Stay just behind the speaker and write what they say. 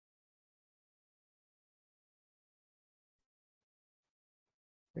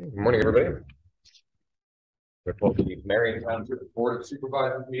Good morning, everybody. We call the Marion Township Board of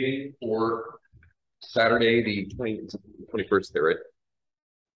Supervisors meeting for Saturday, the 21st, there, right?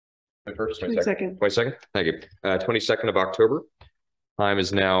 22nd. 22nd. Thank you. 22nd of October. Time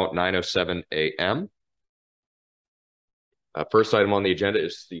is now 9:07 a.m. First item on the agenda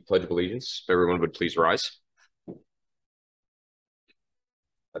is the Pledge of Allegiance. If everyone would please rise.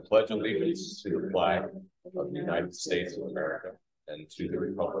 I pledge allegiance to the flag of the United States of America and to the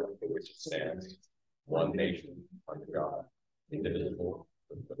republic for which it stands, one nation, under God, indivisible,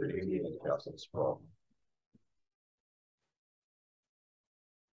 with liberty and justice for all.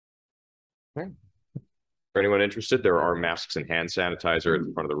 Okay. For anyone interested, there are masks and hand sanitizer at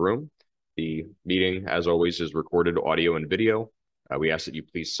the front of the room. The meeting, as always, is recorded audio and video. We ask that you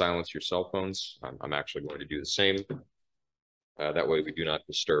please silence your cell phones. I'm actually going to do the same. That way we do not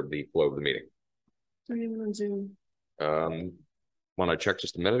disturb the flow of the meeting. Is there anyone on Zoom? When I checked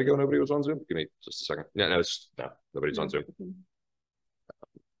just a minute ago, nobody was on Zoom. Give me just a second. No, nobody's on Zoom.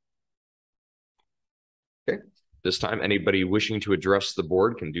 Okay. This time, anybody wishing to address the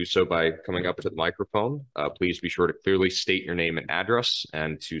board can do so by coming up to the microphone. Please be sure to clearly state your name and address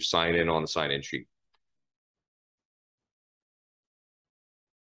and to sign in on the sign-in sheet.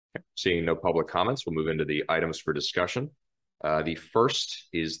 Okay. Seeing no public comments, we'll move into the items for discussion. The first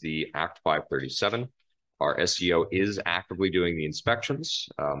is the Act 537. Our SEO is actively doing the inspections.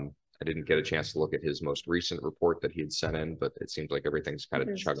 I didn't get a chance to look at his most recent report that he had sent in, but it seems like everything's kind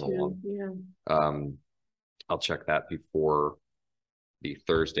of chugging along. Yeah. I'll check that before the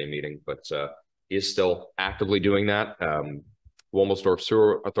Thursday meeting, but he is still actively doing that. Wilmsdorf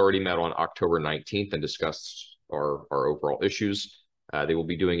Sewer Authority met on October 19th and discussed our overall issues. They will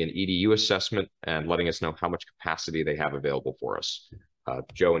be doing an EDU assessment and letting us know how much capacity they have available for us.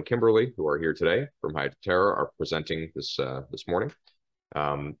 Joe and Kimberly, who are here today from High Terra, are presenting this morning.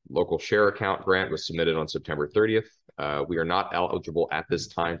 Local share account grant was submitted on September 30th. We are not eligible at this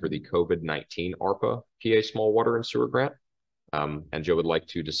time for the COVID-19 ARPA PA Small Water and Sewer Grant. And Joe would like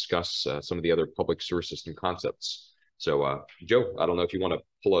to discuss some of the other public sewer system concepts. So, Joe, I don't know if you want to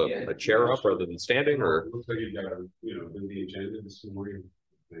pull a chair up rather than standing, or looks like you got in the agenda this morning.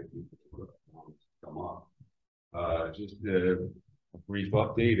 Thank you for come up. Just a brief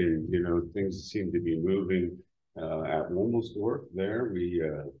update, and things seem to be moving at Wilmsdorf. There, we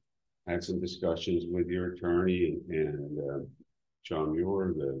had some discussions with your attorney and John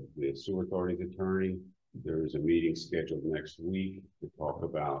Muir, the sewer authority's attorney. There is a meeting scheduled next week to talk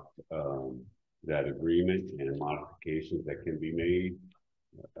about that agreement and modifications that can be made.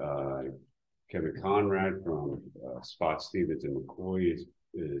 Kevin Conrad from Spot Stevens and McCoy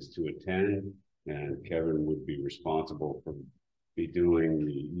is to attend, and Kevin would be responsible for doing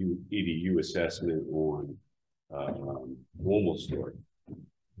the EDU assessment on Wilmsdorf.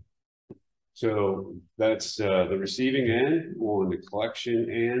 So that's the receiving end. On the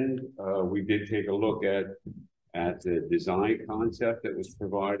collection end, we did take a look at the design concept that was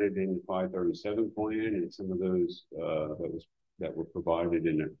provided in the 537 plan, and some of those that were provided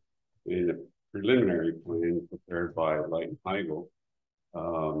in a preliminary plan prepared by Light and Heigl.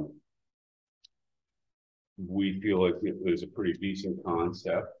 We feel like it was a pretty decent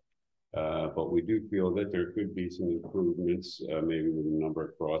concept, but we do feel that there could be some improvements, maybe with a number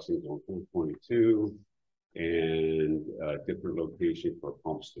of crossings on 422 and a different location for a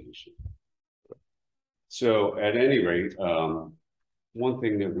pump station. So at any rate, one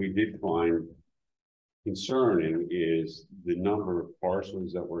thing that we did find concerning is the number of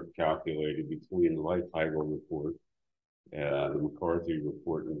parcels that were calculated between the Light Heigl report, the McCarthy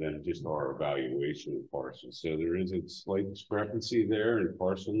report, and then just our evaluation of parcels. So there is a slight discrepancy there in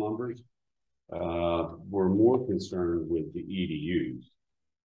parcel numbers. We're more concerned with the EDUs.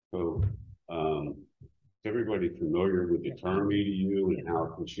 So is everybody familiar with the term EDU and how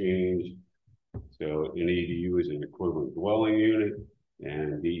it can change? So an EDU is an equivalent dwelling unit,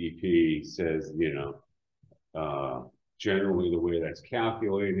 and DEP says, generally the way that's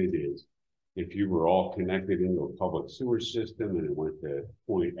calculated is if you were all connected into a public sewer system and it went to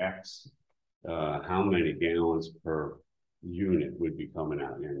point X, how many gallons per unit would be coming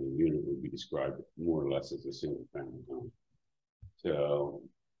out, and the unit would be described more or less as a single family home. So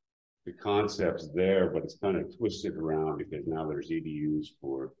the concept's there, but it's kind of twisted around because now there's EDUs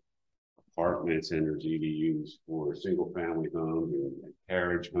for apartments and there's EDUs for single family homes and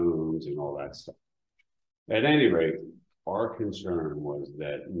carriage homes and all that stuff. At any rate, our concern was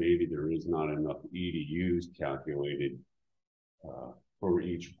that maybe there is not enough EDUs calculated for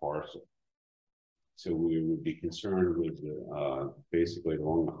each parcel. So we would be concerned with basically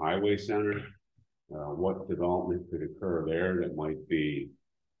along the highway center, what development could occur there that might be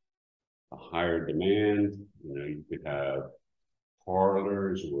a higher demand. You know, you could have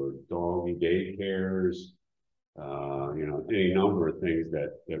parlors or doggy daycares, you know, any number of things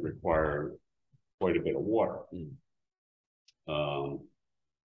that require quite a bit of water.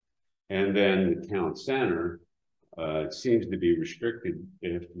 And then the town center, it seems to be restricted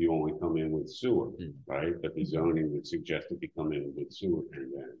if you only come in with sewer, right? But the zoning would suggest that you come in with sewer,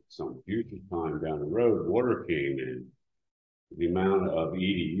 and then some future time down the road, water came in. The amount of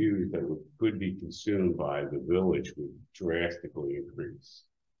EDUs that could be consumed by the village would drastically increase.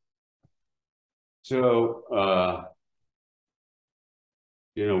 So,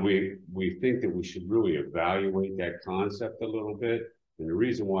 you know, we think that we should really evaluate that concept a little bit. And the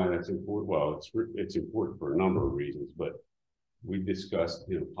reason why that's important, well, it's important for a number of reasons, but we discussed,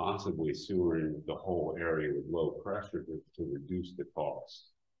 you know, possibly sewering the whole area with low pressure to reduce the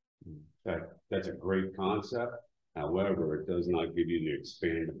cost. That's a great concept. However, it does not give you the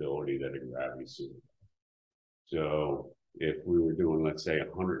expandability that a gravity sewer does. So if we were doing, let's say,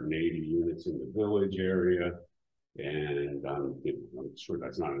 180 units in the village area, and I'm sure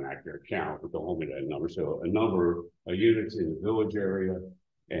that's not an accurate count, but don't hold me to that number. So a number of units in the village area,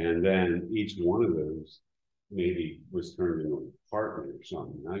 and then each one of those maybe was turned into an apartment or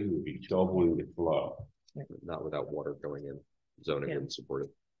something. Now you would be doubling the flow. Not without water going in. Zoning wouldn't support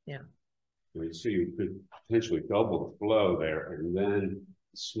it. Yeah. So you could potentially double the flow there, and then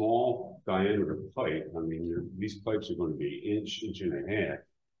small diameter pipe. I mean, these pipes are going to be inch and a half,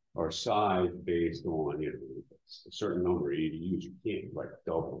 are sized based on, you know, a certain number of EDUs. You can't like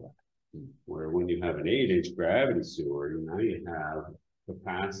double that. Where when you have an 8-inch gravity sewer, now you have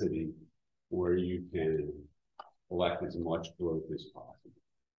capacity where you can collect as much growth as possible.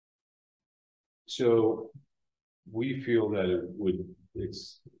 So we feel that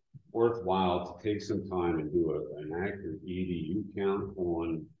it's worthwhile to take some time and do an accurate EDU count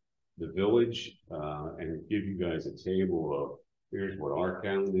on the village, and give you guys a table of here's what our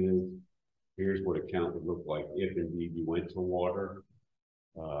count is, here's what a count would look like if indeed you went to water,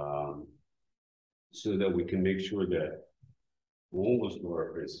 so that we can make sure that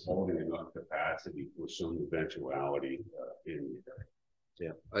Wilmersdorf is holding enough capacity for some eventuality in the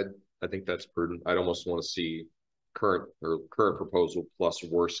area. Yeah, I think that's prudent. I'd almost want to see current proposal plus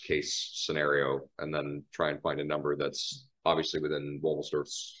worst case scenario, and then try and find a number that's obviously within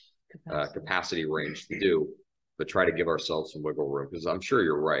Wilmersdorf's capacity range to do, but try to give ourselves some wiggle room, because I'm sure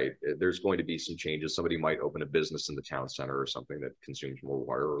you're right. There's going to be some changes. Somebody might open a business in the town center or something that consumes more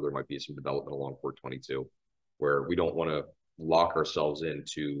water, or there might be some development along 422 where we don't want to lock ourselves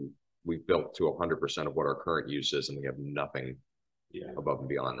into, we've built to 100% of what our current use is and we have nothing above and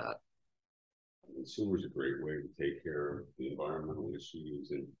beyond that. And sewer's a great way to take care of the environmental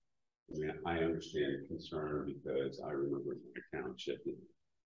issues. And I mean, I understand the concern because I remember my township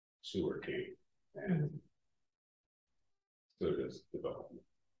sewer came, and so does development.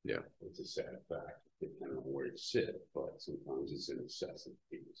 Yeah, it's a sad fact, depending on where you sit, but sometimes it's a necessity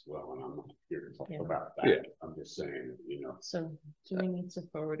as well. And I'm not here to talk about that. Yeah. I'm just saying, you know. So do we need to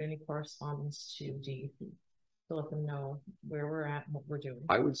forward any correspondence to DEP to let them know where we're at and what we're doing?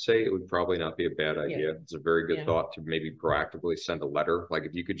 I would say it would probably not be a bad idea. It's a very good thought to maybe proactively send a letter. Like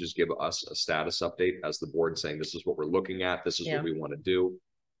if you could just give us a status update as the board saying, this is what we're looking at, this is what we want to do.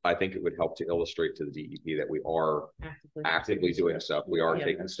 I think it would help to illustrate to the DEP that we are actively doing stuff. We are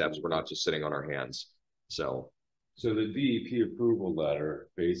taking steps. We're not just sitting on our hands. So the DEP approval letter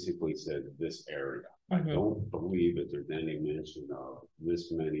basically said this area. I don't believe that there's any mention of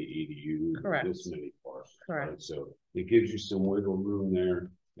this many EDUs, this many parcels. Right? So it gives you some wiggle room there.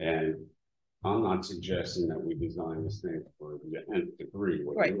 And I'm not suggesting that we design this thing for the nth degree.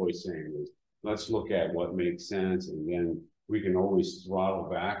 What I'm really saying is let's look at what makes sense, and then we can always throttle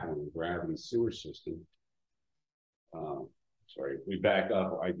back on the gravity sewer system. Sorry, if we back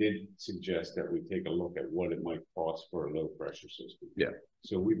up, I did suggest that we take a look at what it might cost for a low pressure system. Yeah.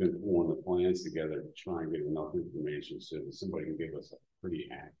 So we've been pulling the plans together to try and get enough information so that somebody can give us a pretty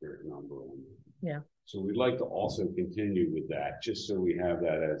accurate number on it. Yeah. So we'd like to also continue with that, just so we have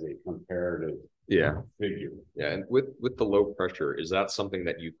that as a comparative figure. Yeah, and with the low pressure, is that something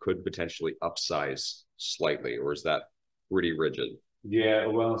that you could potentially upsize slightly, or is that pretty rigid? Yeah,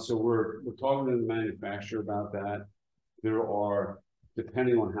 well, so we're talking to the manufacturer about that. There are,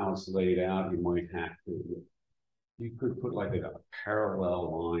 depending on how it's laid out, you might have to, you could put like a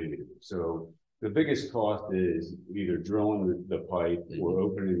parallel line in. So the biggest cost is either drilling the pipe or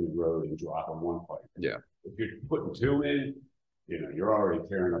opening the road and dropping one pipe. Yeah. If you're putting two in, you know, you're already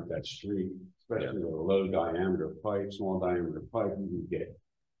tearing up that street, especially with a low diameter pipe, small diameter pipe, you can get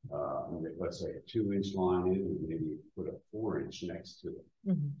let's say a 2-inch line in and maybe put a 4-inch next to it.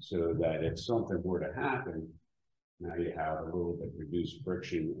 So that if something were to happen, now you have a little bit reduced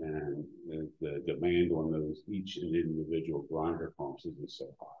friction and the demand on those each individual grinder pumps isn't so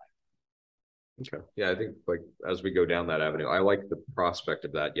high. Okay. Yeah, I think like as we go down that avenue, I like the prospect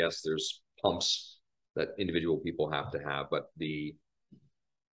of that. Yes, there's pumps that individual people have to have, but the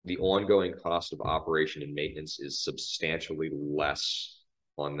ongoing cost of operation and maintenance is substantially less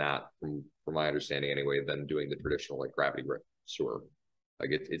on that, from my understanding anyway, than doing the traditional like gravity sewer. Like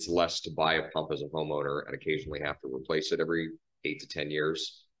it's less to buy a pump as a homeowner and occasionally have to replace it every 8 to 10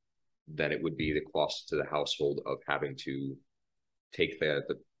 years than it would be the cost to the household of having to take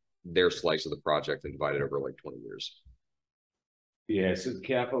their slice of the project and divide it over like 20 years. Yeah, so the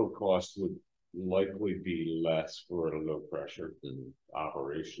capital cost would likely be less for a low pressure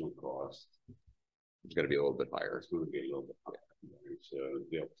operational cost. It's going to be a little bit higher. It's going to be a little bit higher. So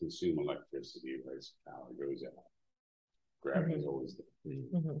they'll consume electricity as power goes out. Gravity is always there.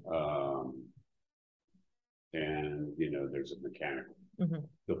 And you know, there's a mechanical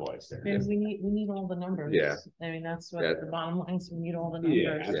device there. And we need all the numbers. Yeah. I mean, that's what the bottom line is. We need all the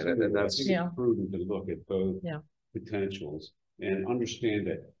Yeah, numbers. absolutely. And that's it's prudent to look at both potentials and understand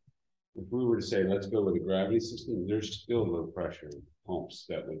that if we were to say, let's go with a gravity system, there's still low pressure pumps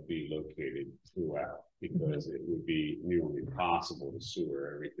that would be located throughout because it would be nearly impossible to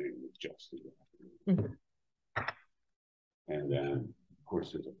sewer everything with just the gravity. And then, of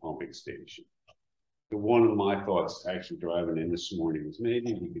course, there's a pumping station. So one of my thoughts actually driving in this morning was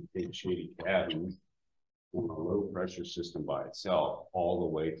maybe we could take Shady Cabin on a low pressure system by itself all the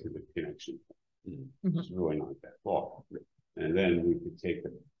way to the connection point. It's really not that far. And then we could take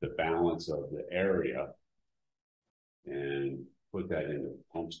the balance of the area and put that in the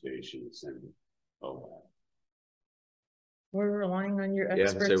pump station and send it away. We're relying on your Yeah,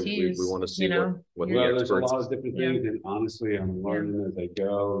 expertise. so we want to see what the Well, experts. there's a lot of different things, and honestly, I'm learning as I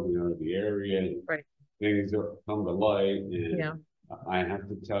go. You know, the area and things that come to light, and I have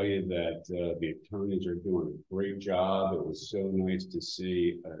to tell you that the attorneys are doing a great job. It was so nice to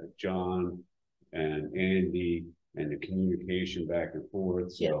see John and Andy and the communication back and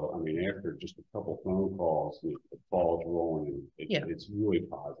forth. So, I mean, after just a couple phone calls, the ball's rolling, and it's really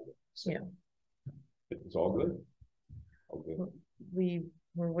positive. So it's all good. Okay.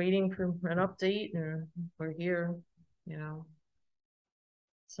 We're waiting for an update and we're here, you know.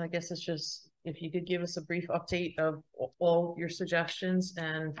 So I guess it's just, if you could give us a brief update of all your suggestions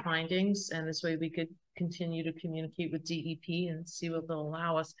and findings, and this way we could continue to communicate with DEP and see what they'll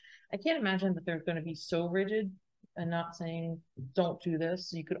allow us. I can't imagine that they're going to be so rigid and not saying, don't do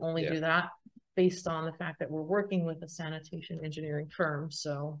this. You could only do that based on the fact that we're working with a sanitation engineering firm.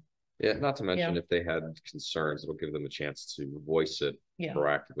 So yeah, not to mention if they had concerns, it'll give them a chance to voice it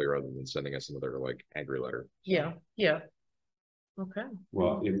proactively rather than sending us another like angry letter. So. Okay.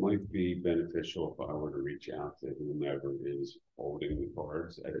 Well, it might be beneficial if I were to reach out to whomever is holding the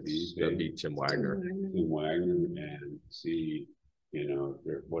cards at these days. That'd be Tim Wagner. Tim Wagner, and see, you know,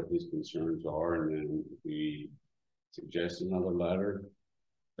 what his concerns are, and then we suggest another letter.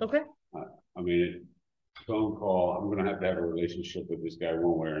 Okay. I mean, phone call, I'm going to have a relationship with this guy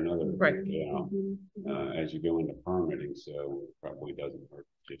one way or another, you know, as you go into permitting, so it probably doesn't hurt.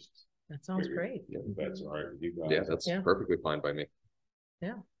 Just that sounds great. If that's all right with you guys. Yeah, that's perfectly fine by me.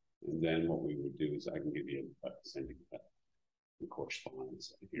 Yeah. And then what we would do is I can give you send you the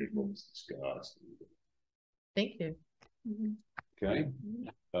correspondence. Here's what was discussed. Thank you. Okay.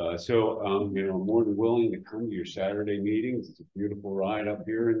 So you know, I'm more than willing to come to your Saturday meetings. It's a beautiful ride up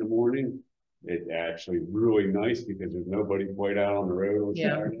here in the morning. It's actually really nice because there's nobody quite out on the road on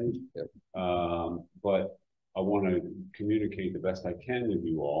Saturdays. But I want to communicate the best I can with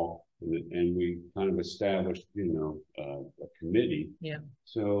you all, and we kind of established, you know, a committee.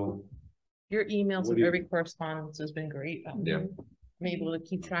 So your emails and every correspondence has been great. I'm able to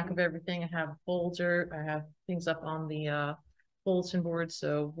keep track of everything. I have a folder. I have things up on the bulletin board.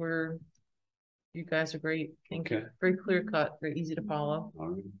 So you guys are great. Thank you. Very clear cut, very easy to follow. All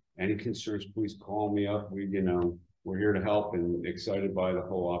right. Any concerns, please call me up. You know, we're here to help and excited by the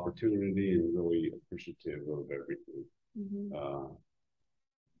whole opportunity and really appreciative of everything.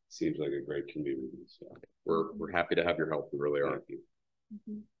 Seems like a great community. So we're happy to have your help. We really are. Thank you.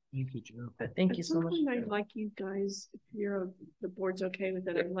 Thank you, Joe. Thank you so much. I'd like you guys, if the board's okay with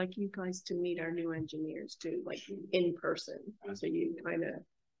it, I'd like you guys to meet our new engineers too, like in person. So you kind of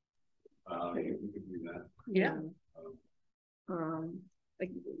we can do that.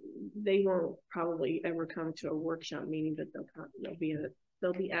 Like they won't probably ever come to a workshop meeting, but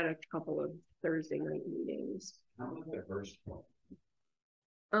they'll be at a couple of Thursday night meetings. How about the first one?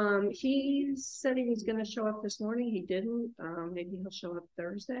 He said he was gonna show up this morning. He didn't. Maybe he'll show up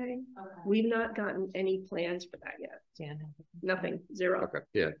Thursday. We've not gotten any plans for that yet. Dan. Nothing, zero. Okay,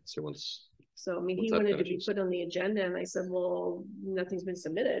 yeah, so once, So, I mean, Once he that wanted to be finishes. put on the agenda and I said, well, nothing's been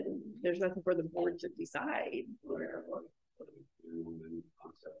submitted. There's nothing for the board to decide.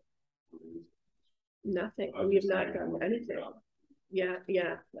 Nothing. We have not gotten anything. Yeah,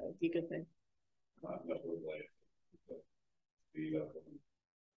 yeah, that would be a good thing.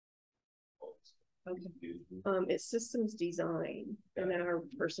 Okay. It's systems design and our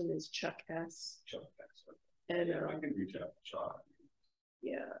person is Chuck S. And I can reach out to Chuck.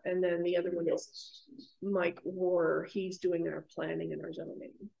 yeah, and then the other one is Mike War. He's doing our planning and our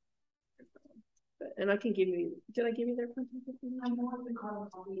zoning. And I can give you, did I give you their contact information? I'm more than calling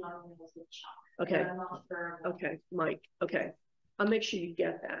the audience with Chuck. Okay, I'm not sure. okay, Mike, okay. I'll make sure you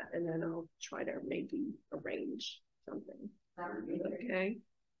get that and then I'll try to maybe arrange something. That would be great. Okay,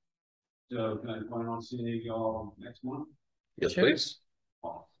 So can I plan on seeing y'all next month? yes, Sure. please.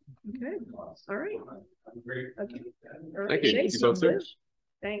 okay, all right. Great. Okay. All right, Thank you. thanks, You both too.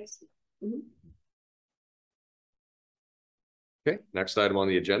 Thanks. Mhm. Okay, next item on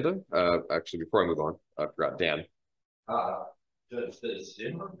the agenda, actually, before I move on, I forgot Dan. Does the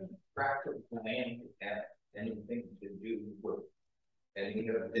Zimmerman practice plan have anything to do with any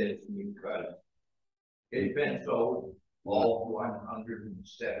of this new cut? It's been sold, all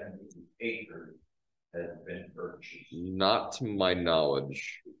 170 acres has been purchased. Not to my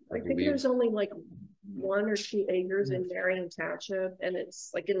knowledge. I think believe- there's only like 1 or 2 acres in Marion Township and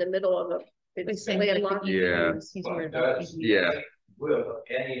it's like in the middle of a, it's Saying like the landlocked. Yeah. He's worried about Does- EVs. Yeah. Will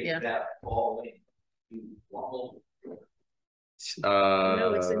any Yeah. of that fall into Wumble?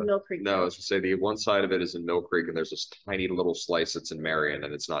 No, it's in Mill Creek. No, I was gonna say the one side of it is in Mill Creek and there's this tiny little slice that's in Marion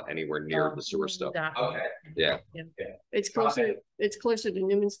and it's not anywhere near the sewer stuff. That- Okay. Yeah, It's closer to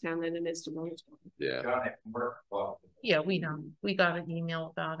Newmanstown than it is to Williamstown. yeah. John, it worked well. Yeah, we know. We got an email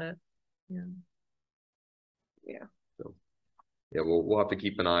about it. Yeah. Yeah, we'll have to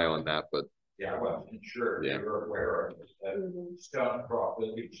keep an eye on that, but Yeah, I wasn't sure if Yeah. you were aware of it. Mhm. Stone Cross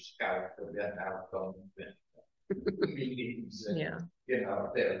Village Scout for that outcome. Meetings and, Yeah. you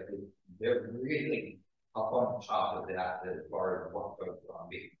know, they're really up on top of that as far as what goes on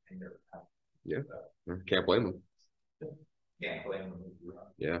being in their town. Yeah. So, can't blame them. can't blame them.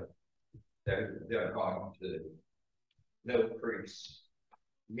 Yeah. They're going to Mill Creek's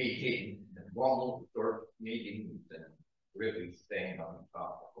meeting and Waldorf meetings and really staying on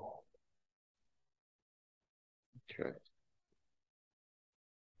top of all. Okay,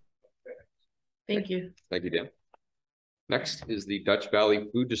 Thank you. thank you, Dan. Next is the Dutch Valley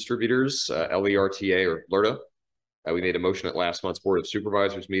Food Distributors, LERTA or LERTA. We made a motion at last month's Board of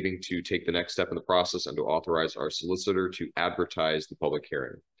Supervisors meeting to take the next step in the process and to authorize our solicitor to advertise the public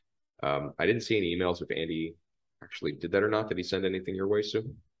hearing. I didn't see any emails if Andy actually did that or not. Did he send anything your way,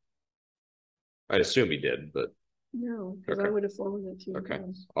 Sue? I'd assume he did, but No, because I Okay. would have forwarded it to you. Okay.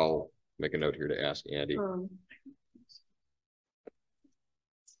 guys. I'll make a note here to ask Andy.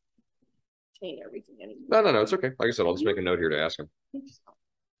 Ain't everything anymore. No, it's okay. Like I said, I'll just make a note here to ask him.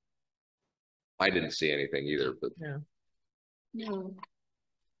 I didn't see anything either, but No.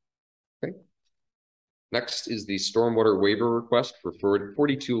 next is the stormwater waiver request for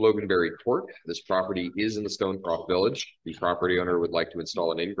 42 Loganberry Court. This property is in the Stonecroft Village. The property owner would like to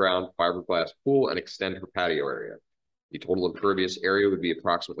install an in-ground fiberglass pool and extend her patio area. The total impervious area would be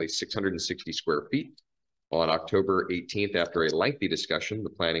approximately 660 square feet. On October 18th, after a lengthy discussion, the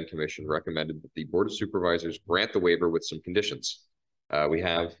Planning Commission recommended that the Board of Supervisors grant the waiver with some conditions. We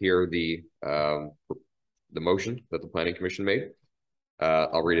have here the motion that the Planning Commission made.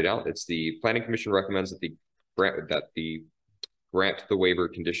 I'll read it out. It's the Planning Commission recommends that the grant the waiver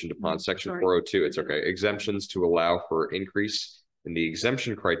conditioned upon section Sorry. 402. It's okay. Exemptions to allow for increase in the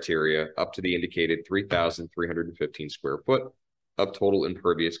exemption criteria up to the indicated 3,315 square foot of total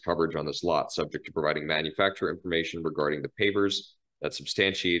impervious coverage on this lot, subject to providing manufacturer information regarding the pavers that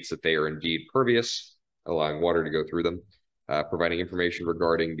substantiates that they are indeed pervious, allowing water to go through them. Providing information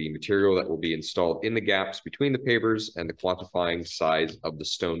regarding the material that will be installed in the gaps between the pavers and the quantifying size of the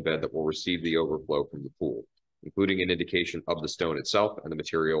stone bed that will receive the overflow from the pool, including an indication of the stone itself and the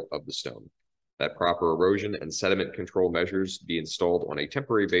material of the stone. That proper erosion and sediment control measures be installed on a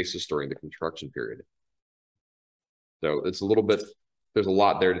temporary basis during the construction period. So it's a little bit, there's a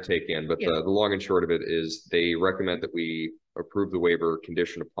lot there to take in, but the long and short of it is they recommend that we approve the waiver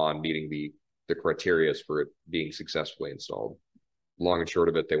conditioned upon meeting the criteria for it being successfully installed. Long and short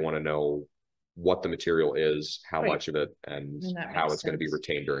of it, they want to know what the material is, how Right. much of it, and And that how makes it's going to be sense.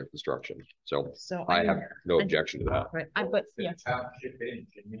 retained during construction. So So I have no I- objection to that. Right, but The yeah, Township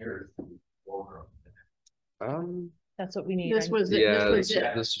engineers. Or- that's what we need. This was it, yeah, this was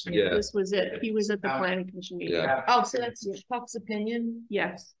it, yeah, this was it. He was at the planning commission meeting. Yeah. Oh, so that's Chuck's opinion?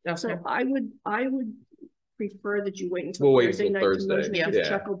 Yes, so Okay. I would prefer that you wait until We'll wait Thursday until night to Thursday, motion, because yeah.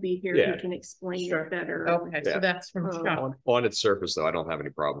 Chuck will be here, Yeah. he can explain Sure. it better. Okay, so Yeah. that's from Um, Chuck. on its surface, though, I don't have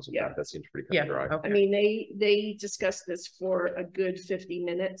any problems with Yeah. that. That seems pretty cut Yeah, and dry. I okay. mean, they discussed this for a good 50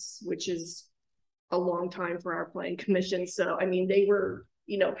 minutes, which is a long time for our planning commission. So, I mean, they were,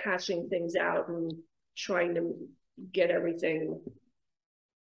 hashing things out and trying to get everything.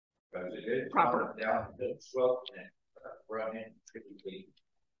 Because it is Proper. down the slope and running typically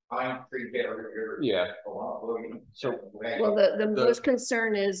pine tree barrier. Yeah. So. Well, the most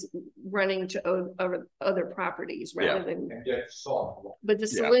concern is running to other properties Yeah. rather than, And just soft. but the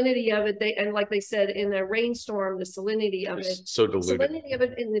Yeah. salinity of it, and like they said, in a rainstorm, the salinity of it. It's so diluted. Salinity of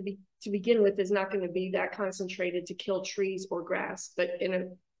it to begin with is not going to be that concentrated to kill trees or grass, but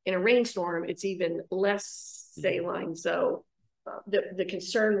in a rainstorm, it's even less saline. So the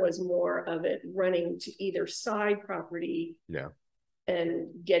concern was more of it running to either side property. Yeah.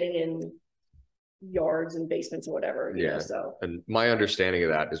 And getting in yards and basements or whatever. Yeah. So And my understanding of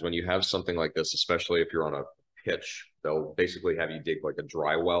that is when you have something like this, especially if you're on a pitch, they'll basically have you dig like a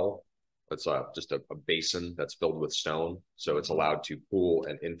dry well. It's just a basin that's filled with stone. So it's allowed to pool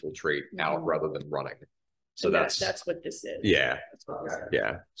and infiltrate out rather than running. So and that's what this is. yeah. That's what this is.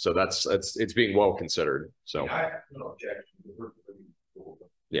 Yeah. So it's being well considered. So I have no objection to her.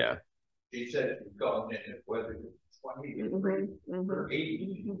 yeah. She said it's going in at whether it's 20 degrees Mhm, or mhm.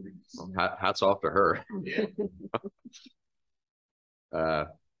 80 degrees. Hats off to her. Yeah.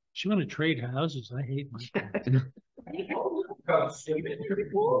 She want to trade houses. I hate my. Come sleep in your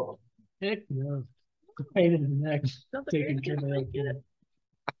pool. Heck no. Pain in the neck, taking care of their kid.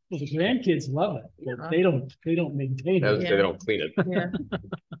 Well, the grandkids love it, but they don't maintain it. They don't clean it. Yeah.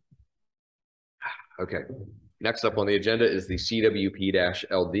 Okay. Next up on the agenda is the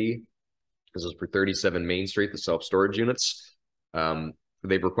CWP-LD. This is for 37 Main Street, the self-storage units.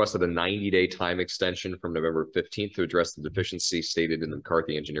 They've requested a 90-day time extension from November 15th to address the deficiency stated in the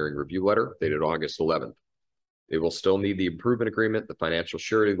McCarthy engineering review letter dated August 11th. They will still need the improvement agreement, the financial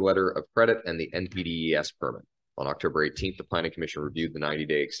surety letter of credit, and the NPDES permit. On October 18th, the Planning Commission reviewed the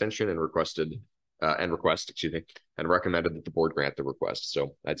 90-day extension and recommended that the board grant the request.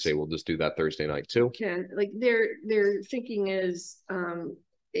 So I'd say we'll just do that Thursday night too. Their thinking is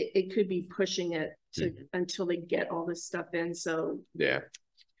it could be pushing it to until they get all this stuff in. So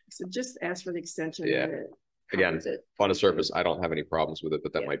just ask for the extension. Yeah. And it Again, covers it. on the surface, I don't have any problems with it,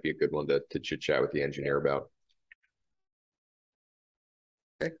 but that Yeah. might be a good one to chit chat with the engineer about.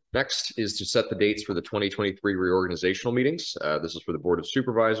 Okay. Next is to set the dates for the 2023 reorganizational meetings. This is for the Board of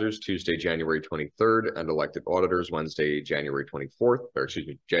Supervisors, Tuesday, January 23rd, and elected auditors, Wednesday, January 24th, or excuse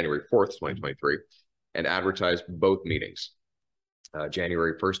me, January 4th, 2023, and advertise both meetings.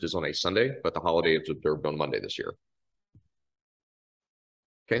 January 1st is on a Sunday, but the holiday is observed on Monday this year.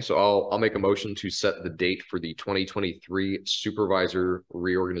 Okay, so I'll make a motion to set the date for the 2023 Supervisor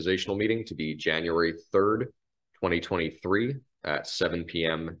reorganizational meeting to be January 3rd, 2023 at 7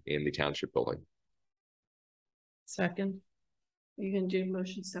 p.m. in the Township Building. Second. You can do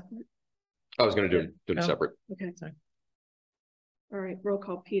motion separate. I was going to do it Oh. separate. Okay. Sorry. All right, roll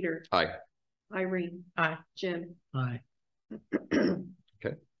call. Peter, Aye. Irene, Aye. Jim. Aye.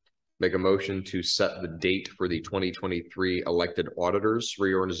 Okay. Make a motion to set the date for the 2023 elected auditors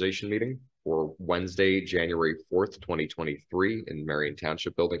reorganization meeting for Wednesday, January 4th, 2023 in Marion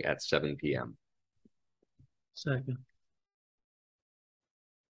Township Building at 7 p.m. Second.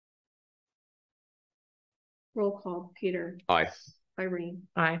 Roll call. Peter, Aye. Irene,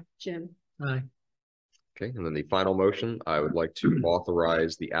 Aye. Jim. Aye. Okay, and then the final motion, I would like to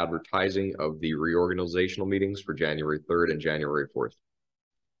authorize the advertising of the reorganizational meetings for January 3rd and January 4th.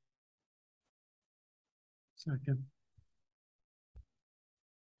 Second.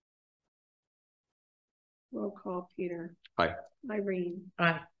 Roll call. Peter. Aye. Irene,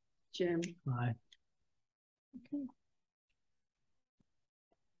 Aye. Jim. Aye. Okay.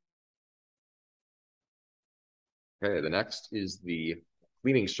 Okay, the next is the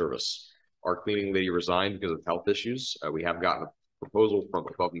cleaning service. Our cleaning lady resigned because of health issues. We have gotten a proposal from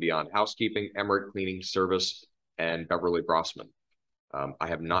Above and Beyond Housekeeping, Emirate Cleaning Service, and Beverly Brossman. I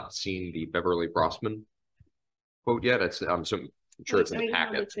have not seen the Beverly Brossman quote yet. I'm sure it's in the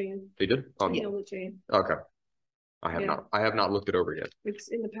packet. They did? Okay. I have not looked it over yet. It's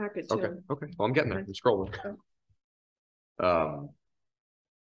in the packet too. Okay. Okay. Well, I'm getting there. I'm scrolling.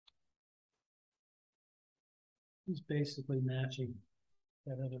 He's basically matching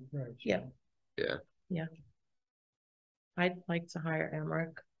that other price. Yeah. Yeah. I'd like to hire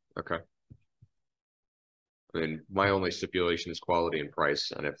Emmerich. Okay. I mean, my only stipulation is quality and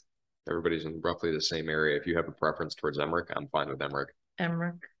price, and if everybody's in roughly the same area, if you have a preference towards Emmerich, I'm fine with Emmerich.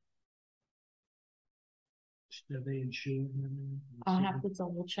 Emmerich. Are they insured? I'll have to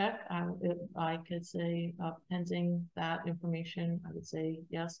double check. If I could say, pending that information, I would say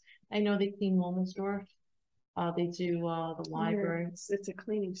yes. I know they clean Wilmsdorf. They do, the library. It's a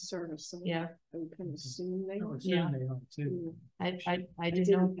cleaning service. So Yeah. I would kind of assume they I are. would assume Yeah. they are too. I didn't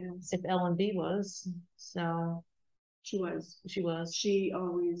know ask. if L&B was, so She was. she was. She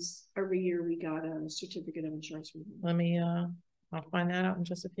always, every year we got a certificate of insurance from her. Let me, I'll find that out in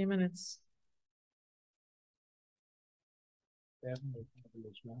just a few minutes. Definitely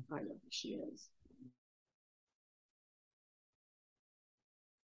as well. I know she is.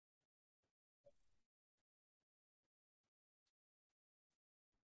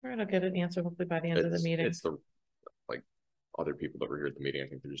 All right, I'll get an answer hopefully by the end of the meeting. It's the, like, other people that were here at the meeting, I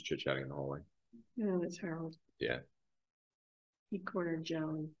think they're just chit-chatting in the hallway. No, it's Harold. Yeah. He cornered Joe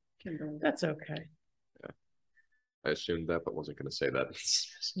and Kimberly. That's okay. I assumed that, but wasn't gonna say that.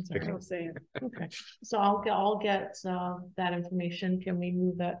 It's all I right. don't say it. Okay, so I'll get that information. Can we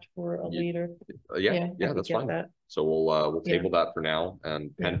move that for a later? Yeah, I could that's get fine. that. So we'll Yeah. table that for now,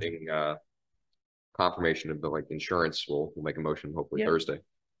 and Yeah. pending confirmation of the like insurance, we'll make a motion hopefully Yeah. Thursday.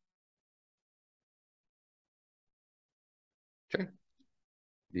 Okay.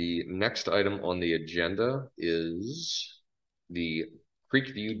 The next item on the agenda is the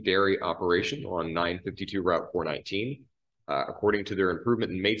Creekview Dairy operation on 952 Route 419. According to their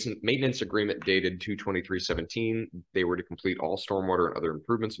improvement and maintenance agreement dated 2/23/17, they were to complete all stormwater and other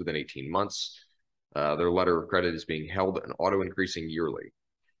improvements within 18 months. Their letter of credit is being held and auto increasing yearly.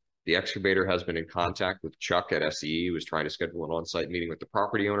 The excavator has been in contact with Chuck at SEE, who is trying to schedule an on-site meeting with the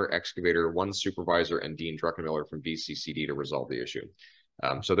property owner, excavator, one supervisor, and Dean Druckenmiller from BCCD to resolve the issue.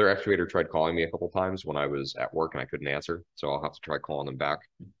 So their excavator tried calling me a couple times when I was at work and I couldn't answer. So I'll have to try calling them back.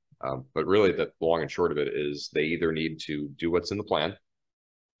 But really the long and short of it is they either need to do what's in the plan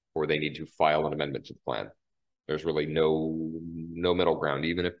or they need to file an amendment to the plan. There's really no middle ground.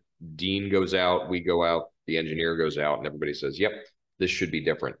 Even if Dean goes out, we go out, the engineer goes out and everybody says, yep, this should be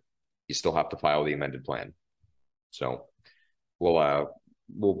different. You still have to file the amended plan. So we'll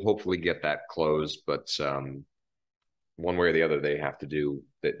hopefully get that closed, but one way or the other, they have to do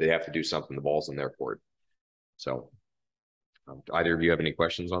something. The ball's in their court. So either of you have any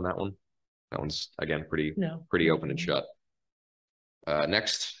questions on that one? That one's again pretty open and shut.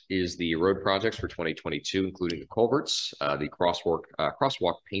 Next is the road projects for 2022, including the culverts. The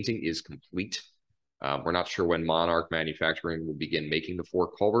crosswalk painting is complete. We're not sure when Monarch Manufacturing will begin making the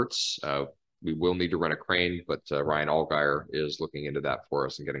 4 culverts. We will need to run a crane, but Ryan Allgaier is looking into that for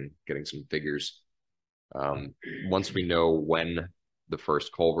us and getting some figures. Once we know when the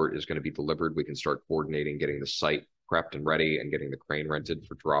first culvert is going to be delivered, we can start coordinating, getting the site prepped and ready and getting the crane rented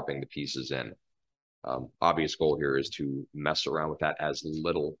for dropping the pieces in. Obvious goal here is to mess around with that as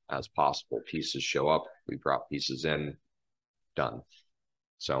little as possible. Pieces show up, we drop pieces in, done.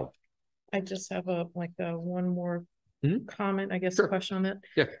 So I just have one more comment, I guess, Sure. question on that.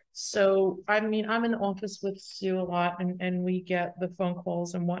 Yeah. So, I mean, I'm in the office with Sue a lot and we get the phone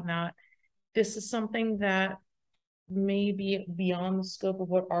calls and whatnot. This is something that may be beyond the scope of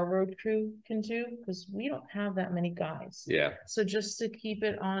what our road crew can do because we don't have that many guys. yeah. So just to keep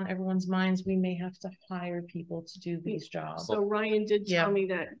it on everyone's minds, we may have to hire people to do these jobs. So Ryan did Yeah. tell me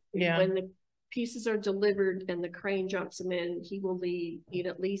that Yeah. when the pieces are delivered and the crane drops them in, he will need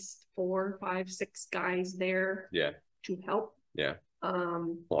at least 4, 5, 6 guys there. Yeah. To help. Yeah.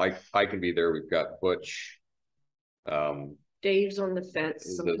 Well, I can be there. We've got Butch. Dave's on the fence.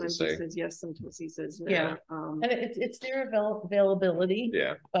 Does it Sometimes he say? says yes, sometimes he says no. Yeah. And it's their availability.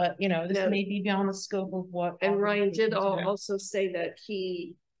 Yeah. But this No. may be beyond the scope of what. And our Ryan road crew did can do. also say that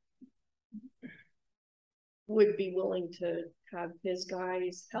he would be willing to have his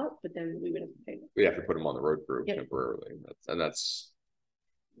guys help, but then we would have to pay them. We have to put them on the road crew Yeah. temporarily. That's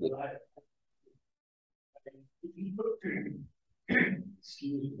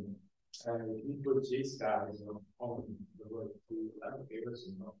Excuse me. He puts his guys on the road. I don't care if it's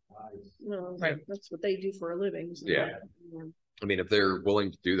not guys. No, Right. that's what they do for a living. So, Yeah. I mean, if they're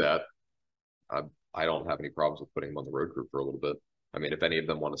willing to do that, I don't have any problems with putting them on the road crew for a little bit. I mean, if any of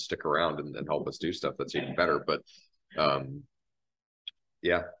them want to stick around and help us do stuff, that's even better. But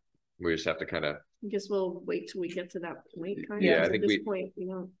yeah, we just have to kind of I guess we'll wait till we get to that point. Kind Yeah, of. I At think this point, we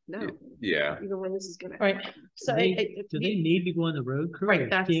don't know Yeah. even when this is gonna. Right. happen. So Do they need to go on the road crew? Right, Or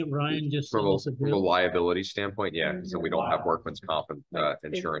that's- can't Ryan just From send us a a bill? liability standpoint, yeah, so we don't have workman's comp and If-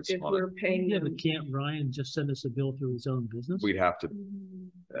 insurance if on it. we're paying Yeah, them. but can't Ryan just send us a bill through his own business? We'd have to,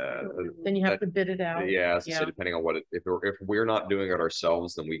 Then you have to bid it out. yeah, as I said, depending on what it, if we're not doing it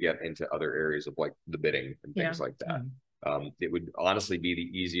ourselves, then we get into other areas of like the bidding and things like that. It would honestly be the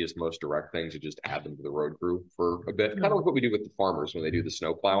easiest, most direct thing to just add them to the road crew for a bit, kind of like what we do with the farmers when they do the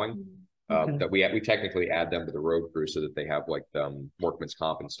snow plowing. Okay. That we technically add them to the road crew so that they have like workman's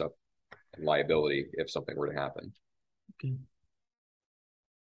comp and stuff and liability if something were to happen. Okay.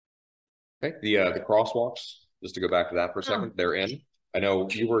 Okay, the crosswalks, just to go back to that for a second, they're in. I know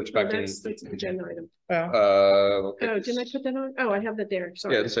you were expecting. That's an agenda item. Okay. Oh, didn't I put that on? Oh, I have that there.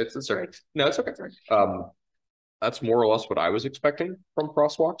 Sorry. Yeah, it's Sorry. no, it's okay. That's more or less what I was expecting from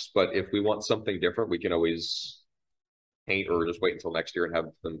crosswalks, but if we want something different, we can always paint or just wait until next year and have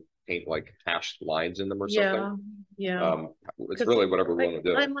them paint like hashed lines in them or something. Yeah. It's really whatever we want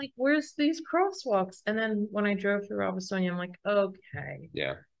to do. I'm like, where's these crosswalks? And then when I drove through Robisonia, I'm like, okay,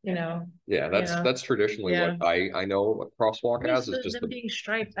 Yeah, you know. yeah, that's traditionally what I know what crosswalk has is just them being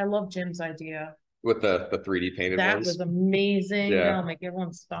striped. I love Jim's idea. with the 3D painted That ones. was amazing. Yeah. I'll make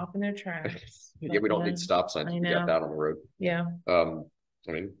everyone stop in their tracks. Yeah, we don't need stop signs. I We got know. that on the road. Yeah.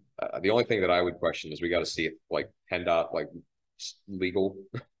 I mean, the only thing that I would question is we got to see if like PennDOT like legal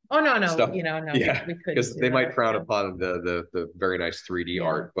Oh, no, stuff. you know, no. Yeah, we couldn't because do they might that. frown Yeah. upon the very nice 3D Yeah.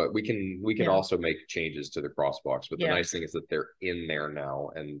 art, but we can Yeah. also make changes to the crosswalks. But the Yeah. nice thing is that they're in there now,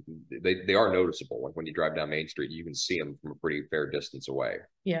 and they are noticeable. Like when you drive down Main Street, you can see them from a pretty fair distance away.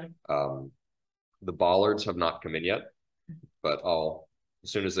 Yeah. The bollards have not come in yet, but as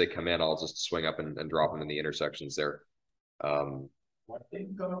soon as they come in, I'll just swing up and drop them in the intersections there. What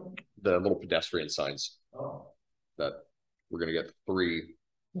thing go? The little pedestrian signs Oh. that we're gonna get 3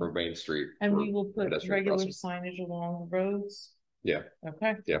 from Main Street. And for we will put pedestrian regular crossing. signage along the roads. Yeah.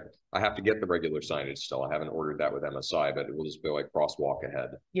 Okay. Yeah, I have to get the regular signage still. I haven't ordered that with MSI, but it will just be like crosswalk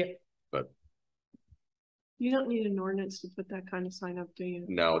ahead. Yep. But You don't need an ordinance to put that kind of sign up, do you?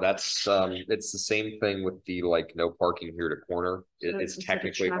 no, that's it's the same thing with the like no parking here to corner. It's It's like a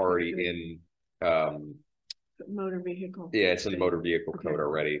technically traffic already in Motor vehicle. yeah, it's in the motor vehicle Okay. code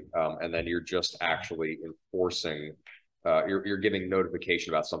already. And then you're just actually enforcing you're giving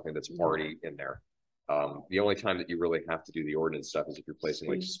notification about something that's already in there. The only time that you really have to do the ordinance stuff is if you're placing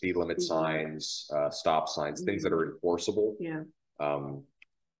like speed limit signs, stop signs, things that are enforceable. Yeah.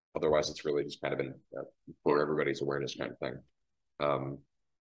 Otherwise, it's really just kind of an for everybody's awareness kind of thing.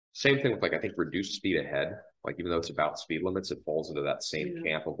 Same thing with like I think reduced speed ahead. Like even though it's about speed limits, it falls into that same Yeah.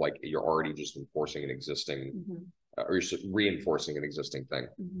 camp of like you're already just enforcing an existing Mhm. or you're reinforcing an existing thing.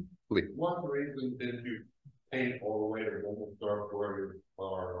 Mhm. What reason did you paint all the way to Wilmsdorf where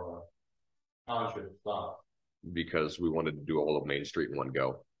our township stopped? Because we wanted to do all of Main Street in one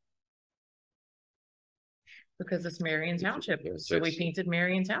go. Because it's Marion Township. Yeah, So we it's- painted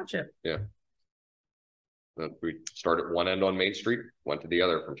Marion Township. We started at one end on Main Street, went to the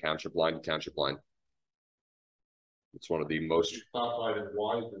other from township line to township line. It's one of the most. Stop by the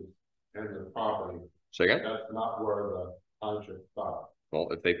Wise and the property. Say again? That's not where the township stopped. Well,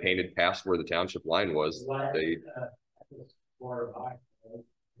 if they painted past where the township line was, they Where I,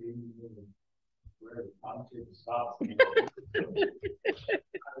 where the township stops.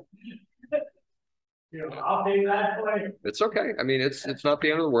 You know, I'll take that for you. it's okay. I mean, it's not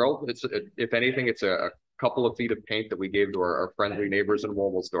the end of the world. If anything, it's a couple of feet of paint that we gave to our friendly neighbors in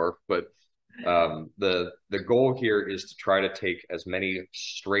Wilmsdorf. But the goal here is to try to take as many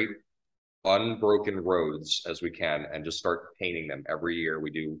straight, unbroken roads as we can and just start painting them. Every year we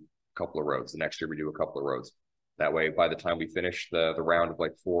do a couple of roads. The next year we do a couple of roads. That way, by the time we finish the round of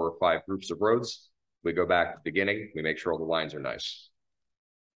like 4 or 5 groups of roads, we go back to the beginning. We make sure all the lines are nice.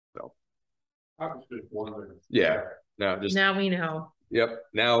 So. I was just wondering. Yeah, no, just Now we know. yep.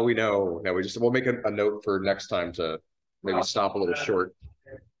 Now we know. Now we'll make a note for next time to maybe stop a little short.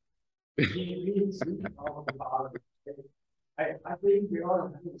 I think we ought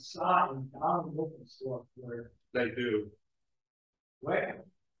to have a sign down local store where they do. Where?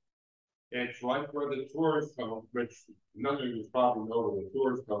 It's right where the tourists come, which none of you probably know where the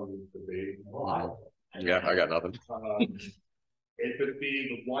tourist come used to be. Yeah, I got nothing. It could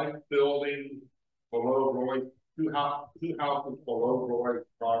be the white building below Roy, two houses below Roy's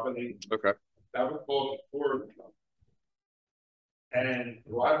property. Okay. That was called the tourist come. And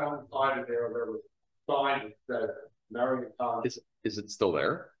right on the side of there was a sign that said Marion Township. Is it still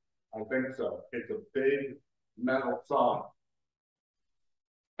there? I think so. It's a big metal sign.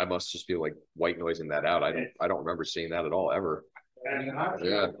 I must just be like white noising that out. I don't remember seeing that at all ever. And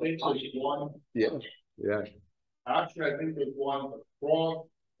actually, I think there's one. Yeah. Actually, I think there's one across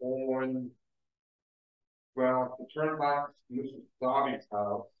on. Well, the turn back to Mrs. Staaby's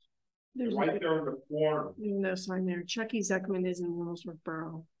house, There's right there in the corner, no sign there. Chucky Zeckman is in Williamsburg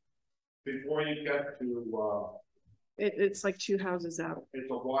Borough. before you get to, It's like 2 houses out. it's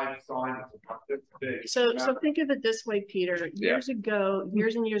a wide sign, it's about this big. So think of it this way, Peter. Years ago,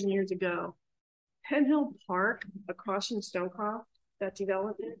 years and years and years ago, Penn Hill Park across from Stonecroft, that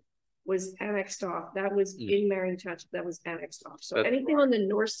development was annexed off. That was in Marion Township. That was annexed off. So anything on the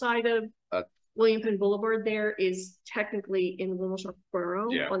north side of William Penn Boulevard there is technically in Williamsburg Borough.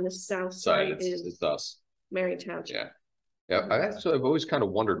 On the south side it's us. Marion Township. Yeah. I've always kind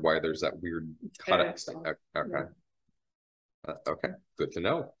of wondered why there's that weird cut. Okay. Okay, good to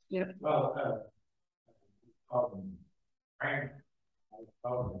know. Yeah. Well, brain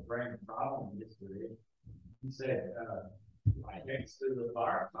problem yesterday. He said, I next to the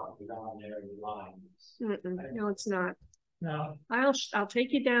bar company down there in lines. No, it's not. No. I'll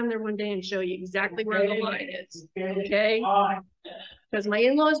take you down there one day and show you exactly where the line is. Okay? Because my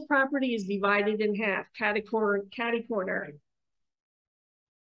in-laws' property is divided in half, catty corner.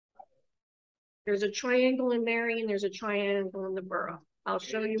 There's a triangle in Marion, there's a triangle in the borough. I'll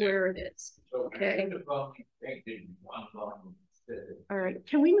show you where it is. Okay. All right,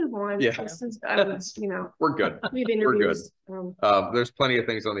 can we move on? Yeah. This is, We're good. we have We're good. interviews. There's plenty of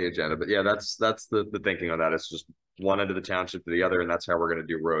things on the agenda, but yeah, that's the thinking on that. It's just one end of the township to the other, and that's how we're going to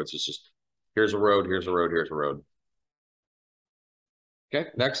do roads. It's just here's a road, here's a road, here's a road. Okay,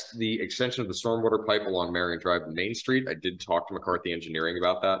 next, the extension of the stormwater pipe along Marion Drive and Main Street. I did talk to McCarthy Engineering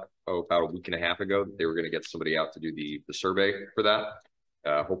about that about a week and a half ago. They were going to get somebody out to do the survey for that.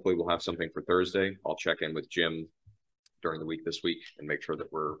 Hopefully we'll have something for Thursday. I'll check in with Jim during the week this week and make sure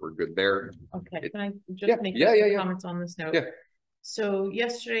that we're good there. Okay, can I just make some comments on this note? Yeah. So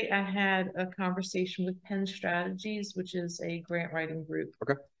yesterday I had a conversation with Penn Strategies, which is a grant writing group.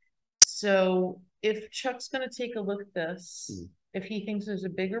 Okay. So if Chuck's going to take a look at this, if he thinks there's a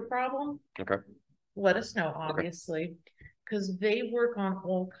bigger problem, okay, let us know, obviously, because they work on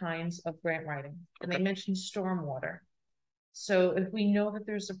all kinds of grant writing, and they mentioned stormwater. So if we know that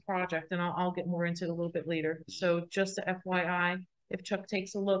there's a project, and I'll get more into it a little bit later. So just a FYI, if Chuck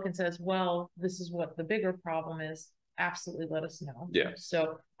takes a look and says, well, this is what the bigger problem is, absolutely let us know. Yeah.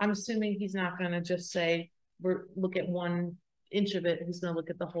 So I'm assuming he's not going to just say, look at 1 inch of it. He's going to look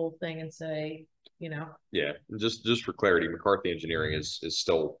at the whole thing and say, Yeah. Just for clarity, McCarthy Engineering is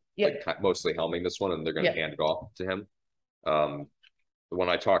still like mostly helming this one, and they're going to hand it off to him. When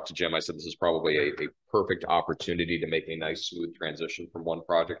I talked to Jim, I said this is probably a perfect opportunity to make a nice smooth transition from one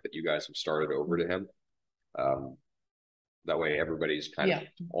project that you guys have started over to him. That way everybody's kind of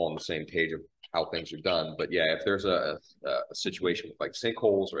all on the same page of how things are done. But yeah, if there's a situation with like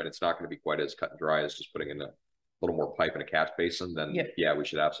sinkholes, and it's not going to be quite as cut and dry as just putting in a little more pipe in a catch basin, then yeah, we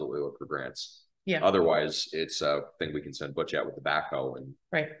should absolutely look for grants. Yeah. Otherwise, it's a thing we can send Butch out with the backhoe and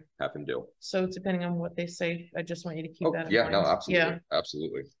have him do. So depending on what they say, I just want you to keep that in mind. No, absolutely. Yeah,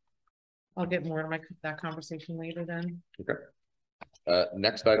 absolutely. I'll get more into that conversation later then. Okay.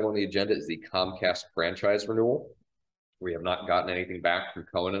 Next item on the agenda is the Comcast franchise renewal. We have not gotten anything back from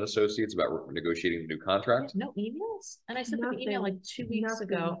Cohen and Associates about negotiating the new contract. No emails? And I sent them an email like 2 weeks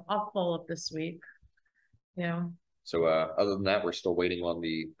ago. I'll follow up this week. Yeah. So other than that, we're still waiting on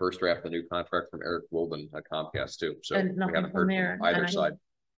the first draft of the new contract from Eric Wilden at Comcast too. So and we haven't heard from either side.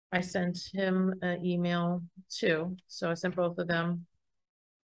 I sent him an email too. So I sent both of them.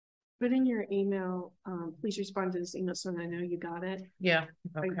 Put in your email, please respond to this email so that I know you got it. Yeah.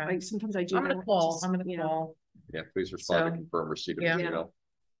 Okay. Sometimes I do. I'm gonna call. I'm gonna call. Yeah, please respond to confirm receipt of the email.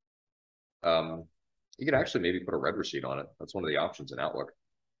 You could actually maybe put a red receipt on it. That's one of the options in Outlook.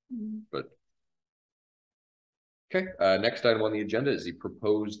 But okay, next item on the agenda is the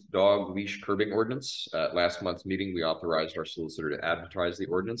proposed dog leash curbing ordinance. At last month's meeting, we authorized our solicitor to advertise the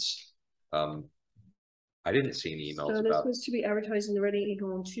ordinance. I didn't see any emails so this was to be advertised in the Reading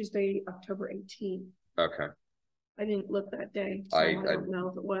Eagle on Tuesday, October 18th. Okay. I didn't look that day, so I don't know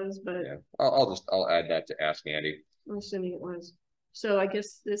if it was, but yeah, I'll add that to Ask Andy. I'm assuming it was. So I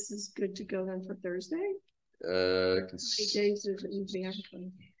guess this is good to go then for Thursday. How many days does it usually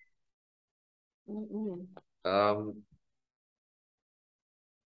advertise?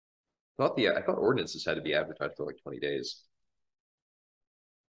 I thought ordinances had to be advertised for like 20 days.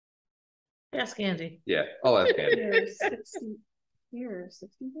 Ask Andy. Yeah, I'll ask Andy. Here,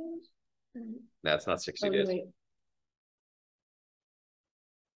 60 days? No, it's not 60 days. Wait.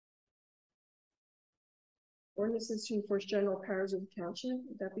 Ordinances to enforce general powers of the township,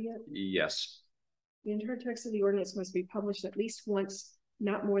 would that be it? Yes. The entire text of the ordinance must be published at least once,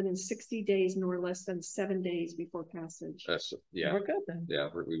 not more than 60 days nor less than 7 days before passage. Yeah. We're good then. Yeah,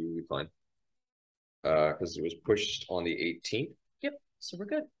 we will be fine. Because it was pushed on the 18th. Yep, so we're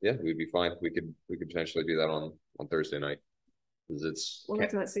good. Yeah, we'd be fine. We could potentially do that on Thursday night. Because it's Well,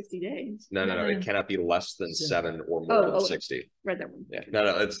 that's not 60 days. no, it cannot be less than 7 or more than 60. Read that one. Yeah,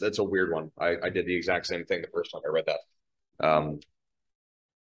 no, it's a weird one. I did the exact same thing the first time I read that.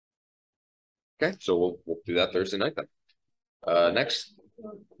 Okay, so we'll do that Thursday night then. Next,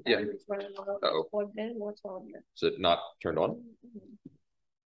 yeah. Uh-oh. Plugged in, what's on here? Is it not turned on?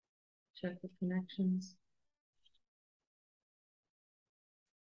 Check the connections.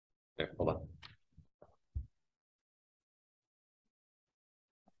 Yeah, hold on.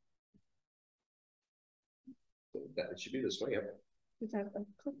 It should be this way. Yep. Just have to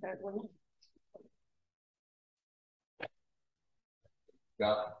click that one.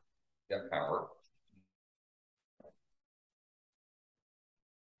 Got power.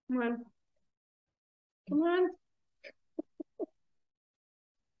 Come on. Come on.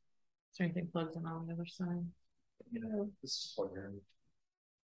 Is there anything plugged in on the other side? No, This is plugged in.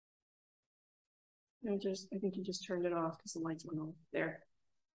 I think you just turned it off because the lights went on there.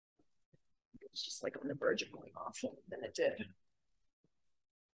 It's just like on the verge of going off, and then it did.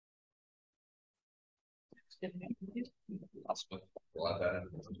 Possibly. We'll add that in.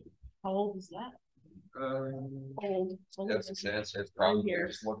 How old is that? Old. It's probably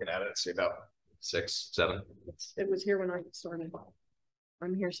just looking at it, see about 6, 7. It was here when I started.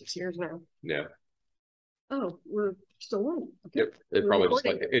 I'm here 6 years now. Yeah. Oh, we're still on. Okay. Yep. It We're probably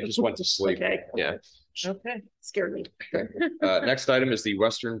recording. it just went to sleep. Okay. Yeah. Okay. Scared me. Next item is the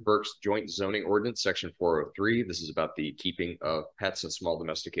Western Berks Joint Zoning Ordinance, Section 403. This is about the keeping of pets and small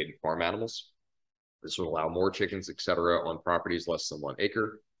domesticated farm animals. This will allow more chickens, etc., on properties less than 1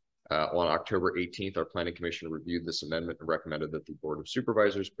 acre. On October 18th, our Planning Commission reviewed this amendment and recommended that the Board of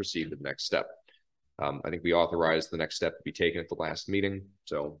Supervisors proceed to the next step. I think we authorized the next step to be taken at the last meeting.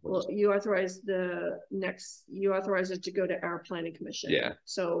 So Well, you authorized it to go to our Planning Commission. Yeah.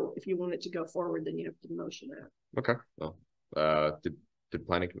 So if you want it to go forward, then you have to motion that. okay. Well, did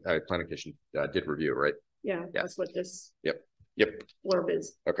Planning Commission did review, right? Yeah, that's what this. Yep. Blurb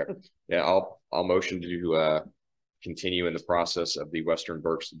is. Okay. Yeah, I'll motion to continue in the process of the Western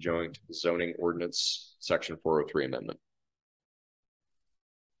Berks Joint Zoning Ordinance Section 403 amendment.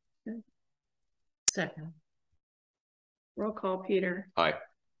 Second. Roll call, Peter. Aye.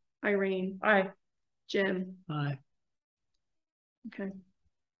 Irene. Aye. Jim. Aye. Okay.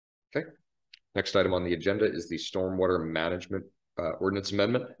 Next item on the agenda is the Stormwater Management Ordinance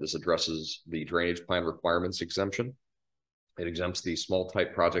Amendment. This addresses the drainage plan requirements exemption. It exempts the small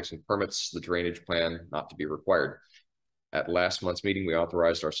type projects and permits, the drainage plan not to be required. At last month's meeting, we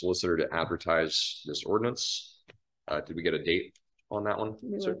authorized our solicitor to advertise this ordinance. Did we get a date on that one?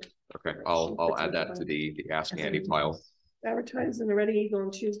 Okay, I'll add that to the Ask Andy file. Advertised in the Ready Eagle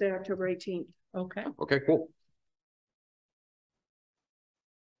on Tuesday, October 18th. Okay. Okay, cool.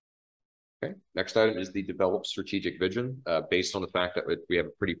 Okay, next item is the develop strategic vision. Based on the fact that we have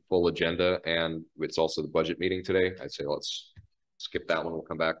a pretty full agenda and it's also the budget meeting today, I'd say let's skip that one. We'll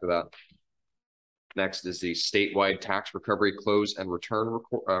come back to that. Next is the statewide tax recovery close and return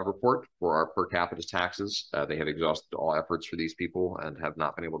report for our per capita taxes. They have exhausted all efforts for these people and have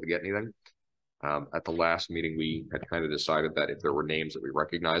not been able to get anything. At the last meeting, we had kind of decided that if there were names that we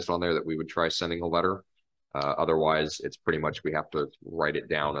recognized on there, that we would try sending a letter. Otherwise, it's pretty much we have to write it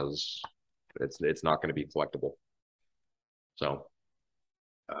down as it's not going to be collectible. So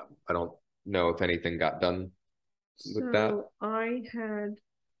I don't know if anything got done with that. I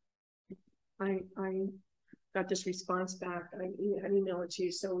got this response back. I emailed it to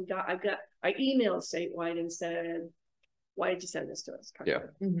you. So I emailed statewide and said, why did you send this to us? Yeah.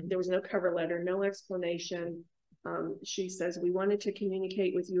 There was no cover letter, no explanation. She says, we wanted to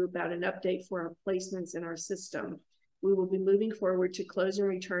communicate with you about an update for our placements in our system. We will be moving forward to close and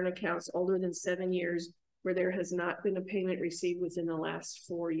return accounts older than 7 years where there has not been a payment received within the last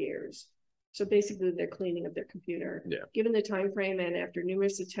 4 years. So basically they're cleaning up their computer. Yeah. Given the time frame and after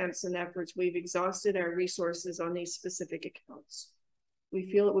numerous attempts and efforts, we've exhausted our resources on these specific accounts.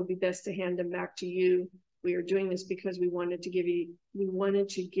 We feel it would be best to hand them back to you. We are doing this because we wanted to give you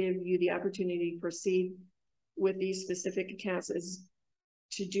the opportunity to proceed with these specific accounts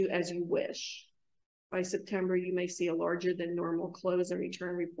to do as you wish. By September, you may see a larger than normal close and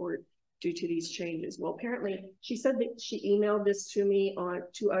return report due to these changes. Well, apparently she said that she emailed this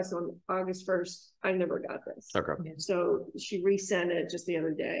to us on August 1st. I never got this. Okay. So she resent it just the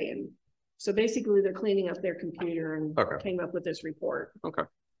other day. And So basically they're cleaning up their computer and Okay. came up with this report. Okay.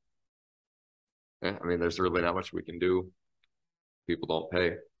 Yeah, I mean, there's really not much we can do. People don't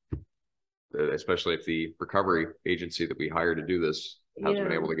pay. Especially if the recovery agency that we hired to do this hasn't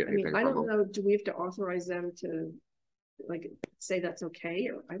been able to get I mean, anything I from don't them. know, do we have to authorize them to like say that's okay,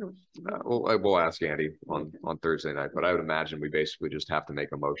 or I don't know. Well, we'll ask Andy on Thursday night, but I would imagine we basically just have to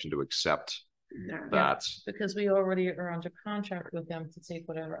make a motion to accept that. Because we already are under contract with them to take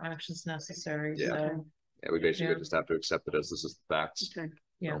whatever actions necessary, Yeah. so, Yeah, we basically Yeah. just have to accept it as this is the facts. Okay.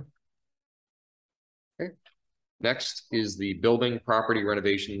 yeah. Next is the building property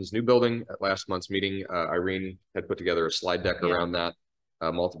renovations, new building. At last month's meeting, Irene had put together a slide deck Yeah. around that.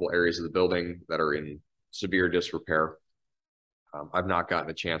 Multiple areas of the building that are in severe disrepair. I've not gotten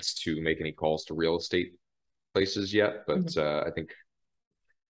a chance to make any calls to real estate places yet, but I think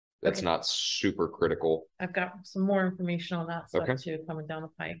that's Okay. not super critical. I've got some more information on that stuff Okay. too, coming down the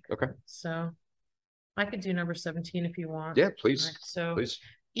pike. Okay. So I could do number 17 if you want. Yeah, please, Alright, so please.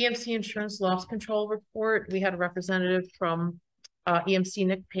 EMC Insurance Loss Control Report. We had a representative from EMC,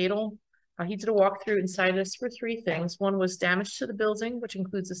 Nick Padel. He did a walkthrough and cited us for 3 things. One was damage to the building, which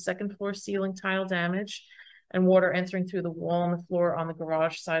includes a second floor ceiling tile damage and water entering through the wall and the floor on the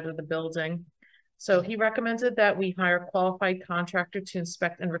garage side of the building. So he recommended that we hire a qualified contractor to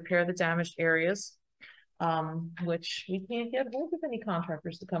inspect and repair the damaged areas, which we can't get hold of any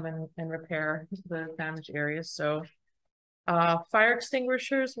contractors to come in and repair the damaged areas. So fire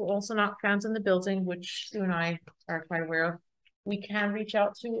extinguishers were also not found in the building, which Sue and I are quite aware of. We can reach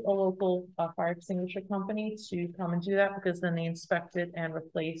out to a local fire extinguisher company to come and do that, because then they inspect it and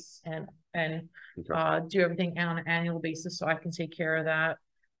replace and do everything on an annual basis, so I can take care of that.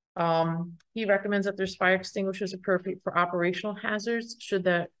 He recommends that there's fire extinguishers appropriate for operational hazards, should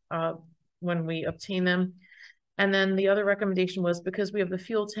that when we obtain them. And then the other recommendation was, because we have the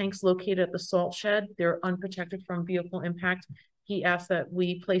fuel tanks located at the salt shed, they're unprotected from vehicle impact. He asked that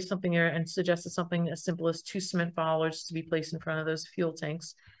we place something there and suggested something as simple as 2 cement bollards to be placed in front of those fuel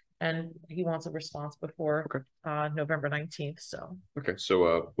tanks. And he wants a response before November 19th. So Okay,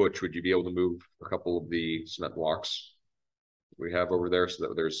 so Butch, would you be able to move a couple of the cement blocks we have over there so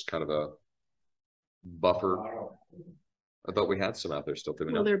that there's kind of a buffer? I thought we had some out there still.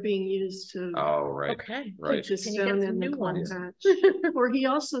 Well, they're being used to Oh, right. okay. Right. just Can you get stone some in the new coal ones? patch. Or he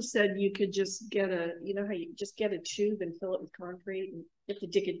also said you could just get a, you know how you just get a tube and fill it with concrete, and you have to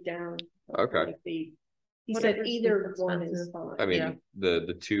dig it down. Okay. Like he said Whatever's either super one is expensive. fine. I mean, Yeah.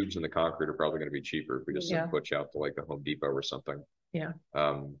 the tubes and the concrete are probably going to be cheaper if we just Yeah. send Butch out to like a Home Depot or something. Yeah.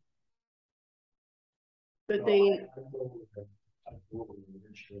 But they,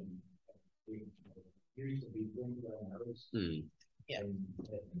 Used to be doing those. Yeah. And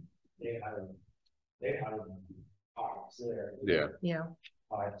they had pipes there. Yeah. Yeah.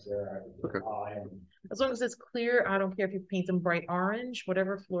 Pipes there. Okay. As long as it's clear, I don't care if you paint them bright orange,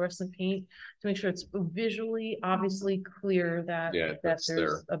 whatever fluorescent paint, to make sure it's visually, obviously clear that, Yeah, that that's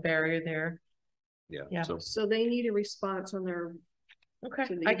there's a barrier there. Yeah. Yeah. so they need a response on their, Okay,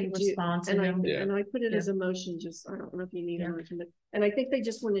 so that I you can can do- respond to and I, them. Yeah. and I put it Yeah. as a motion, just, I don't know if you need a Yeah. motion, but, and I think they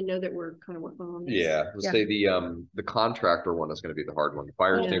just want to know that we're kind of working on this. Yeah. Let's Yeah. say the contractor one is going to be the hard one. The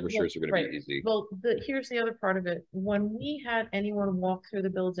fire Well, extinguishers are going to right. be easy. Well, here's the other part of it. When we had anyone walk through the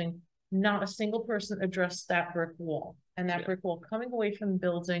building, not a single person addressed that brick wall, and that Yeah. brick wall coming away from the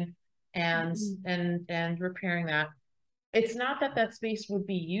building and, and repairing that. It's not that that space would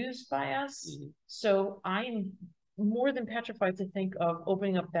be used by us. Mhm. So I'm more than petrified to think of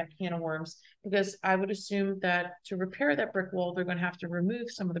opening up that can of worms, because I would assume that to repair that brick wall, they're going to have to remove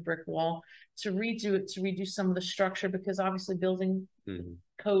some of the brick wall to redo it, to redo some of the structure, because obviously building Mhm.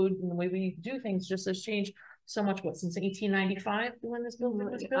 code and the way we do things just has changed so much, since 1895 when this building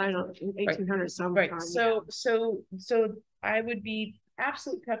was built? I don't, 1800 sometime. Right, so I would be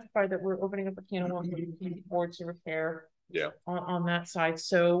absolutely petrified that we're opening up a can of worms that we can afford to repair. Yeah. On that side,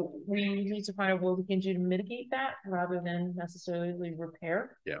 so we need to find out what we can do to mitigate that rather than necessarily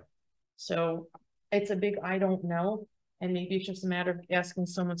repair. Yeah. So it's a big I don't know, and maybe it's just a matter of asking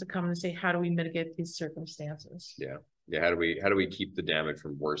someone to come and say, how do we mitigate these circumstances? Yeah. Yeah. How do we keep the damage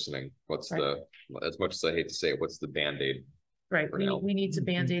from worsening? What's Right. as much as I hate to say it, what's the Band-Aid? Right, For we now. need to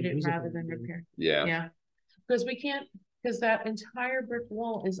Band-Aid it Is it rather than Band-Aid? repair. Yeah. Yeah, because we can't, because that entire brick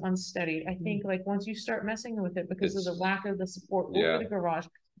wall is unsteady. I think like once you start messing with it, because of the It's- lack of the support Yeah. over the garage,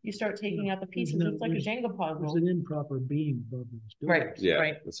 you start taking out the pieces, no- it's like a Jenga There's puzzle. an improper beam above those doors. Right. Yeah.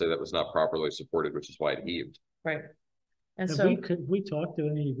 Right. Let's say that was not properly supported, which is why it heaved. Right. And Have so, could we talk to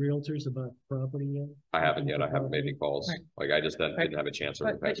any realtors about property yet? I haven't yet. I haven't made any calls. Right. Like I just didn't Right. have a chance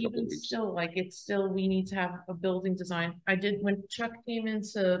over the but past couple of even weeks. still, like, it's still, we need to have a building design. I did, when Chuck came in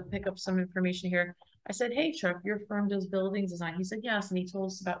to pick up some information here, I said, hey, Chuck, your firm does building design. He said, yes. And he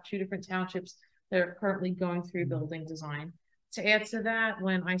told us about 2 different townships that are currently going through building design. To add to that,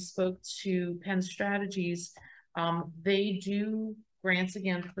 when I spoke to Penn Strategies, they do grants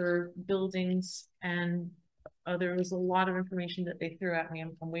again for buildings, and there was a lot of information that they threw at me.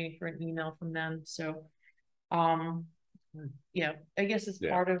 I'm waiting for an email from them. So, yeah, I guess it's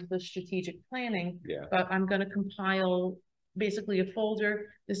part of the strategic planning. Yeah. But I'm going to compile basically a folder.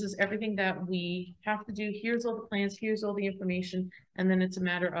 This is everything that we have to do. Here's all the plans. Here's all the information. And then it's a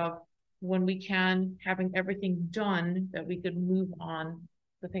matter of when we can, having everything done, that we could move on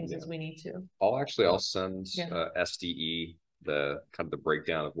the things as we need to. I'll send SDE the kind of the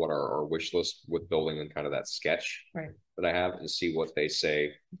breakdown of what our wish list with building and kind of that sketch that I have, and see what they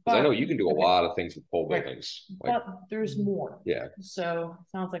say. Because I know you can do a lot of things with pole buildings. Like, but there's more. Yeah. So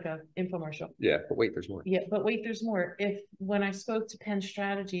sounds like a infomercial. Yeah, but wait, there's more. Yeah, but wait, there's more. When I spoke to Penn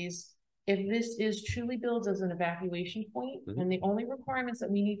Strategies, if this is truly billed as an evacuation point, and the only requirements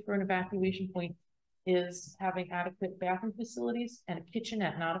that we need for an evacuation point is having adequate bathroom facilities and a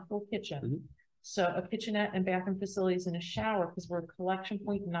kitchenette, not a full kitchen. So a kitchenette and bathroom facilities and a shower, because we're a collection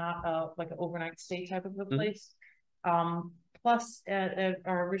point, not like an overnight stay type of a place. Plus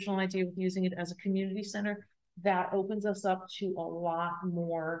our original idea with using it as a community center, that opens us up to a lot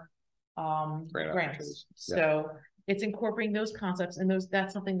more grants. So it's incorporating those concepts, and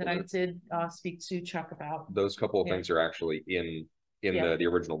that's something that I did speak to Chuck about. Those couple of things are actually in the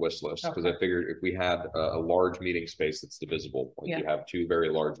original wish list, because I figured if we had a large meeting space that's divisible, like you have 2 very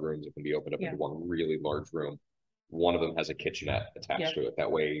large rooms that can be opened up into one really large room. One of them has a kitchenette attached to it.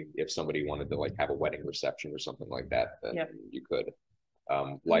 That way, if somebody wanted to like have a wedding reception or something like that, then you could.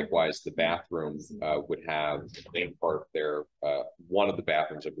 Likewise, the bathroom would have the main part there. One of the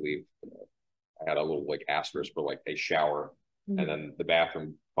bathrooms, I believe, I had a little like asterisk for like a shower, and then the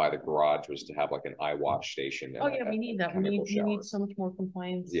bathroom by the garage was to have like an eye wash station. Oh yeah, we need that. We need so much more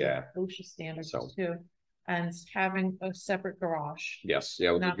compliance. Yeah, OSHA standards too, and having a separate garage. Yes,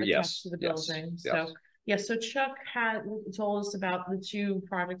 yeah, not attached to the building. So yes, so Chuck had told us about the 2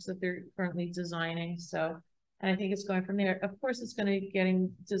 projects that they're currently designing. So, and I think it's going from there. Of course, it's going to be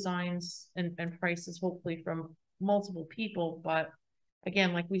getting designs and prices hopefully from multiple people. But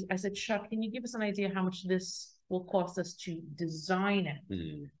again, like I said, Chuck, can you give us an idea how much this will cost us to design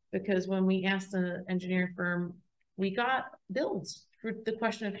it? Because when we asked the engineering firm, we got bills for the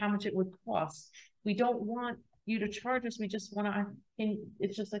question of how much it would cost. We don't want you to charge us. We just want to,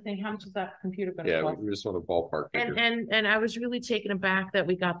 it's just, I think, how much is that computer going to cost? We just want a ballpark figure. And I was really taken aback that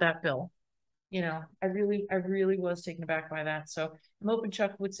we got that bill. You know, I really was taken aback by that. So I'm hoping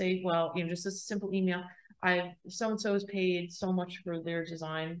Chuck would say, well, just a simple email. So-and-so has paid so much for their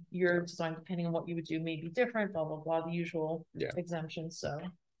design. Your design, depending on what you would do, may be different, blah, blah, blah, the usual exemptions. So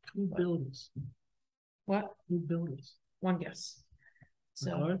who built this? What? Who built this? One guess.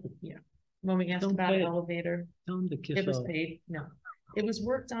 So McCarthy? yeah. When we asked about an elevator, tell him to kiss it was off. paid. No. It was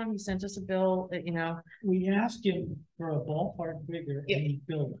worked on. He sent us a bill that, we asked him for a ballpark figure and he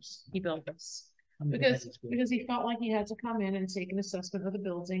built us. He built us. Because he felt like he had to come in and take an assessment of the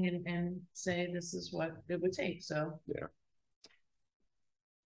building and say this is what it would take. So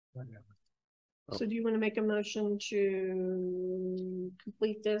So do you want to make a motion to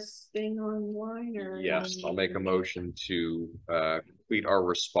complete this thing online, or? Yes, I'll make a motion to complete our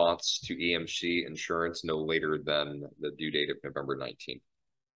response to EMC insurance no later than the due date of November 19th.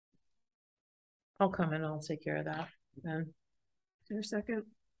 I'll come in. I'll take care of that then. Is there a second?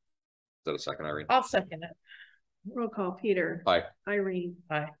 Is that a second, Irene? I'll second it. Roll call. Peter. Aye. Irene.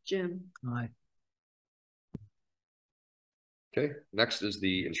 Aye. Jim. Aye. Okay, next is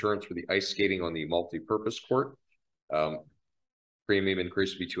the insurance for the ice skating on the multi-purpose court. Premium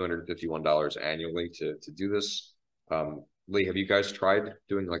increase to be $251 annually to do this. Lee, have you guys tried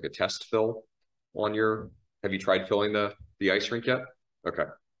doing like a test fill on have you tried filling the ice rink yet? Okay.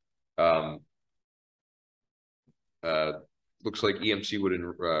 Looks like EMC would,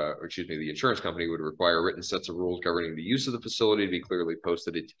 the insurance company would require written sets of rules governing the use of the facility to be clearly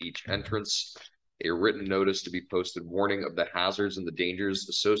posted at each entrance. A written notice to be posted warning of the hazards and the dangers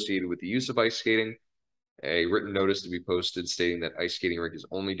associated with the use of ice skating. A written notice to be posted stating that ice skating rink is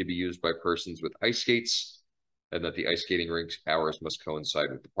only to be used by persons with ice skates, and that the ice skating rink's hours must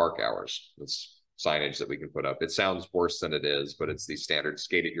coincide with the park hours. That's signage that we can put up. It sounds worse than it is, but it's the standard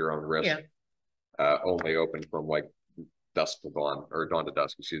skate at your own risk. Yeah. Only open from like dusk to dawn, or dawn to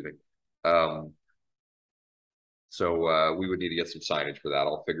dusk, excuse me. So we would need to get some signage for that.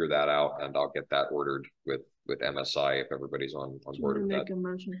 I'll figure that out and I'll get that ordered with MSI if everybody's on Do you board wanna with make that. a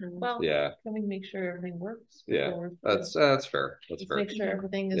motion for that? Well, Yeah, can we make sure everything works? yeah, before- that's fair. That's Just fair. make sure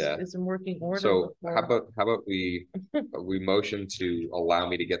everything Yeah. is in working order. So before- how about we motion to allow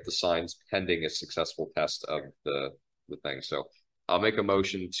me to get the signs pending a successful test of the thing. So I'll make a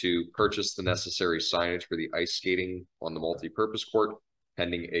motion to purchase the necessary signage for the ice skating on the multi-purpose court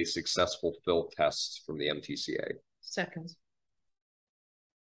pending a successful fill test from the MTCA. Seconds.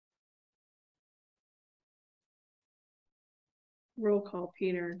 Roll call,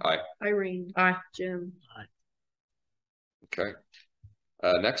 Peter. Aye. Irene. Aye. Jim. Okay.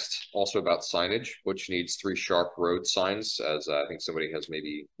 Next, also about signage, which needs 3 sharp road signs, as I think somebody has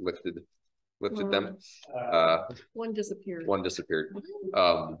maybe lifted them. One disappeared. One disappeared.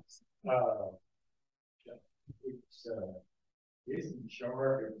 Isn't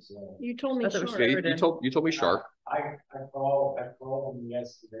sure, it's, You told me I thought it was short. Yeah, you told me sharp. I called them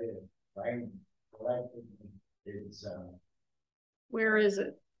yesterday, right? It's, Where is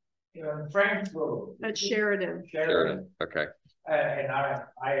it? Frank's Road. At Sheridan. Sheridan. Okay. And I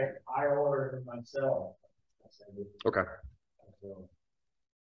ordered it myself. Okay.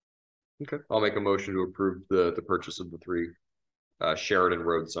 Okay. I'll make a motion to approve the purchase of the 3 Sheridan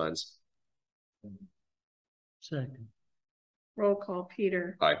road signs. Second. Roll call,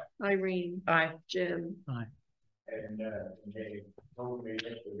 Peter. Aye. Irene. Aye. Jim. Aye. And they told me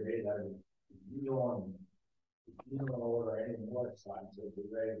yesterday that you don't order any more signs, it'll be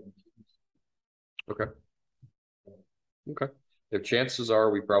ready. Okay. Okay. If chances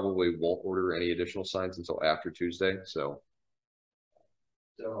are, we probably won't order any additional signs until after Tuesday. So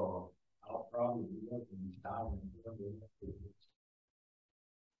I'll probably be looking down.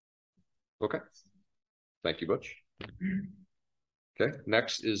 okay. Thank you, Butch. Okay.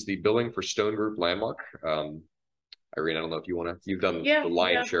 Next is the billing for Stone Group Landmark. Irene, I don't know if you've done the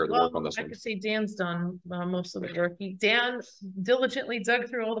lion's share of the work on this I one. could say Dan's done most of the work. Dan diligently dug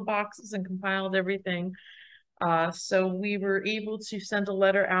through all the boxes and compiled everything. So we were able to send a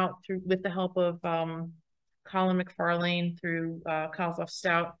letter out with the help of Colin McFarlane through Kozloff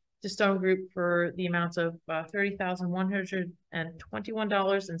Stout to Stone Group for the amount of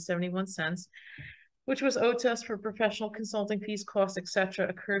 $30,121.71, which was owed to us for professional consulting fees, costs, etc.,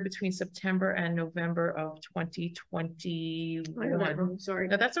 occurred between September and November of 2021. Sorry.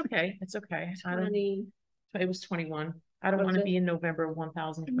 No, that's okay. It's okay. It was 21. I don't want to be in November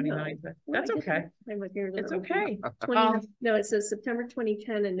 1029, but that's okay. It's okay. No, it says September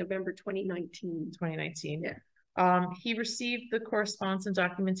 2010 and November 2019. 2019. Yeah. He received the correspondence and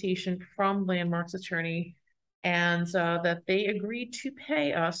documentation from Landmark's attorney, and that they agreed to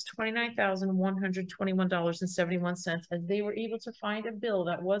pay us $29,121.71, as they were able to find a bill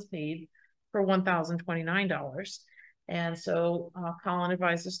that was paid for $1,029. And so Colin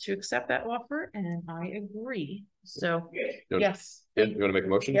advised us to accept that offer, and I agree. So yes. You want to make a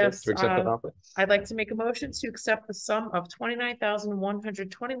motion to accept that offer? I'd like to make a motion to accept the sum of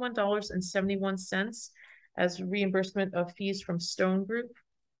 $29,121.71 as reimbursement of fees from Stone Group.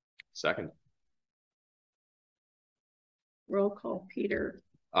 Second. Roll call, Peter.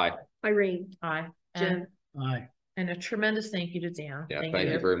 Aye. Irene. Aye. Jim. Aye. And a tremendous thank you to Dan. Yeah, thank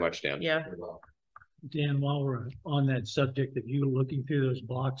you very much, Dan. Yeah. Dan, while we're on that subject of you looking through those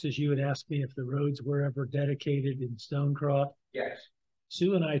boxes, you had asked me if the roads were ever dedicated in Stonecroft. Yes.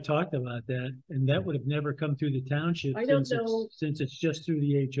 Sue and I talked about that, and that would have never come through the township I don't since know. it's just through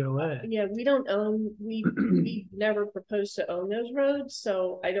the HOA. Yeah, we don't own, we never proposed to own those roads,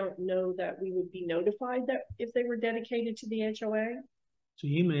 so I don't know that we would be notified that if they were dedicated to the HOA. So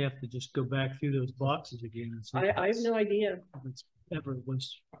you may have to just go back through those boxes again and see I have no idea. if it's ever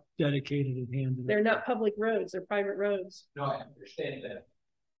was dedicated and handed. They're not public roads, they're private roads. No, I understand that.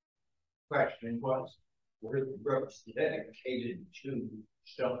 Question was, were the roads dedicated to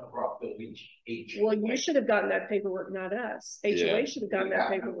Stonecroft Village HOA? Well, you should have gotten that paperwork, not us. Yeah. HOA should have gotten that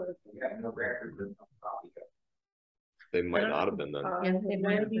paperwork. We have no record of no copy of it. They might not have been then. Yeah, they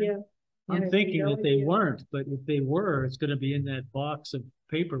might have been. I'm Yeah, thinking no that they idea. weren't, but if they were, it's gonna be in that box of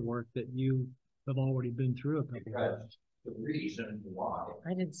paperwork that you have already been through a couple of Because times. the reason why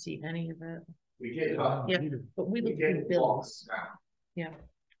I didn't see any of it, we did, Yeah. but we we looked through did bills. walk around Yeah.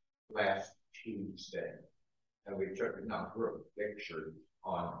 last Tuesday. And we took a number of pictures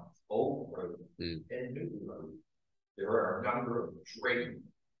on old road Mm. and new road. There are a number of drain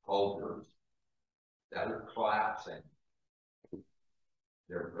culverts that are collapsing.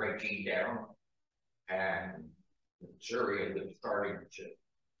 They're breaking down, and material is starting to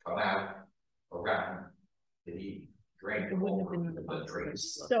come out around the drain. It wouldn't have been in the the drain.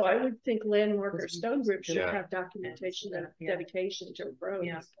 boxes. So I would think Landmark or Stone Group should Yeah. have documentation of Yeah. dedication to roads.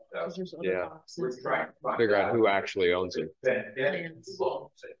 Yeah. So, 'Cause there's other Yeah. boxes we're trying to find Figure out who actually owns it. Plans.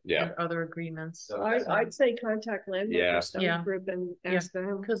 Yeah. and other agreements. So I'd say contact Landmark Yeah. or Stone Yeah. Group and Yeah. ask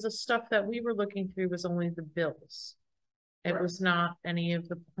them. Because the stuff that we were looking through was only the bills. It Right. was not any of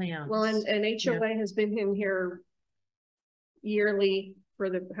the plans. Well, and HOA has been in here yearly for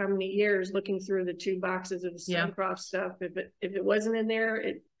how many years, looking through the 2 boxes of Yeah. Suncroft stuff. If it wasn't in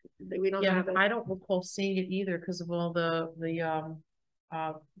there, we don't Yeah, have it. I don't recall seeing it either because of all the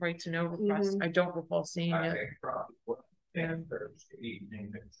right to know requests. Mhm. I don't recall seeing I it. think probably what, Yeah. Thursday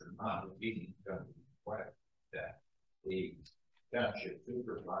evening, it's not a meeting, going to request that the township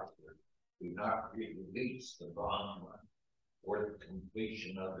supervisor do not release the bond money or the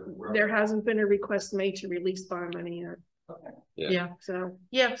completion of the road. There hasn't been a request made to release bond money yet, Yeah. Yeah, so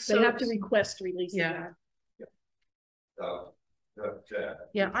yeah, they so. have to request release of Yeah. that. So, but,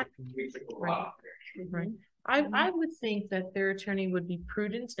 Yeah, we took a lot. Right. I would think that their attorney would be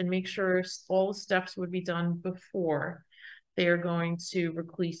prudent and make sure all the steps would be done before they are going to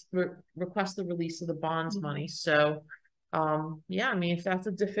request the release of the bonds Mhm. money. So, yeah, I mean, if that's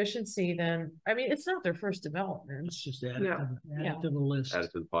a deficiency, then, I mean, it's not their first development. Let's just add it No. to the list. Add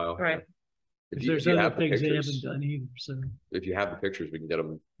it to the file. Right. If If there's you other have the things they haven't pictures, done either, so. if you have the pictures, we can get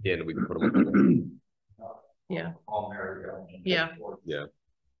them in and we can put them on. Yeah. All Marion. Yeah. Yeah.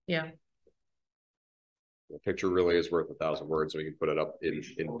 Yeah, The picture really is worth 1,000 words, so we can put it up in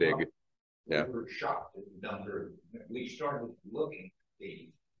big. Yeah. We were shocked at the number, we started looking at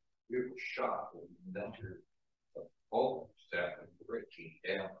these, we were shocked at the number of old stuff and breaking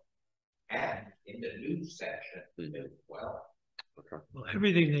down. And in the new section as well. Well,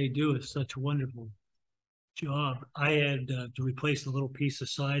 everything they do is such a wonderful job. I had to replace a little piece of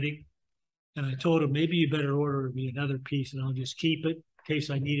siding. And I told him, maybe you better order me another piece and I'll just keep it in case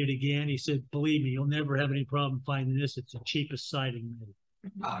I need it again. He said, believe me, you'll never have any problem finding this. It's the cheapest siding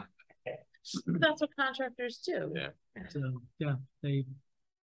made. that's what contractors do. Yeah. So, yeah, they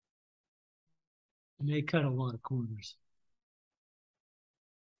cut a lot of corners.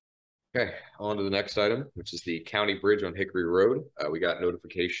 Okay, on to the next item, which is the county bridge on Hickory Road. We got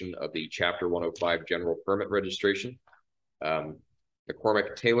notification of the chapter 105 general permit registration.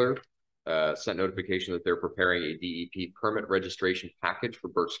 McCormick Taylor sent notification that they're preparing a DEP permit registration package for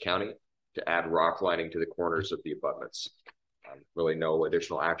Berks County to add rock lining to the corners of the abutments. Really no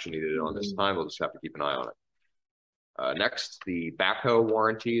additional action needed on this time. We'll just have to keep an eye on it. Next, the backhoe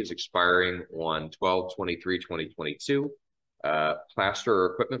warranty is expiring on 12/23/2022. Plaster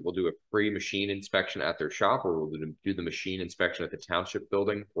equipment will do a free machine inspection at their shop, or will do the machine inspection at the township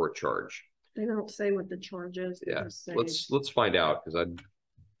building for a charge. They don't say what the charge is. They Yeah, just say- let's find out, because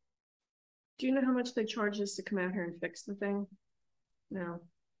Do you know how much they charge us to come out here and fix the thing? No.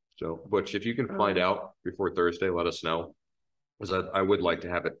 so Butch, if you can find out before Thursday, let us know, because I would like to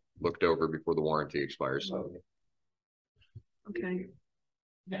have it looked over before the warranty expires. Okay.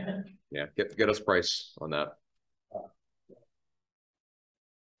 Yeah, get us price on that.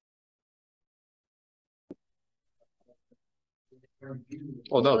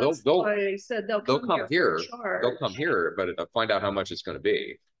 Oh no, That's they'll why I said they'll come for a here. charge. They'll come here, but find out how much it's going to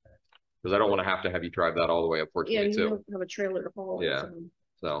be, because I don't want to have you drive that all the way up Yeah, you 422. don't have a trailer to haul. Yeah. so.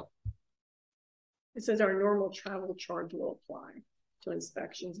 So It says our normal travel charge will apply to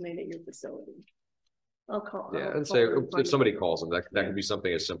inspections made at your facility. I'll call. yeah, I'll and call say her and find if somebody out. calls them, that could be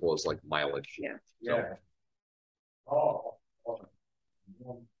something as simple as like mileage. Yeah. So, Oh.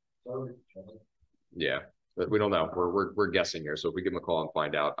 yeah, but we don't know. We're guessing here. So if we give them a call and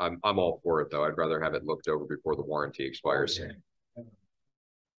find out, I'm all for it though. I'd rather have it looked over before the warranty expires.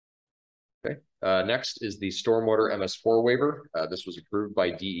 Okay. Next is the stormwater MS4 waiver. This was approved by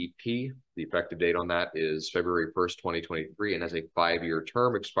DEP. The effective date on that is February 1st, 2023, and has a 5-year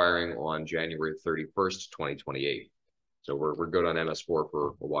term expiring on January 31st, 2028. So we're good on MS4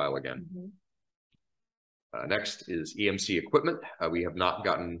 for a while again. Mhm. Next is EMC equipment. We have not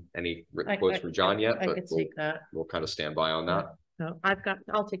gotten any written I- quotes I- from John yet, I but could we'll take that. kind of stand by on that. No,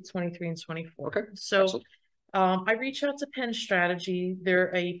 I'll take 23 and 24. Okay, So, excellent. I reached out to Penn Strategy.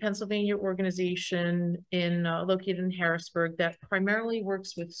 They're a Pennsylvania organization located in Harrisburg that primarily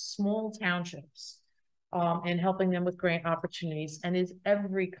works with small townships and helping them with grant opportunities, and is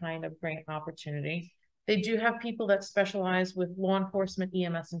every kind of grant opportunity. They do have people that specialize with law enforcement,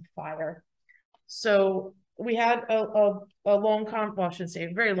 EMS, and fire. So we had a long well, I shouldn't say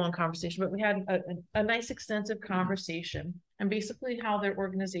a very long conversation, but we had a nice extensive conversation. And basically how their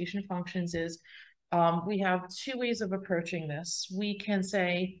organization functions is, we have 2 ways of approaching this. We can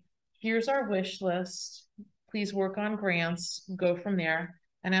say, here's our wish list. please work on grants, go from there.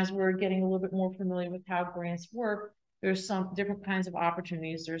 And as we're getting a little bit more familiar with how grants work, there's some different kinds of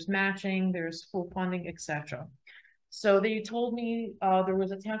opportunities. There's matching, there's full funding, etc. So they told me there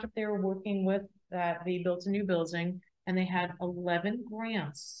was a township they were working with that they built a new building, and they had 11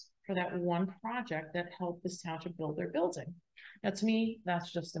 grants for that one project that helped this township build their building. Now, to me,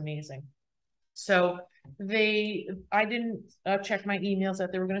 that's just amazing. So I didn't check my emails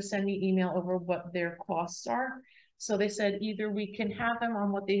that they were going to send me email over what their costs are. So they said either we can have them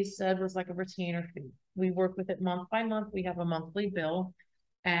on what they said was like a retainer fee. We work with it month by month. We have a monthly bill.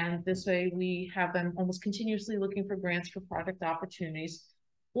 And this way we have them almost continuously looking for grants for project opportunities,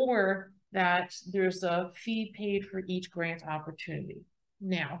 or that there's a fee paid for each grant opportunity.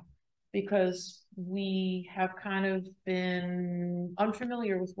 Now, because we have kind of been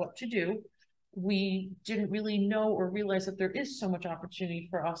unfamiliar with what to do, we didn't really know or realize that there is so much opportunity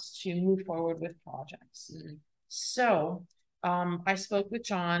for us to move forward with projects. Mm-hmm. So I spoke with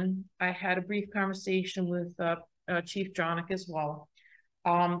John. I had a brief conversation with Chief Jonick as well.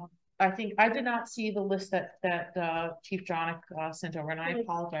 I think I did not see the list that Chief Jonick sent over, and I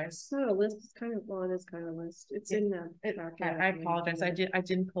apologize. It's not a list. It's kind of, well, it is kind of a list. It's in the. I apologize. I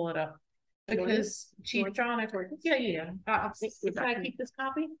didn't pull it up because Chief Jonick. Yeah. Can I keep this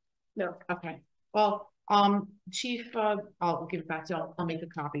copy? No. Okay. Well, Chief, I'll give it back to you. I'll make a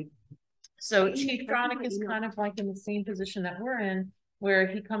copy. So Chief Jonick is kind of like in the same position that we're in, where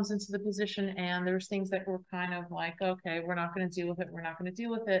he comes into the position and there's things that were kind of like, okay, we're not going to deal with it. We're not going to deal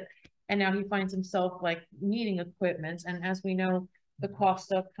with it. And now he finds himself like needing equipment. And as we know, the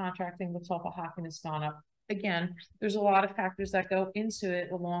cost of contracting with Tulpehocken has gone up. Again, there's a lot of factors that go into it,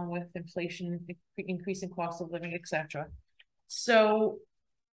 along with inflation, increasing cost of living, etc. So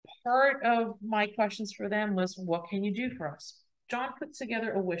part of my questions for them was, what can you do for us? John put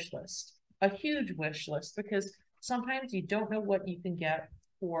together a wish list, a huge wish list, because sometimes you don't know what you can get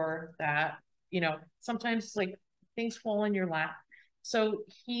for that. You know, sometimes like things fall in your lap. So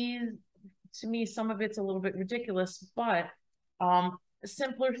to me, some of it's a little bit ridiculous, but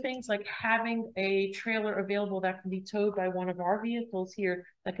simpler things like having a trailer available that can be towed by one of our vehicles here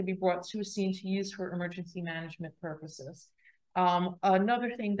that can be brought to a scene to use for emergency management purposes.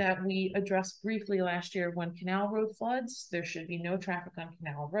 Another thing that we addressed briefly last year, when Canal Road floods, there should be no traffic on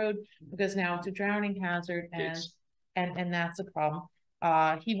Canal Road because now it's a drowning hazard, and that's a problem.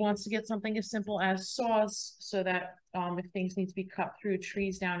 He wants to get something as simple as saws so that if things need to be cut through,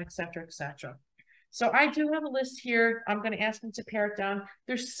 trees down, etc., etc. So I do have a list here. I'm going to ask him to pare it down.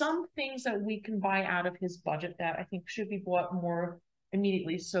 There's some things that we can buy out of his budget that I think should be bought more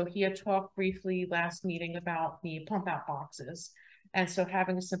immediately. So he had talked briefly last meeting about the pump out boxes. And so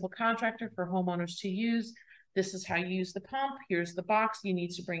having a simple contractor for homeowners to use, this is how you use the pump. Here's the box. You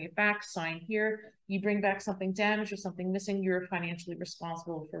need to bring it back, sign here. You bring back something damaged or something missing, you're financially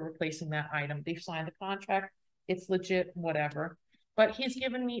responsible for replacing that item. They've signed the contract. It's legit, whatever. But he's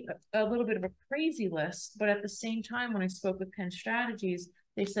given me a little bit of a crazy list. But at the same time, when I spoke with Penn Strategies,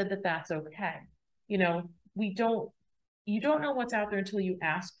 they said that that's okay. You know, you don't know what's out there until you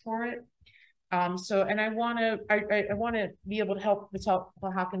ask for it. And I want to be able to help the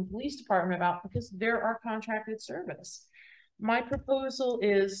Tulpehocken Police Department out, because they're our contracted service. My proposal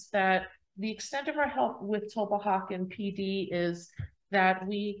is that the extent of our help with Tulpehocken PD is that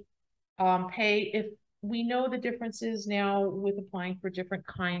we pay, if we know the differences now with applying for different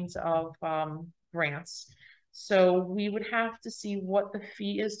kinds of grants. So we would have to see what the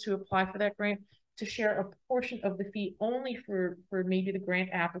fee is to apply for that grant, to share a portion of the fee only for maybe the grant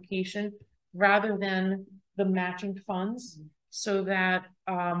application rather than the matching funds, so that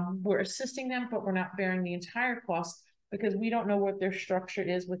we're assisting them, but we're not bearing the entire cost, because we don't know what their structure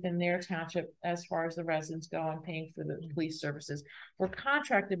is within their township as far as the residents go and paying for the police services. We're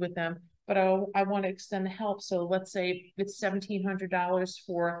contracted with them, but I want to extend the help. So let's say it's $1,700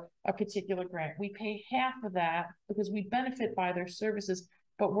 for a particular grant. We pay half of that because we benefit by their services,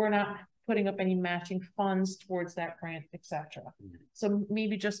 but we're not putting up any matching funds towards that grant, etc. So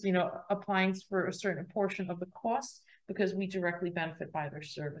maybe just, you know, applying for a certain portion of the cost because we directly benefit by their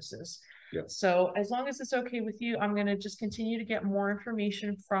services. Yeah. So as long as it's okay with you, I'm going to just continue to get more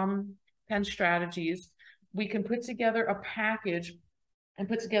information from Penn Strategies. We can put together a package and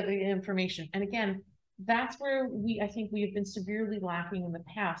put together the information. And again, that's where I think we have been severely lacking in the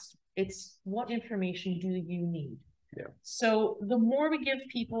past. It's what information do you need? Yeah. So the more we give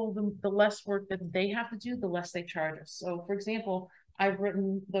people, the less work that they have to do, the less they charge us. So for example, I've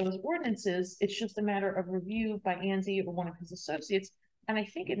written those ordinances. It's just a matter of review by Andy or one of his associates. And I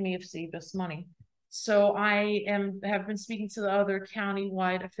think it may have saved us money. So I have been speaking to the other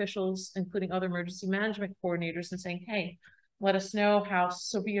county-wide officials, including other emergency management coordinators, and saying, hey, let us know how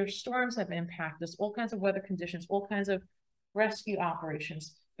severe storms have impacted us, all kinds of weather conditions, all kinds of rescue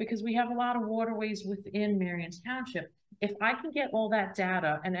operations, because we have a lot of waterways within Marion Township. If I can get all that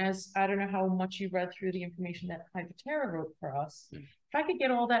data, and as I don't know how much you read through the information that Hydroterra wrote for us, if I could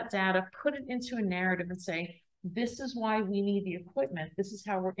get all that data, put it into a narrative and say, this is why we need the equipment, this is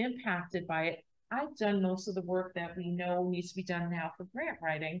how we're impacted by it. I've done most of the work that we know needs to be done now for grant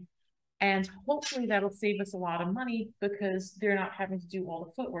writing. And hopefully that'll save us a lot of money because they're not having to do all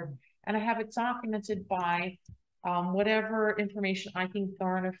the footwork. And I have it documented by whatever information I can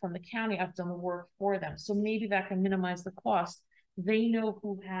garner from the county. I've done the work for them. So maybe that can minimize the cost. They know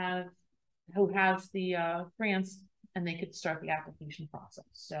who has the grants, and they could start the application process.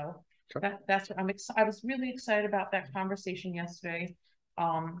 So that's what I'm excited. I was really excited about that conversation yesterday.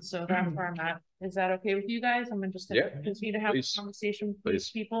 So that's where I'm at. Is that okay with you guys? I'm just gonna continue to have a conversation with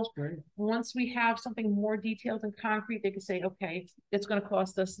these people. Once we have something more detailed and concrete, they can say, okay, it's going to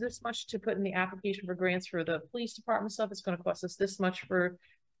cost us this much to put in the application for grants for the police department stuff. It's going to cost us this much for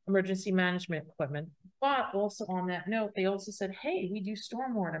emergency management equipment. But also on that note, they also said, hey, we do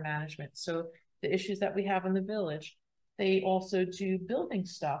stormwater management. So the issues that we have in the village, they also do building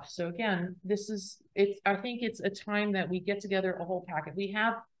stuff. So again, I think it's a time that we get together a whole packet. We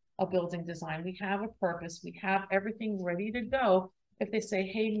have a building design, we have a purpose, we have everything ready to go. If they say,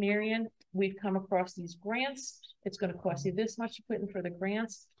 hey, Marion, we've come across these grants, it's going to cost you this much to put in for the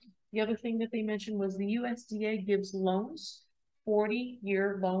grants. The other thing that they mentioned was the USDA gives loans,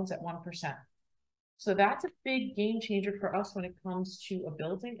 40-year loans at 1%. So that's a big game changer for us when it comes to a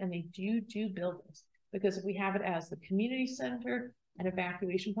building, and they do buildings. Because if we have it as the community center and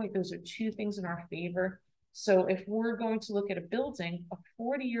evacuation point, those are two things in our favor. So if we're going to look at a building, a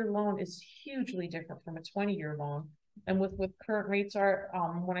 40-year loan is hugely different from a 20-year loan. And with what current rates are,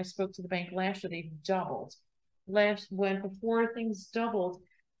 when I spoke to the bank last year, they've doubled. Before things doubled,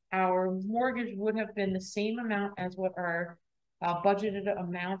 our mortgage would have been the same amount as what our budgeted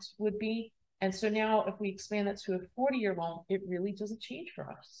amount would be. And so now if we expand that to a 40-year loan, it really doesn't change for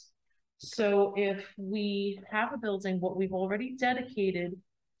us. So if we have a building, what we've already dedicated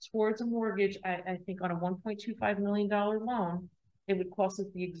towards a mortgage, I think on a $1.25 million loan, it would cost us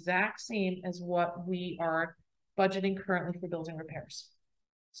the exact same as what we are budgeting currently for building repairs.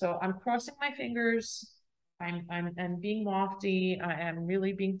 So I'm crossing my fingers. I'm being lofty. I am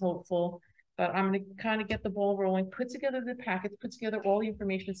really being hopeful, but I'm going to kind of get the ball rolling, put together the packets, put together all the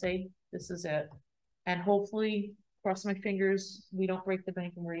information, say, this is it. And hopefully, cross my fingers, we don't break the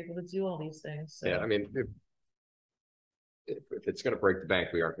bank and we're able to do all these things. So. Yeah, I mean, if it's going to break the bank,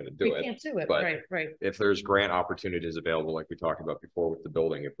 we aren't going to do it. We can't do it, but right. If there's grant opportunities available, like we talked about before with the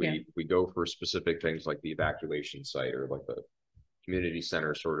building, if we go for specific things like the evacuation site or like the community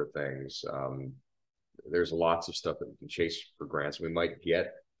center sort of things, there's lots of stuff that we can chase for grants. We might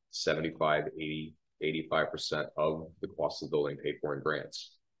get 75, 80, 85% of the cost of the building paid for in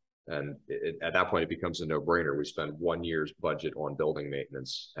grants. And at that point, it becomes a no-brainer. We spend 1 year's budget on building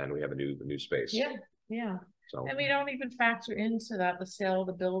maintenance, and we have a new space. Yeah. So, and we don't even factor into that the sale of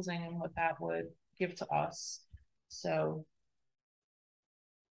the building and what that would give to us. So,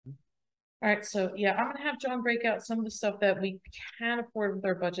 all right. So yeah, I'm gonna have John break out some of the stuff that we can afford with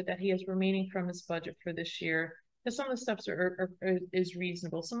our budget that he has remaining from his budget for this year. Because some of the stuff is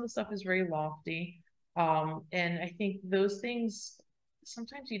reasonable. Some of the stuff is very lofty. And I think those things,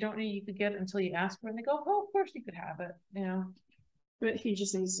 sometimes you don't know you could get it until you ask for it and they go, oh, of course you could have it, you know. But he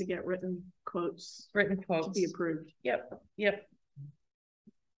just needs to get written quotes to be approved. Yep.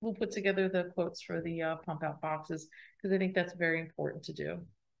 We'll put together the quotes for the pump out boxes because I think that's very important to do.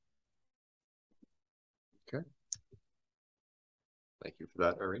 Okay. Thank you for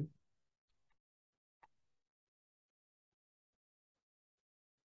that, Irene.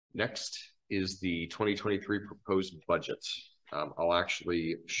 Next is the 2023 proposed budget. I'll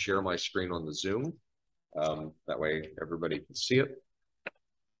actually share my screen on the Zoom. That way everybody can see it.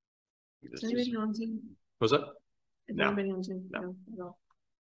 Is anybody on Zoom? Was it? Is No. anybody on Zoom? No.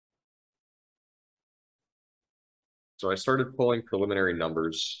 So I started pulling preliminary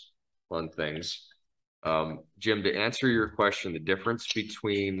numbers on things. Jim, to answer your question, the difference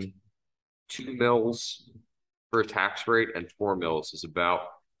between 2 mils for a tax rate and 4 mils is about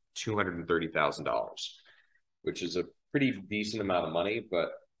 $230,000, which is a pretty decent amount of money,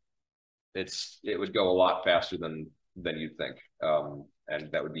 but it would go a lot faster than you'd think. And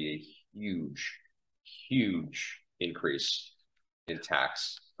that would be a huge increase in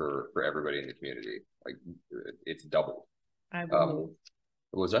tax for everybody in the community. Like it's doubled. I believe.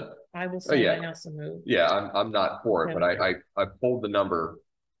 What was that? I will sell yeah. my house and move. Yeah, I'm not for it, but Okay. I pulled the number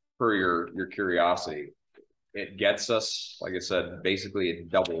for your curiosity. It gets us, like I said, basically it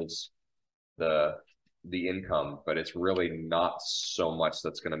doubles the income, but it's really not so much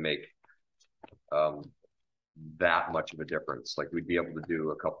that's going to make that much of a difference. Like we'd be able to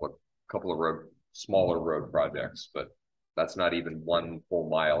do a couple of smaller road projects, but that's not even 1 full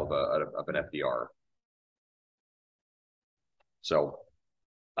mile of an FDR. So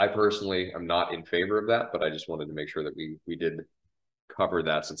I personally am not in favor of that, but I just wanted to make sure that we did cover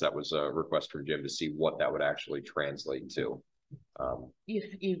that, since that was a request from Jim, to see what that would actually translate to.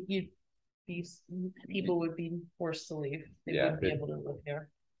 People would be forced to leave. They Yeah, wouldn't be able to live here.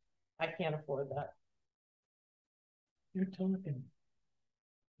 I can't afford that. You're talking.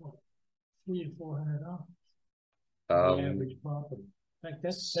 What, $300 and $400. The average property. In fact,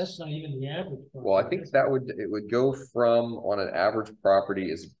 that's not even the average. Well, I think that it would go from, on an average property,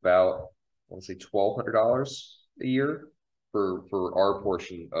 is about, I want to say $1,200 a year for our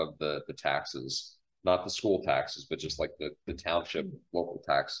portion of the taxes, not the school taxes, but just like the township local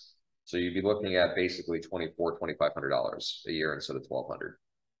tax. So you'd be looking at basically $2,500 a year instead of $1,200.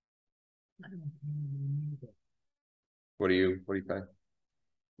 What do you think? I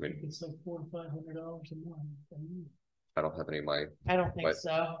mean, it's like $400 or $500 a month. I don't have any of my. I don't think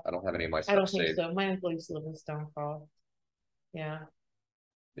so. I don't have any of my I stuff don't think saved. so. My employees live in Stonecroft. Yeah.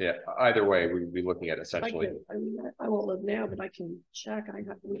 Yeah. Either way, we would be looking at essentially. I won't live now, but I can check.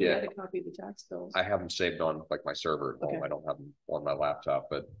 We had a copy of the tax bills. I have them saved on like my server at home. Okay. I don't have them on my laptop,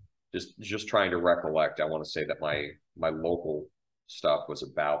 but just trying to recollect. I want to say that my local stuff was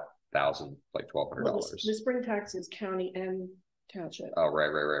about $1,000, like $1,200. The spring tax is county and township. Oh, right.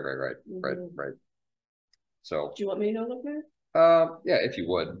 So, Do you want me to go look there? yeah, if you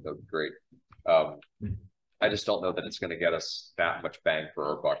would, that would be great. I just don't know that it's going to get us that much bang for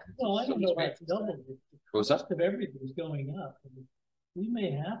our buck. Well, I don't know about double. What was that? The cost of everything's going up. We may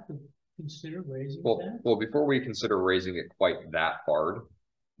have to consider raising that. Well, before we consider raising it quite that hard,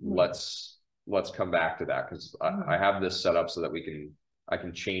 let's come back to that, because I have this set up so that I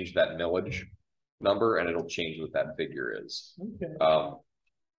can change that millage number and it'll change what that figure is. Okay.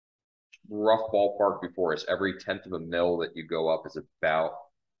 Rough ballpark before is every 1/10 of a mil that you go up is about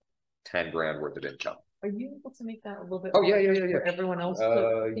 10 grand worth of income. Are you able to make that a little bit? Oh, yeah. For everyone else. Yeah,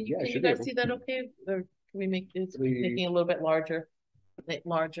 Can I you should guys be see that okay? Or can we make it making it a little bit larger?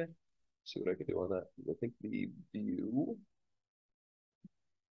 Larger. See what I can do on that. I think the view.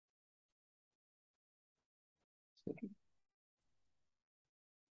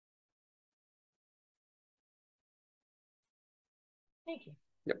 Thank you.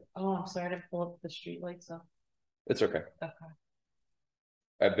 Yep. Oh, I'm sorry to pull up the street lights up. It's okay. Okay.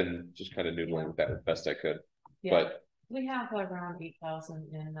 I've been just kind of noodling with that as best I could. Yeah. But we have around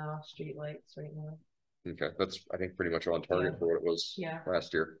 8,000 in street lights right now. okay, that's I think pretty much on target for what it was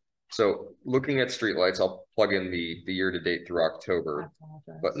last year. So looking at streetlights, I'll plug in the year to date through October.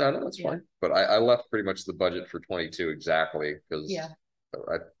 But no, that's fine. But I left pretty much the budget for 22 exactly because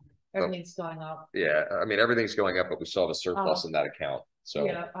everything's going up. Yeah, I mean everything's going up, but we still have a surplus in that account. So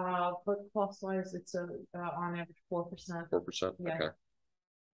yeah, but cost wise, it's on average 4%. 4%. Yeah. Okay.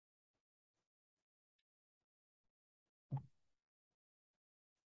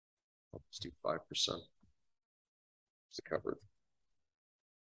 Let's do 5% to cover it.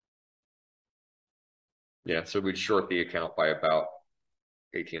 Yeah, so we'd short the account by about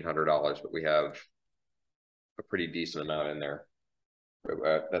 $1,800, but we have a pretty decent amount in there.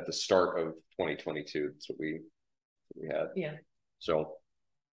 At the start of 2022, that's what we had. Yeah. So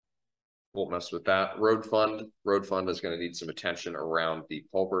won't mess with that. Road fund is going to need some attention around the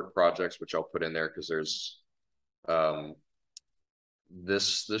culvert projects, which I'll put in there because there's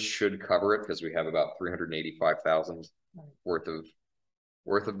this should cover it because we have about 385,000 worth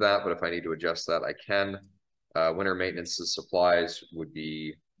of that. But if I need to adjust that, I can. Winter maintenance and supplies would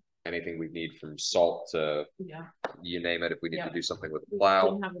be anything we need from salt to you name it. If we need to do something with the plow.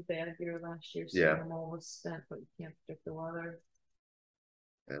 We didn't have a bad year last year, so the all was spent, but you can't predict the weather.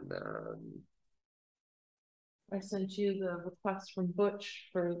 And then I sent you the request from Butch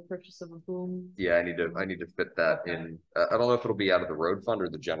for the purchase of a boom. Yeah, I need to fit that in. I don't know if it'll be out of the road fund or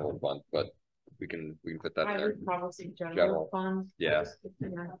the general fund, but we can fit that in there. I would probably say general fund. Yeah.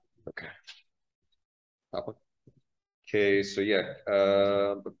 Okay. Okay, so yeah.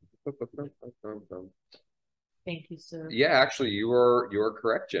 Thank you, sir. Yeah, actually, you are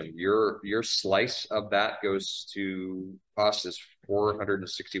correct, Jim. Your slice of that goes to cost is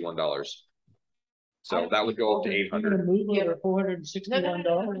 $461. So that would go up to $800.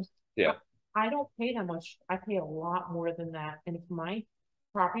 $461. Yeah. I don't pay that much. I pay a lot more than that. And if my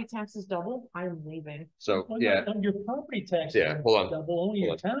property taxes double, I'm leaving. So, Well, yeah, not your property tax. Yeah, hold on. Double, only your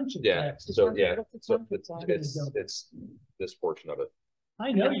Hold township yeah, tax. so, yeah, What's the so township tax? it's this portion of it.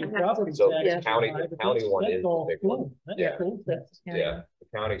 I know your property So tax. the is county, high, the but county that's- one that's is the all big one. cool. That's Yeah. cool. That's Yeah, the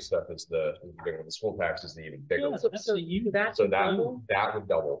county stuff is the big one. The school tax is the even bigger. Yeah, one. that's a huge. That's So that double. that would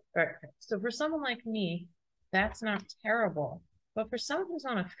double. Right, so for someone like me, that's not terrible, but for someone who's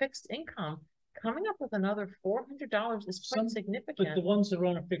on a fixed income, coming up with another $400 is quite But the significant. ones that are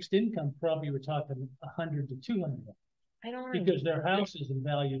on a fixed income probably were talking 100 to 200 I don't know. because their house isn't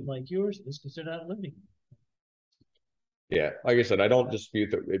valued like yours is because they're not living. Yeah, like I said, I don't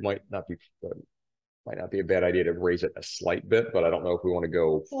dispute that it might not be a bad idea to raise it a slight bit, but I don't know if we want to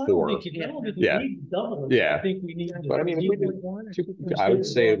go Well, I for. don't think we Yeah. need to double it. Yeah. I think we need to. But I mean, if we do I would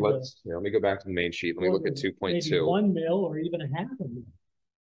say let me go back to the main sheet. Let me look at Maybe 2.2. 1 mil or even a half a mil.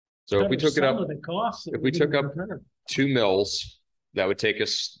 So if we Cover took it some up of the costs that if we need took to up incur. 2 mils, that would take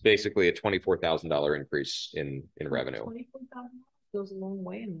us basically a $24,000 increase in revenue. $24,000 goes a long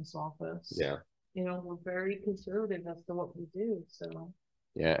way in this office. Yeah, You know, we're very conservative as to what we do, so.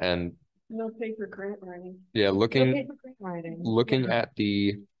 yeah, and No paper grant writing. yeah, No looking paper grant writing. at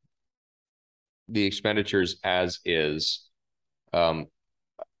the expenditures as is,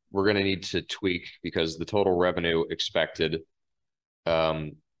 we're going to need to tweak because the total revenue expected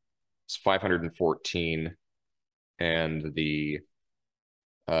is 514 and the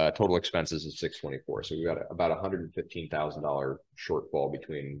total expenses is 624. So we got about $115,000 shortfall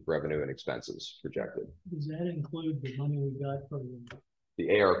between revenue and expenses projected. Does that include the money we got from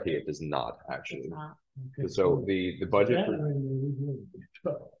The ARP, it does not actually. It's not. okay, So the budget that for, are in there, we'd really be in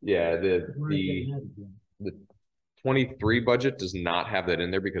trouble. yeah, We're getting ahead again. the 23 budget does not have that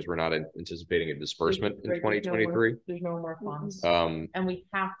in there because we're not anticipating a disbursement in Right, there's no more- 2023. There's no more funds. And we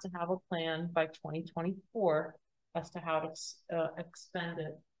have to have a plan by 2024 as to how to expend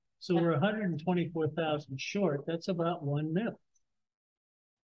it. So we're 124,000 short. That's about 1 mil.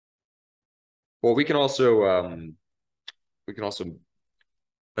 well, we can also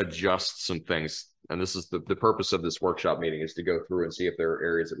adjust some things. And this is the purpose of this workshop meeting is to go through and see if there are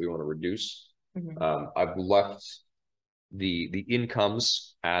areas that we want to reduce. Mhm. I've left the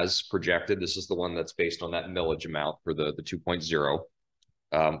incomes as projected. This is the one that's based on that millage amount for the 2.0.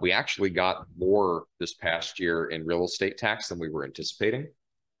 We actually got more this past year in real estate tax than we were anticipating.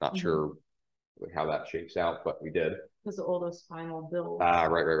 Not sure how that shakes out, but we did. Because of all those final bills.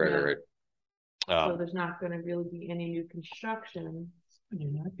 Right. So there's not gonna really be any new construction.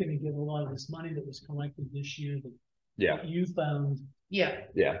 You're not gonna get a lot of this money that was collected this year Yeah, that you found. Yeah,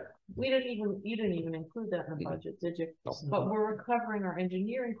 yeah. you didn't even include that in the budget, did you? No. But we're recovering our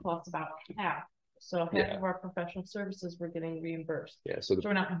engineering costs about half. So half Yeah. of our professional services we're getting reimbursed. Yeah, so So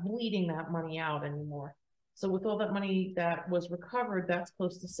we're not bleeding that money out anymore. So with all that money that was recovered, that's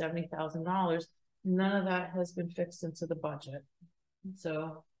close to $70,000. None of that has been fixed into the budget.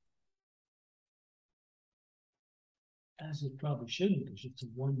 So, As it probably shouldn't, because it's a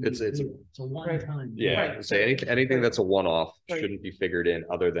one. It's a one-time. deal. yeah, Right. say anything that's a one-off Right. shouldn't be figured in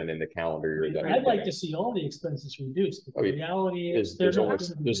other than in the calendar year. that I'd we're like to see all the expenses reduced, but Oh, the yeah. reality is. there's they're only not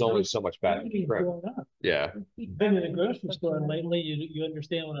gonna be there's only reduced. so much back. Everything's Correct. going up. Yeah, Been in the grocery store lately, you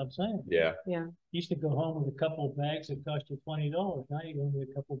understand what I'm saying? yeah, Used to go home with a couple of bags that cost you $20. Now you go with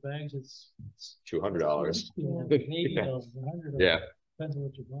a couple of bags, it's $200. $80, $100. Yeah. Depends on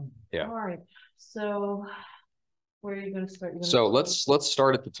what you're buying. Yeah. all right, so where are you gonna start? You're gonna So start- let's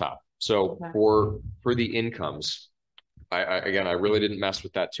start at the top. So Okay. for the incomes, I really didn't mess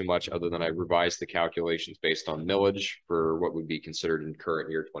with that too much other than I revised the calculations based on millage for what would be considered in current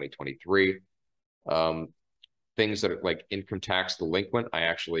year 2023. Things that are like income tax delinquent, I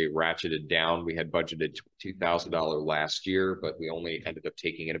actually ratcheted down. We had budgeted $2,000 last year, but we only ended up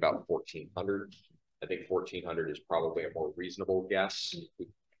taking in about 1,400. I think 1,400 is probably a more reasonable guess. I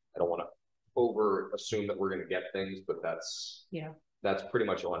don't want to over assume that we're going to get things, but that's pretty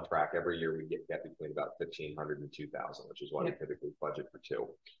much on track. Every year we get between about 1,500 and 2,000, which is what I typically budget for two.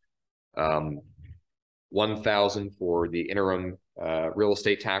 1,000 for the interim real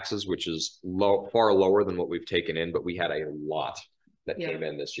estate taxes, which is far lower than what we've taken in, but we had a lot that came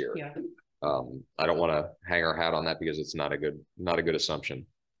in this year. I don't want to hang our hat on that because it's not a good assumption.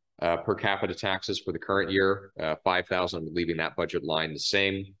 Per capita taxes for the current year, 5,000, leaving that budget line the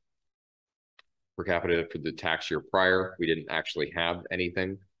same. Per capita for the tax year prior, we didn't actually have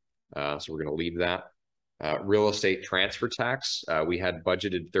anything, so we're going to leave that. Real estate transfer tax, we had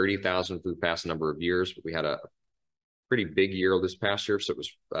budgeted 30,000 for the past number of years, but we had a pretty big year this past year, so it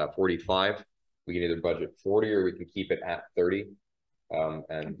was 45. We can either budget 40 or we can keep it at 30.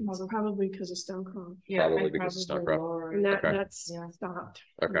 And It's probably because of Stonecroft. Yeah, Probably and because of probably Stonecroft. lower. And Okay. that's Yeah. stopped.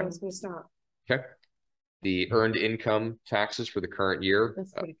 Okay. That's gonna stop. okay. The earned income taxes for the current year,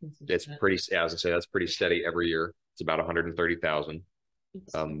 That's pretty consistent. it's pretty, as I say, that's pretty steady every year. It's about 130,000.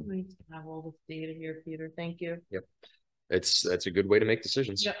 It's um, nice to have all this data here, Peter. Thank you. That's a good way to make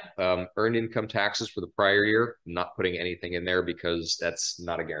decisions. Yep. Earned income taxes for the prior year, not putting anything in there because that's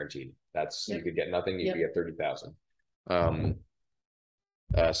not a guarantee. That's, you Yep. could get nothing, you could Yep. get 30,000.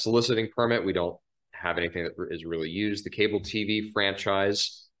 Soliciting permit, we don't have anything that is really used. The cable TV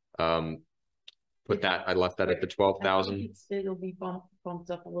franchise, put that, I left that at the 12,000. It'll be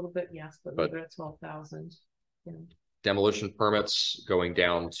bumped up a little bit, yes, but But- leave it at 12,000. Yeah. Demolition permits going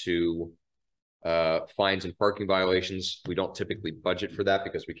down to fines and parking violations. We don't typically budget for that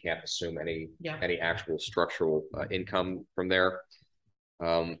because we can't assume any Yeah. actual structural income from there.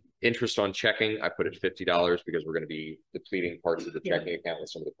 Interest on checking, I put at $50 because we're going to be depleting parts of the Yeah. checking account with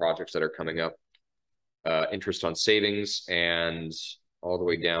some of the projects that are coming up. Interest on savings and all the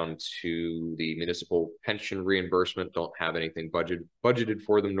way down to the municipal pension reimbursement. Don't have anything budgeted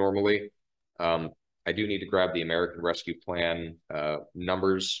for them normally. I do need to grab the American Rescue Plan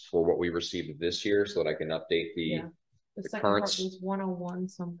numbers for what we received this year so that I can update the Yeah. The the second part currents. was 101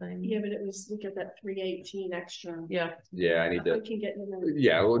 something. Yeah, but it was, look at that 318 extra. Yeah. Yeah, I need I to. can get in there.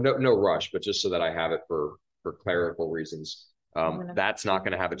 Yeah, well, no rush, but just so that I have it for clerical reasons. gonna- That's not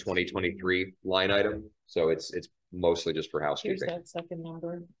going to have a 2023 line item, so it's mostly just for Here's housekeeping. that second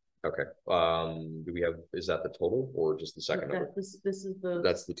number. Okay. Do we have? Is that the total or just the second number? This is the.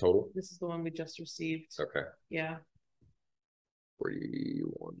 That's the total. This is the one we just received. Okay. Yeah.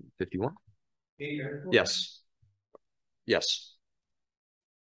 41, 51. Peter, Yes. Yes.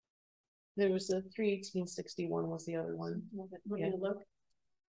 There was a 31861 was the other one. Want Yeah. me to look?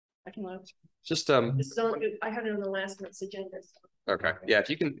 I can look. Just This is only, I had it on the last month's agenda. so- Okay. Yeah, if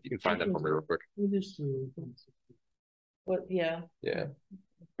you can find that for me real quick. What, yeah. Yeah.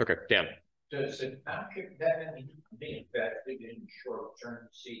 Okay, Dan. does the township have any money invested in short-term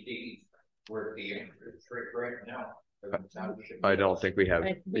CDs where the interest rate right now? for the township I don't think we have.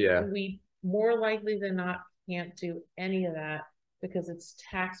 I think Yeah. we more likely than not can't do any of that because it's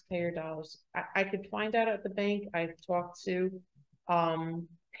taxpayer dollars. I could find out at the bank. I've talked to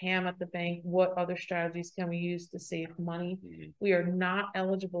Pam at the bank, what other strategies can we use to save money? Mhm. We are not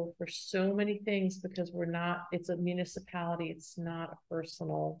eligible for so many things because we're not, it's a municipality, it's not a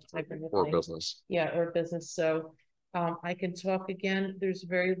personal type of a Or thing. business. Yeah, or business, so I can talk again, there's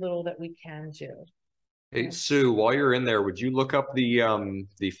very little that we can do. Hey, Yeah. Sue, while you're in there, would you look up the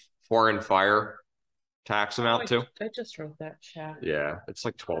foreign fire tax amount too? I just wrote that check. Yeah, it's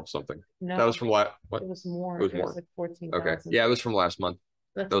like 12 something. No, That was from what? it was more, it was it more. was like 14,000. Okay. Yeah, it was from last month.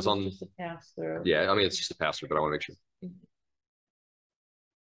 That was on- just a pass through. Yeah, I mean, it's just a pass through, but I want to make sure.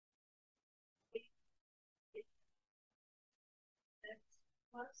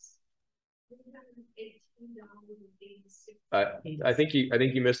 I think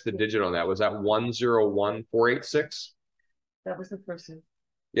you missed the digit on that. Was that 101486? That was the person,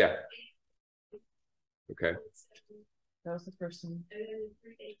 Yeah. Okay. that was the person.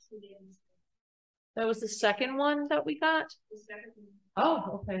 That was the second one that we got?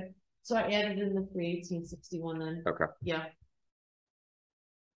 Oh, okay, so I added in the 31861 then. Okay. Yeah.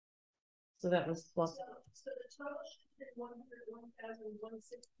 So that was plus. So the total should be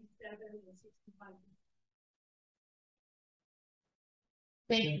 101,167.65.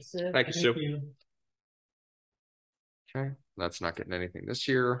 Thank you, Sue. Thank you, Sue. Okay, that's not getting anything this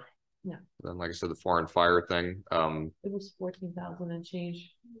year. No. Then, like I said, the foreign fire thing. It was 14,000 and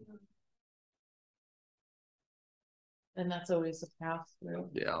change. And that's always a pass through.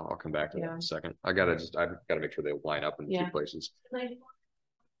 Yeah, I'll come back to that in Yeah. a second. I've got to make sure they line up in Yeah. two places.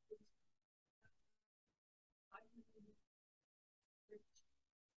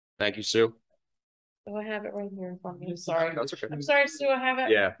 Thank you, Sue. Oh, I have it right here in front of me. I'm sorry. That's okay. I'm sorry, Sue, I have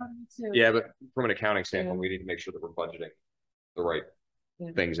it. Yeah. in front of me too. Yeah, but from an accounting standpoint, Yeah. we need to make sure that we're budgeting the right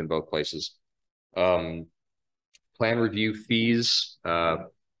Yeah. things in both places. Plan review fees,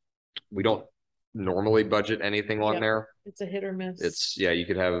 we don't normally budget anything on Yep. there. It's a hit or miss. It's, yeah, you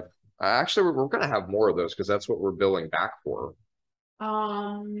could have, actually, we're gonna have more of those because that's what we're billing back for.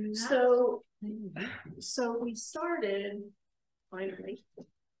 So we started finally.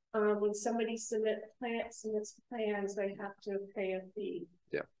 When somebody submits plans, they have to pay a fee.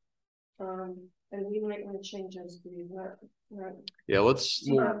 Yeah. And we might want to change those fees, right? Yeah, let's,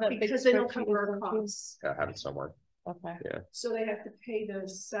 Do you have that big Because they don't spreadsheet cover our in front of you? costs. I have it somewhere. Okay. So they have to pay the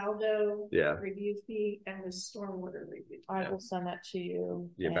saldo Yeah. review fee and the stormwater review. I will send that to you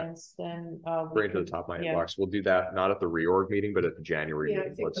Yeah, but- and then, Bring it to the top of my yeah. inbox. We'll do that, not at the reorg meeting, but at the January Yeah, I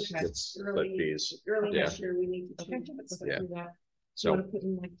meeting. think Let's that's split early, fees. early Yeah. this year, we need to Okay, change it. let's So- Yeah. do that. You So, wanna put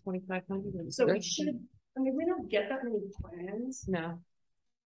in like 2,500? So we should, I mean, we don't get that many plans, No,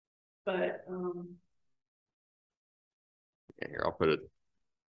 but, yeah, here,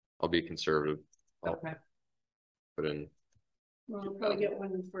 I'll be conservative. I'll okay, put in, we'll probably get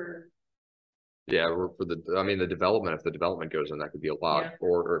one for, yeah, we're for the development, if the development goes in, that could be a lot, Yeah.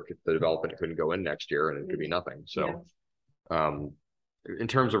 or if the development couldn't go in next year and it could be nothing, so. In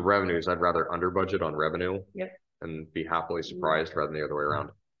terms of revenues, I'd rather under budget on revenue. Yep. And be happily surprised rather than the other way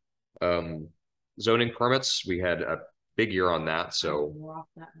around. Zoning permits, we had a big year on that, so. we're off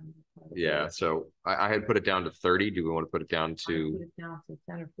that number quite a Yeah, bit. so I had put it down to 30. Do we want to put it down I to put it down to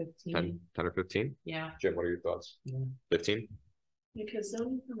 10 or 15. 10 or 15? Yeah, Jim, what are your thoughts? Yeah. 15? because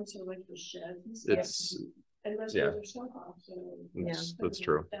zoning permits are like for sheds and stuff. It's, And those yeah. are so hot, so. that's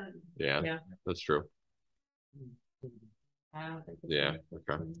true. Yeah, Yeah. that's true. I don't think. it's Yeah,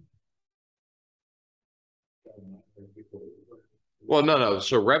 gonna- okay. Well, no.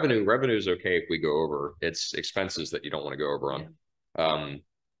 So revenue is okay if we go over. It's expenses that you don't want to go over on.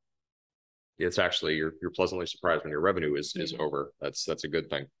 It's actually, you're pleasantly surprised when your revenue is Yeah. over. That's a good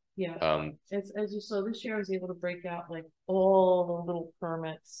thing. Yeah, as you saw, this year I was able to break out like all the little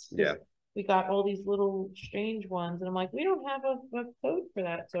permits. 'Cause Yeah. we got all these little strange ones and I'm like, we don't have a code for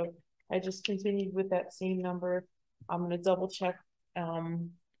that, so I just continued with that same number. I'm gonna double check,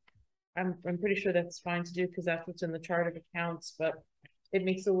 I'm pretty sure that's fine to do, because that's what's in the chart of accounts, but it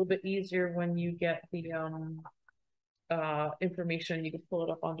makes it a little bit easier when you get the, information, you can pull it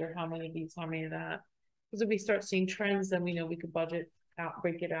up under how many of these, how many of that. Because if we start seeing trends, then we know we could budget out,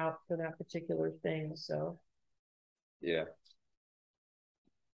 break it out for that particular thing, so. Yeah.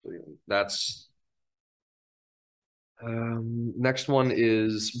 That's. Next one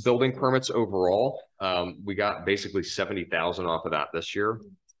is building permits overall. We got basically 70,000 off of that this year.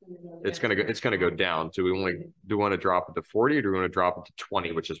 It's gonna go down. Do we want to drop it to 40 or do we want to drop it to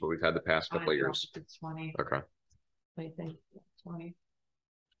 20, which is what we've had the past couple of years? 20, Okay. I think, 20.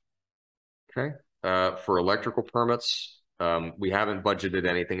 Okay. For electrical permits, we haven't budgeted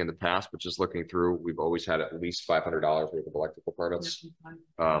anything in the past, but just looking through, we've always had at least $500 worth of electrical permits.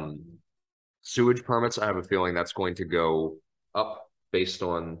 Sewage permits, I have a feeling that's going to go up based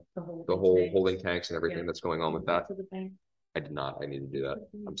on the whole holding tanks and everything that's going on with that. To the bank. I did not. I need to do that.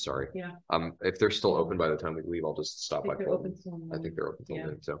 I'm sorry. Yeah. If they're still open by the time we leave, I'll just stop by. I think they're open till I think they're open till yeah.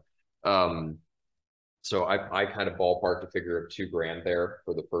 noon. So I kind of ballpark to figure $2,000 there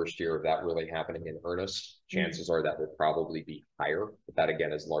for the first year of that really happening in earnest. Chances are that would probably be higher, but that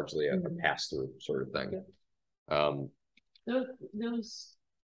again is largely a pass-through sort of thing.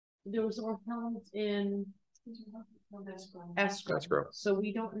 Those are held in escrow. So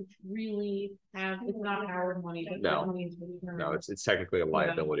we don't really have, it's not our money, but No. that money is returned. No, it's technically a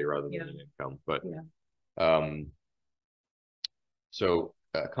liability rather than an income, but so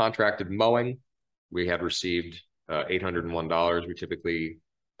contracted mowing, we had received $801. We typically,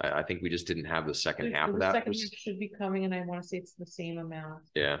 I think we just didn't have the second half of that. The second half should be coming, and I want to say it's the same amount.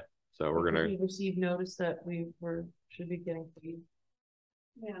 Yeah, so we're gonna. We received notice that should be getting paid.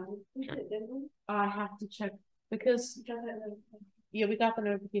 Yeah, we did, didn't we? I have to check because yeah, we got the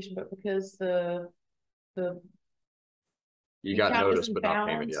notification, but because You got account notice, isn't but not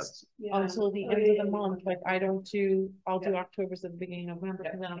payment yet. balanced Yeah. until the Oh, end yeah, of the yeah, month. yeah. Like I'll do October's at the beginning of November,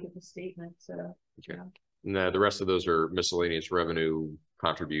 and then I'll get the statement. So Okay. yeah. No, the rest of those are miscellaneous revenue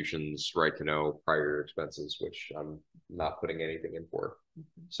contributions, right to know prior expenses, which I'm not putting anything in for.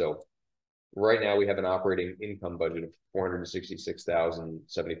 So right now we have an operating income budget of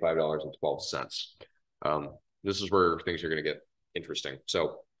 $466,075.12. This is where things are going to get interesting.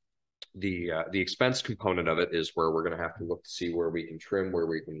 So the expense component of it is where we're going to have to look to see where we can trim, where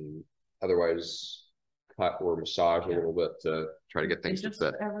we can otherwise cut or massage a little bit to try to get things to And just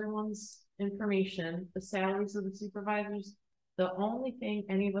fit. for everyone's information, the salaries of the supervisors, the only thing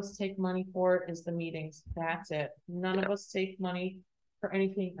any of us take money for is the meetings. That's it. None of us take money for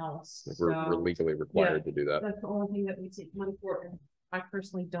anything else. We're legally required to do that. That's the only thing that we take money for. And I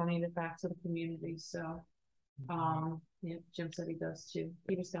personally donate it back to the community. So, yeah, Jim said he does too.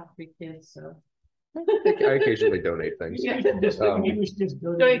 He just got 3 kids, so. I occasionally donate things. Yeah. He was just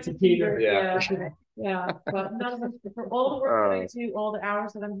Donate to Peter. Yeah. Yeah, but none of us, for all the work that I do, all the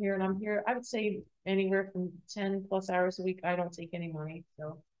hours that I'm here, and I'm here, I would say anywhere from 10 plus hours a week, I don't take any money,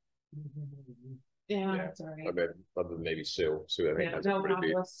 so. Yeah, Yeah. it's all I right. mean, other than maybe Sue. Sue, I think Yeah, has no, a pretty God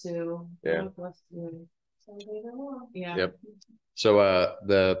big. bless Sue. Yeah. God bless Sue. Yeah. Yep. So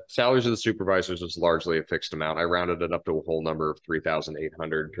the salaries of the supervisors is largely a fixed amount. I rounded it up to a whole number of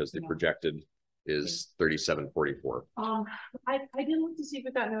 3,800 because the Yeah. projected is 3,744. I did look to see if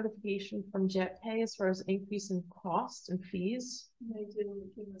we got notification from Jet Pay as far as increase in cost and fees. They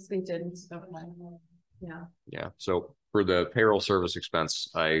didn't. Okay. Yeah. Yeah. So for the payroll service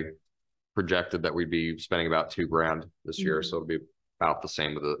expense, I projected that we'd be spending about $2,000 this year. So it'll be about the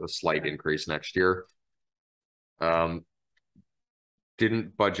same with a slight increase next year.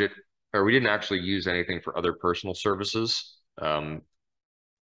 Didn't budget, or we didn't actually use anything for other personal services.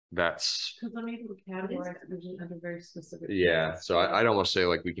 That's Because I'm able to categorize it under very specific. yeah. things. So I'd almost say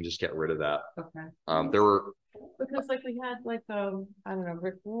like we can just get rid of that. Okay. There were Because like we had like I don't know,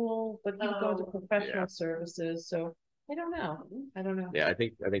 Rick Rule, but he go to professional services, so I don't know. yeah, I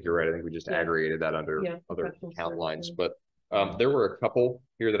think you're right. I think we just aggregated that under other professional account lines, services. but there were a couple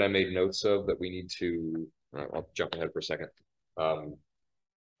here that I made notes of that we need to. I'll jump ahead for a second.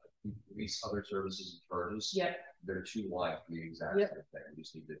 These other services and charges. Yeah. They're two lines for the exact Yep. same thing. We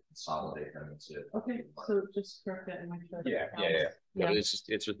just need to consolidate them into. Okay, so just correct that in my chart. Yeah. Yeah. But it's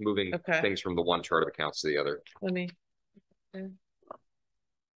just moving Okay. things from the one chart of accounts to the other, Let me. and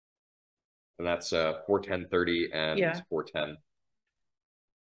that's 41030 and Yeah. 410.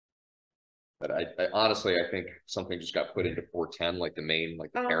 But I honestly, I think something just got put into 410, like the main,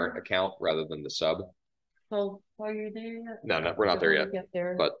 like the parent account rather than the sub. So are you there yet? No, we're not there yet. Get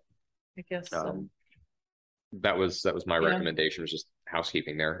there, But I guess. that was my recommendation, was just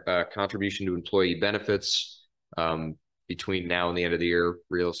housekeeping there. Contribution to employee benefits between now and the end of the year,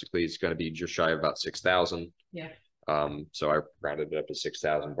 realistically, it's going to be just shy of about 6,000. Yeah. So I rounded it up to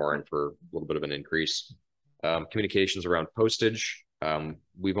 6,000, barring for a little bit of an increase. Communications around postage.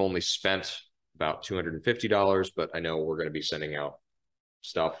 We've only spent about $250, but I know we're going to be sending out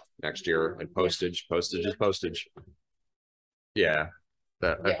stuff next year, and postage is postage. Yeah.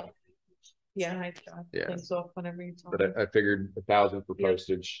 I things off whenever you talk. But I figured 1,000 for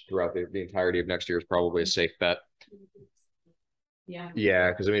postage throughout the entirety of next year is probably a safe bet. Yeah.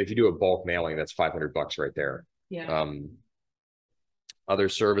 Yeah, because I mean, if you do a bulk mailing, that's $500 right there. Yeah. Other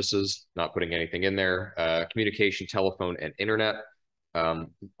services, not putting anything in there. Communication, telephone, and internet.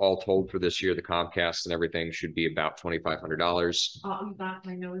 All told for this year, the Comcast and everything should be about $2,500.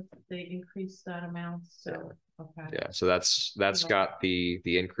 I know they increased that amount, so okay. Yeah, so that's got the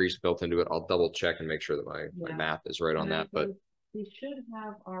increase built into it. I'll double check and make sure that my math is right on that. But we should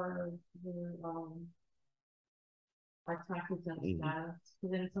have our taxes and status,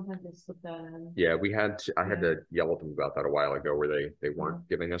 because then sometimes they slip that in. yeah, I had to yell at them about that a while ago, where they weren't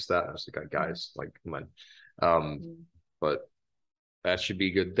giving us that. I was like, guys, like, come on. But that should be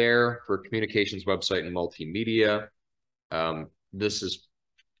good there for communications, website, and multimedia. This is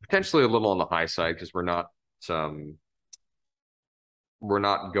potentially a little on the high side because we're not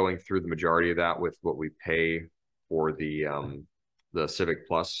going through the majority of that with what we pay for the Civic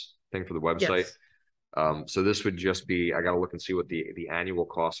Plus thing for the website. Yes. So this would just be, I got to look and see what the annual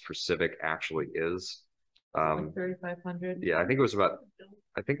cost for Civic actually is. Like 3,500. Yeah, I think it's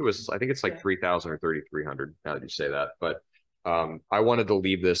like 3,000 or 3,300 now that you say that, but I wanted to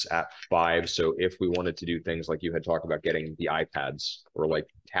leave this at 5. So if we wanted to do things like you had talked about, getting the iPads or like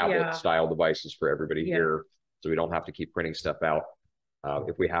tablet style devices for everybody here, so we don't have to keep printing stuff out.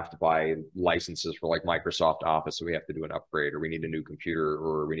 If we have to buy licenses for like Microsoft Office, so we have to do an upgrade, or we need a new computer,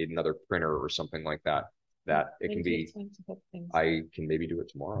 or we need another printer or something like that, it can be, I can maybe do it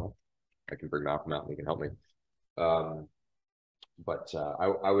tomorrow. I can bring Malcolm out and he can help me. But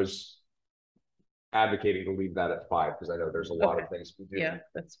I was advocating to leave that at 5 because I know there's a lot of things we do. Yeah,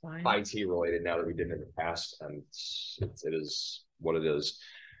 that's fine. IT related now that we didn't in the past, and it is what it is.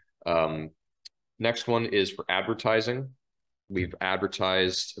 Next one is for advertising. We've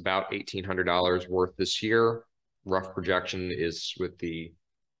advertised about $1,800 worth this year. Rough projection is with the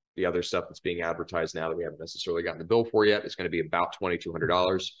other stuff that's being advertised now that we haven't necessarily gotten the bill for yet. It's going to be about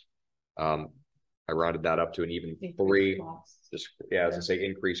 $2,200. I rounded that up to an even 3. Just as I say,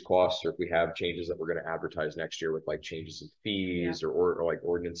 increased costs, or if we have changes that we're going to advertise next year with like changes in fees or like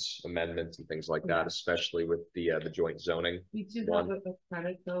ordinance amendments and things like that, especially with the joint zoning. We do have a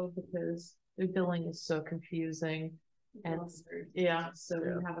credit though, because the billing is so confusing, and so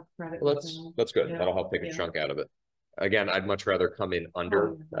we have a credit. Well, that's good. That'll help take a chunk out of it. Again, I'd much rather come in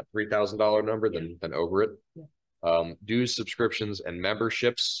under that $3,000 number than over it. Dues, subscriptions, and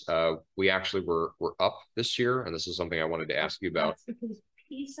memberships. We actually were up this year, and this is something I wanted to ask you about. That's because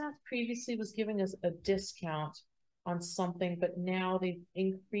PSAT previously was giving us a discount on something, but now they've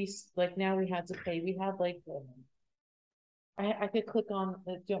increased. Like now we had to pay. We had like I could click on,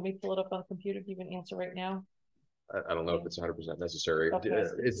 do you want me to pull it up on the computer, give you an answer right now? I don't know if it's 100% necessary. Okay.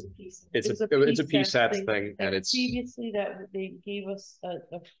 It's It's a PSAT thing, and it's previously that they gave us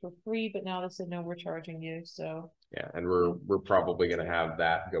for free, but now they said, no, we're charging you, so. yeah, and we're probably gonna have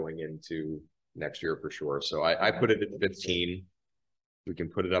that going into next year for sure. So I put it at 15. We can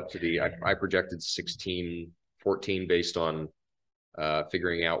put it up to I projected 16, 14 based on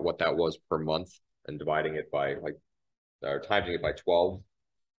figuring out what that was per month and dividing it by or timing it by 12.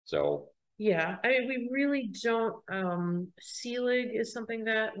 So yeah, I mean, we really don't, CLIG is something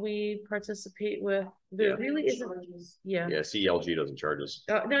that we participate with. There really isn't, yeah. Yeah, CLG doesn't charge us.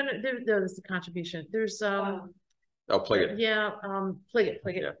 No, there's the contribution. There's, Oh, Pliget. Yeah, Pliget.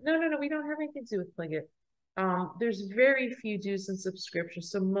 Yeah. No, we don't have anything to do with Pliget. There's very few dues and subscriptions,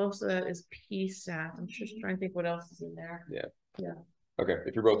 so most of that is PSAT. I'm just trying to think what else is in there. Yeah. Okay,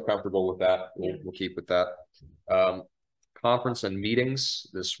 if you're both comfortable with that, we'll keep with that. Conference and meetings.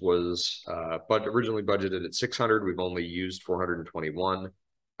 This was originally budgeted at 600. We've only used 421.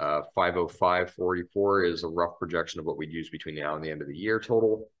 505.44 is a rough projection of what we'd use between now and the end of the year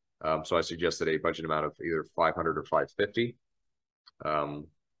total. So I suggested a budget amount of either 500 or 550.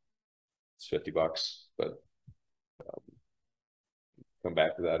 It's $50, but come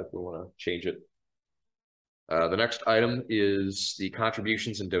back to that if we want to change it. The next item is the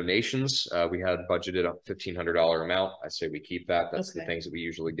contributions and donations. We had budgeted a $1,500 amount. I say we keep that. That's the things that we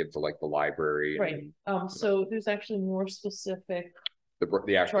usually give to like the library. Right. So there's actually more specific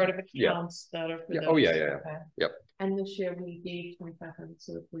the actual chart of accounts that are for those. Oh yeah. Okay. Yep. And this year we gave 2,500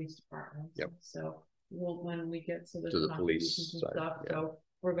 to the police department. Yep. So when we get to the police and side, stuff, so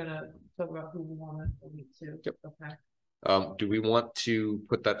we're gonna talk about who we want to donate to. Yep. Okay. Do we want to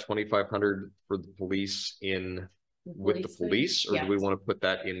put that 2,500 for the police in with the police, or do we want to put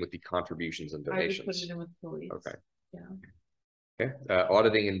that in with the contributions and donations? I would put it in with the police. Okay. Yeah. Okay.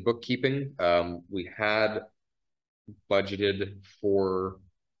 Auditing and bookkeeping. We had budgeted for.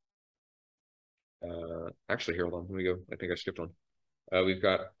 Actually, here, hold on. Let me go. I think I skipped one. We've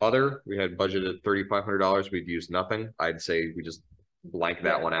got other. We had budgeted $3,500. We've used nothing. I'd say we just blank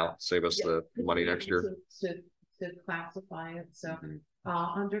that one out. Save us the money next year. To classify it. So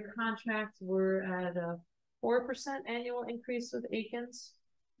under contract, we're at a 4% annual increase with Aikens.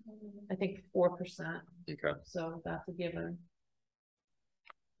 I think 4%. Okay. So that's a given.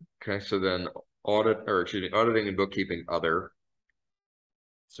 Okay, so then auditing and bookkeeping other.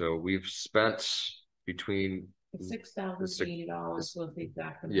 So we've spent between $6,080 was the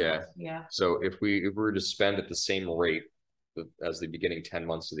exact amount. Yeah. Yeah. So if we were to spend at the same rate as the beginning 10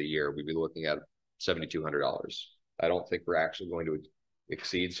 months of the year, we'd be looking at $7,200. I don't think we're actually going to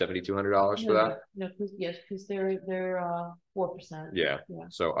exceed $7,200 for that. No, because they're 4%. Yeah.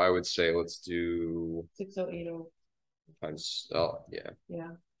 So I would say let's do 6,080 times. Yeah.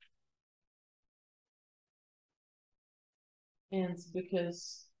 And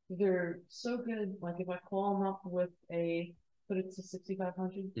because they're so good, like if I call them up with put it to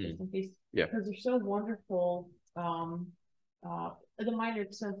 6,500 just in case. Yeah. Because they're so wonderful. The minor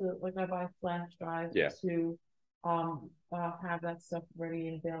extent that like I buy flash drives to have that stuff ready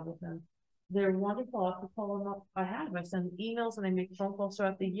and available with them. They're wonderful. I have to call them up. I send emails and I make phone calls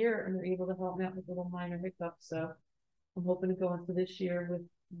throughout the year, and they're able to help me out with little minor hiccups. So I'm hoping to go into this year with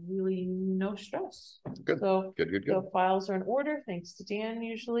really no stress. Good. So good. The files are in order. Thanks to Dan.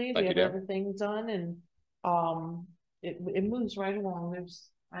 Usually we have everything done, and it moves right along.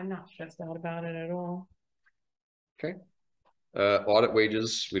 I'm not stressed out about it at all. Okay. Audit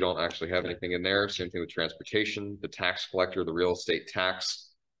wages, we don't actually have anything in there. Same thing with transportation, the tax collector, the real estate tax.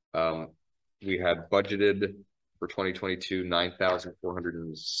 We had budgeted for 2022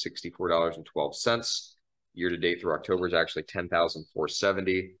 $9,464.12. Year to date through October is actually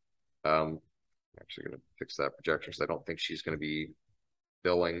 $10,470. I'm actually going to fix that projection because I don't think she's going to be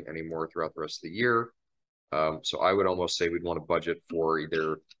billing anymore throughout the rest of the year. So I would almost say we'd want to budget for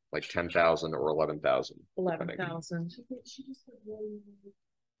either like 10,000 or 11,000. 11,000. She just said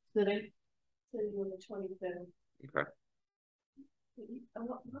today, on the 25th. Okay.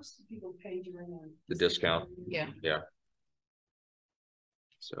 Most of the people pay during the discount. Yeah.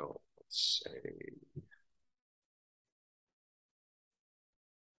 So let's say.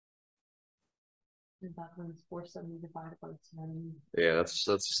 That one's 470 divided by 10. Yeah,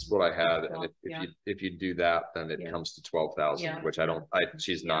 that's what I had, and if you do that, then it comes to 12,000, which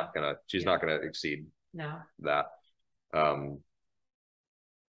she's not gonna exceed that.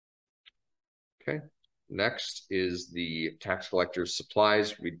 Okay. Next is the tax collector's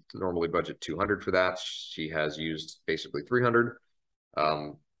supplies. We normally budget 200 for that. She has used basically 300.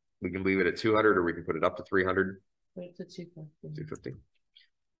 We can leave it at 200, or we can put it up to 300. Put it to 250. 250.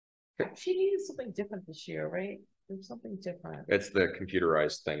 She needed something different this year, right? There's something different. It's the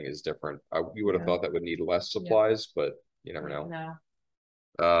computerized thing is different. You would have Yeah. thought that would need less supplies, but you never know. No.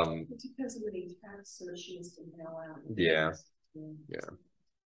 It depends on the tax solutions to mail out. Yeah. Yeah.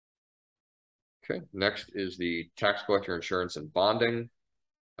 Okay, next is the tax collector insurance and bonding,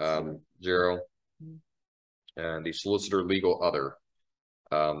 0. And the solicitor legal other.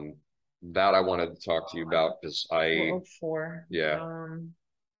 That I wanted to talk to you about because I, 404. yeah.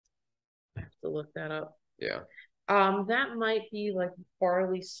 I have to look that up. Yeah. That might be like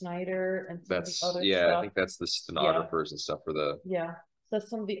Barley Snyder and some of the That's, other yeah, stuff. I think that's the stenographers and stuff for the, Yeah, that's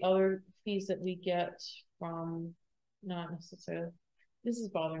some of the other fees that we get from, not necessarily. This is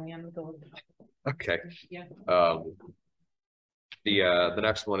bothering me. I'm gonna go with that. okay. Yeah. The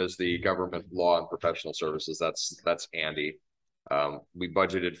next one is the government law and professional services. That's Andy. We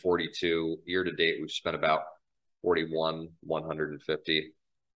budgeted 42 year to date. We've spent about 150.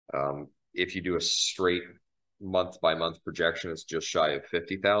 If you do a straight month by month projection, it's just shy of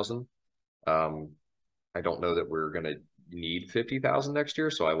 50,000. I don't know that we're going to need 50,000 next year,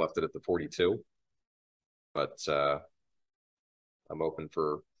 so I left it at the 42. But I'm open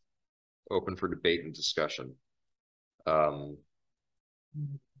for debate and discussion.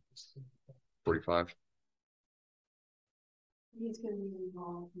 45. He's gonna be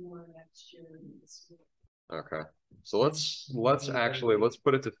involved more next year. Okay, so let's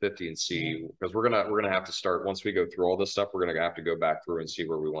put it to 50 and see, because we're gonna have to start once we go through all this stuff. We're gonna have to go back through and see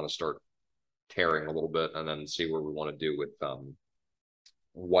where we want to start tearing a little bit, and then see where we want to do with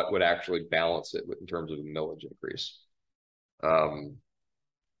what would actually balance it in terms of a millage increase.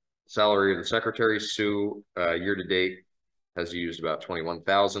 Salary of the secretary, Sue, year to date has used about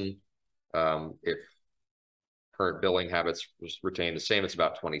 21,000. If current billing habits retain the same, it's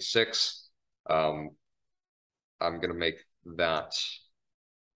about 26. I'm going to make that.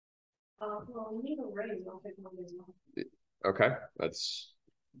 Well, we need a raise. I'll take one as well. Okay,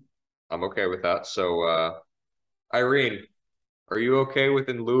 I'm okay with that. So, Irene, are you okay with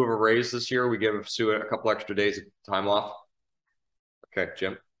in lieu of a raise this year, we give Sue a couple extra days of time off? Okay,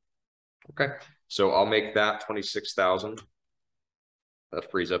 Jim. Okay, so I'll make that 26,000. That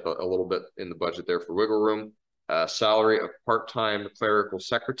frees up a little bit in the budget there for wiggle room. Salary of part-time clerical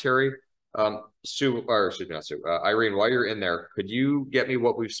secretary. Sue, or excuse me, not Sue. Irene, while you're in there, could you get me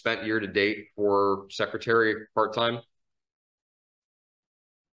what we've spent year to date for secretary part-time?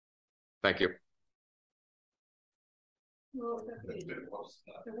 Thank you. Well, there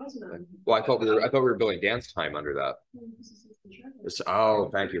was none. Well, I thought we were billing Dan's time under that. Oh,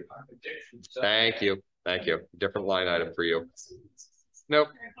 thank you. Thank you. Thank you. Different line item for you. Nope.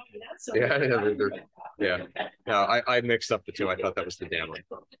 Yeah, yeah. No, I mixed up the two. I thought that was the Dan one.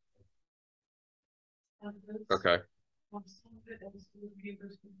 Okay.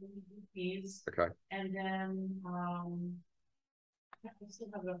 Okay. And then, I still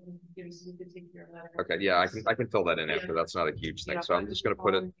have a give so you could take care of that. Okay. Yeah, I can fill that in after. That's not a huge thing. So I'm just gonna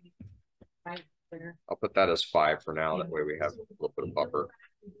put it. I'll put that as 5 for now. That way we have a little bit of buffer.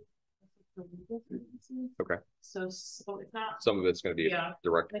 Okay. So it's not. Some of it's going to be Yeah.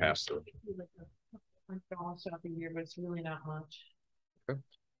 direct pass through. Balance out the year, but it's really not much. Okay.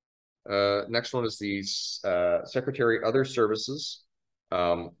 Next one is the secretary other services.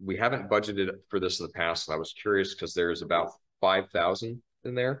 We haven't budgeted for this in the past, and I was curious because there's about 5,000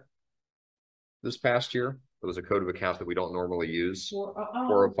 in there this past year. It was a code of account that we don't normally use.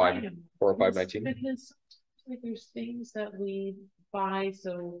 40519. Because like there's things that we buy,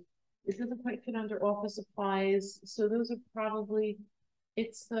 so it doesn't quite fit under office supplies. So those are probably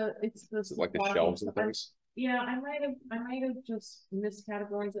it's like the shelves and things. Yeah, I might have just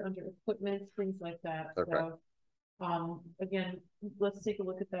miscategorized it under equipment, things like that. Okay. So again, let's take a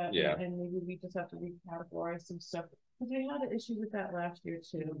look at that. Yeah. And maybe we just have to recategorize some stuff. Because we had an issue with that last year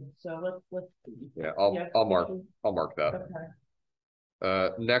too. So let's yeah, I'll mark that.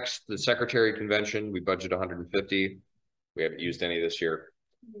 Okay. Next, the secretary convention, we budget 150. We haven't used any this year.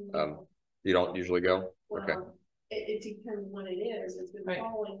 You don't usually go? Well, okay. It depends what it is. It's been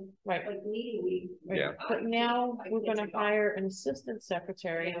following Right. like meeting week. Yeah. But now we're gonna hire an assistant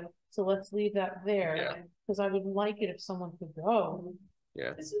secretary, so let's leave that there. Yeah. Because I would like it if someone could go.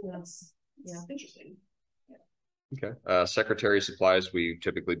 Yeah. That's Yeah. interesting. Okay. Secretary supplies, we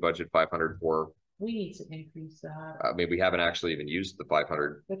typically budget 500 for. We need to increase that. I mean, we haven't actually even used the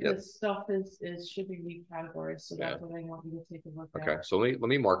 500 yet. Because stuff should be recategorized, so that's Yeah. what I want you to take a look at. Okay, so let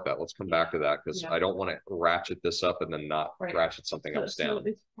me mark that. Let's come back to that because Yeah. I don't want to ratchet this up and then not Right. ratchet something else So down.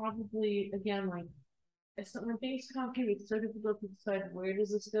 it's probably, again, like, it's when things complicated, it's so difficult to decide where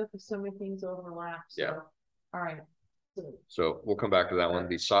does this go, because so many things overlap. So, Yeah. All right. So we'll come back to that one.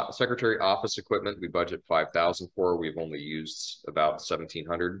 The secretary office equipment, we budget 5,000 for. We've only used about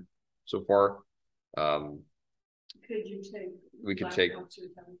 1,700 so far. Could you take? We could take,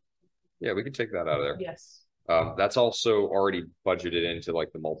 yeah, we could take that out of there. Yes. That's also already budgeted into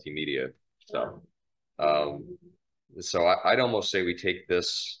like the multimedia stuff. So I'd almost say we take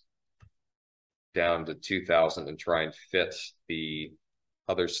this down to 2,000 and try and fit the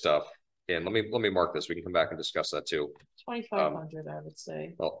other stuff in. Let me mark this. We can come back and discuss that too. 2,500, I would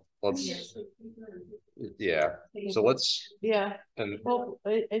say. Well, let's, yeah. So let's, Yeah. and Well,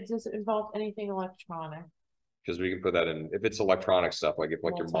 it doesn't involve anything electronic. because we can put that in, if it's electronic stuff, like if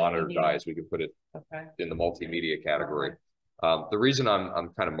like your monitor Multimedia. dies, we can put it Okay. in the multimedia category. The reason I'm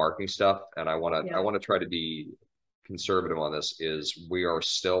kind of marking stuff, and I want to try to be conservative on this, is we are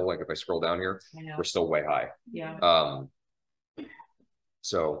still, like, if I scroll down here, I know. we're still way high. Yeah.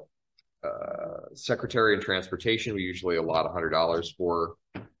 So secretary and transportation, we usually allot $100 for.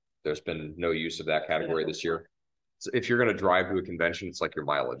 There's been no use of that category this year. So if you're going to drive to a convention, it's like your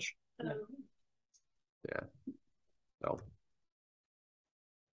mileage. Yeah. No.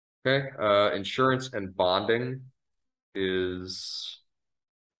 Okay. Insurance and bonding is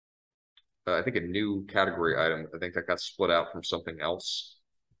I think a new category item. I think that got split out from something else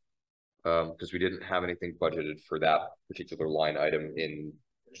because we didn't have anything budgeted for that particular line item in.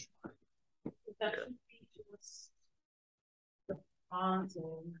 That should be just the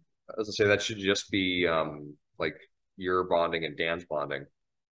bonding. As I say, that should just be like your bonding and Dan's bonding,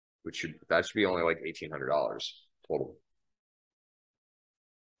 which that should be only like $1,800 total.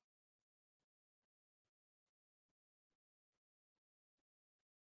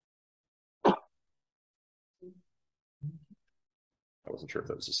 I wasn't sure if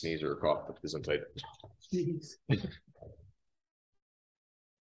that was a sneeze or a cough, but isn't tight.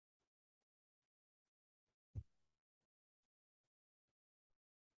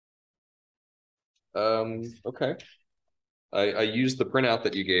 Okay. I used the printout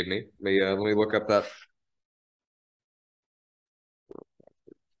that you gave me. Let me look up that.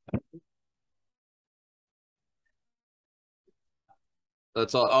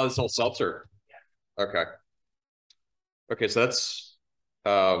 That's all. Oh, it's all seltzer. Okay. Okay, so that's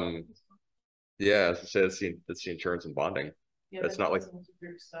yeah, as I said, it's the insurance and bonding. Yeah, That's not like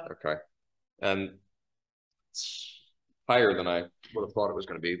stuff. okay. And it's higher than I would have thought it was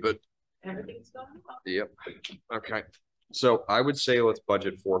going to be, but Everything's going up. yep. Okay. So I would say let's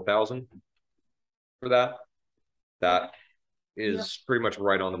budget 4,000 for that. That is pretty much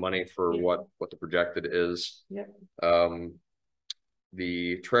right on the money for what the projected is. Yep.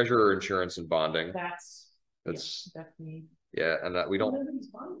 The treasurer insurance and bonding. That's definitely. Yeah, and that we don't.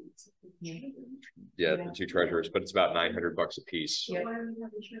 Yeah, the two treasurers, but it's about $900 a piece. Yeah.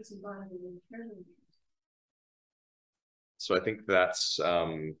 So I think that's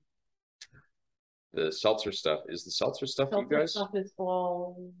the seltzer stuff. Is the seltzer stuff you guys? Stuff is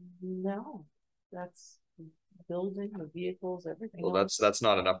all no. That's building the vehicles, everything. Well, that's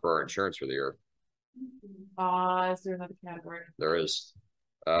not enough for our insurance for the year. Is there another category? There is.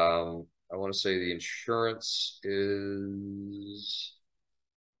 I want to say the insurance is.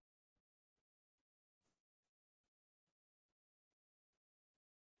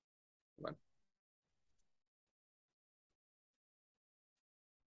 Come on.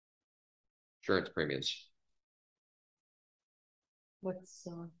 Insurance premiums. What's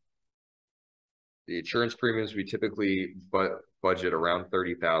The insurance premiums we typically budget around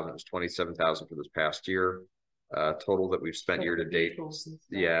 30,000. It's 27,000 for this past year. Total that we've spent year to date.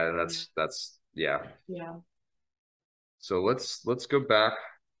 Yeah, that's yeah. Yeah. So let's go back.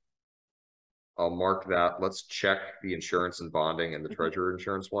 I'll mark that. Let's check the insurance and bonding and the treasurer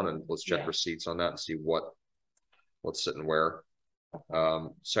insurance one, and let's check receipts on that and see what's sitting where.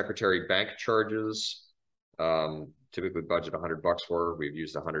 Secretary bank charges. Typically budget $100 for. We've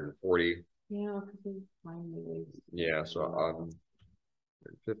used 140. Yeah. Yeah, so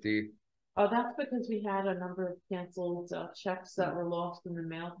 150. Oh, that's because we had a number of canceled checks that were lost in the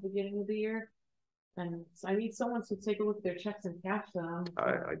mail at the beginning of the year. And so I need someone to take a look at their checks and cash them.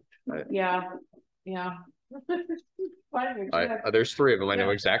 Yeah. There's 3 of them. I know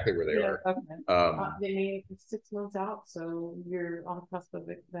exactly where they are. Okay. They made 6 months out, so you're on the cusp of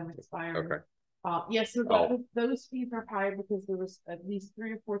them expiring. Okay. Yes, so those fees are high because there was at least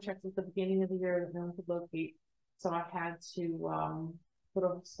 3 or 4 checks at the beginning of the year that no one could locate. So I had to put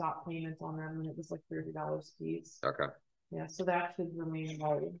a stop payment on them, and it was like $30 fees. Okay. Yeah, so that should remain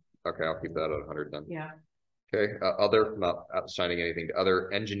low. Okay, I'll keep that at 100 then. Yeah. Okay. Other, not assigning anything to other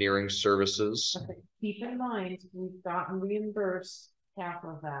engineering services. Okay. Keep in mind, we've gotten reimbursed half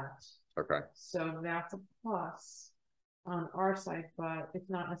of that. Okay, So that's a plus on our side, but it's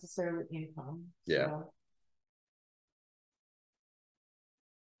not necessarily income. Yeah. So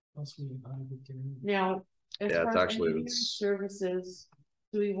Plus we have hydrogen. now, as Yeah, far it's as actually- engineering services,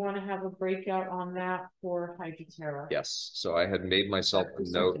 do we want to have a breakout on that for Hydroterra? yes. So I had made myself a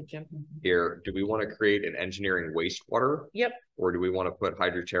Something, note Jim. here. Do we want to create an engineering wastewater? Yep. Or do we want to put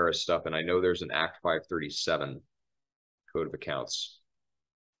Hydroterra stuff? And I know there's an Act 537 code of accounts.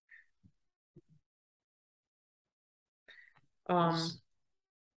 I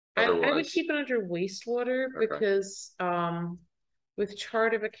would Otherwise- keep it under wastewater Okay. because, with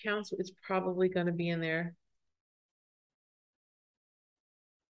chart of accounts, it's probably gonna be in there.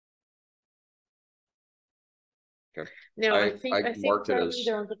 Okay. Now, I I think marked it probably as-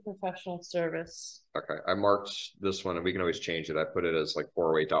 they're under professional service. Okay, I marked this one and we can always change it. I put it as like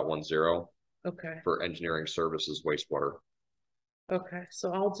 408.10 Okay, for engineering services wastewater. okay,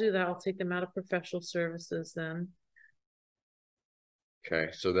 so I'll do that. I'll take them out of professional services then.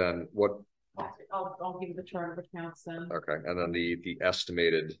 Okay, so then what, I'll give you the chart of accounts then. okay, and then the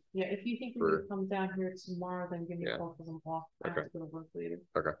estimated, Yeah, if you think we For- can come down here tomorrow, then give me Yeah. a call because I'm off. I have Okay. to go to work later.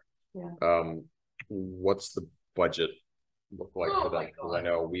 what's the budget look like Oh for my that? Because I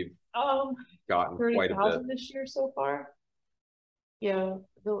know we've gotten $30,000 quite a bit. this year so far. Yeah,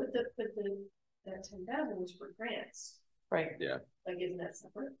 But that 10,000 was for grants, right. like, isn't that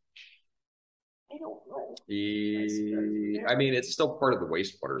separate? I don't know. I mean, it's still part of the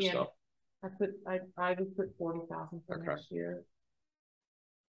wastewater Yeah. stuff. I would put 40,000 for Okay. next year.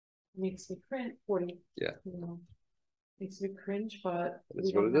 Makes me cringe, 40. Yeah. You know, makes me cringe, but It is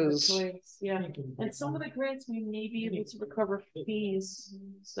we don't what it have a is. choice. Yeah, and some of the grants we may be able to recover fees,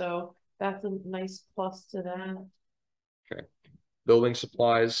 so that's a nice plus to that. Building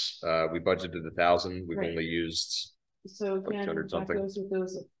supplies, we budgeted 1,000. We've Right. only used So like again, 200 that something. goes with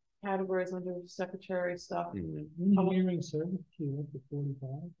those categories under secretary stuff, Engineering service, you went to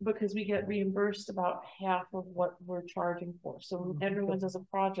 45. because we get reimbursed about half of what we're charging for, so everyone does a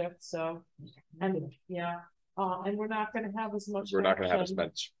project, so. And, yeah, and we're not gonna have as much. We're not gonna have as action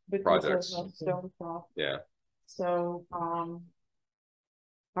much because projects. of Stonecroft. Yeah. So,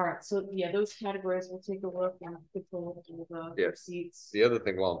 all right, so yeah, those categories, we'll take a look and take a look at the Yeah. receipts. The other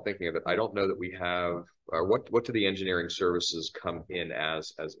thing, while I'm thinking of it, I don't know that we have, what do the engineering services come in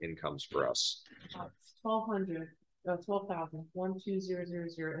as incomes for us? 1,200, 12,000,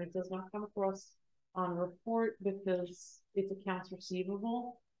 12000, and it does not come across on report because it's accounts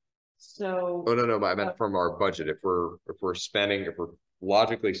receivable. So. Oh, no, I meant from our budget. If we're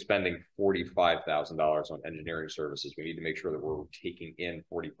logically spending $45,000 on engineering services, we need to make sure that we're taking in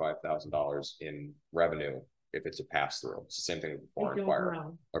 $45,000 in revenue if it's a pass through. It's the same thing with I foreign don't fire.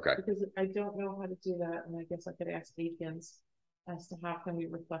 know, Okay, because I don't know how to do that, and I guess I could ask Aikens as to how can we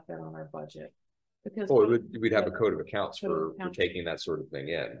reflect that on our budget. Because. well, we'd have a code of accounts Code of for accounts. taking that sort of thing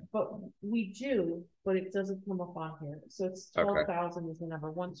in. But we do, but it doesn't come up on here, so it's Okay. 12,000 is the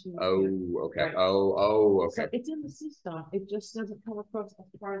number, 1, 2. Oh, okay. Right. Oh, So okay. it's in the system, it just doesn't come across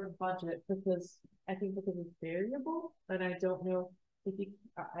as part of the budget because because it's variable, and I don't know if you,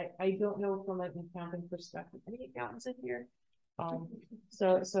 I don't know from an accounting perspective, any accountants in here?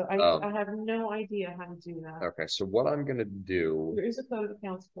 So I have no idea how to do that. Okay, so what I'm gonna do, There is a code of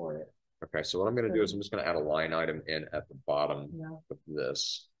accounts for it, okay, so what I'm gonna do is I'm just gonna add a line item in at the bottom you know, of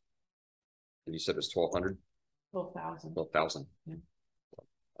this. And you said it's 1,200, 12,000. 12,000. Yeah.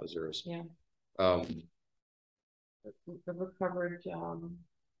 Zeros. Yeah. Um, The recovered,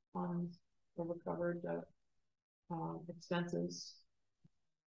 funds, the recovered, expenses.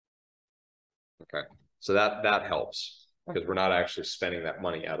 okay, so that helps, because we're not actually spending that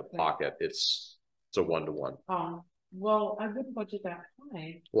money out of pocket, it's a 1-to-1. Well, I wouldn't budget that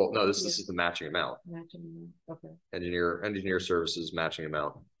high. Well, no, this is the matching amount, Imagine, okay, engineer services matching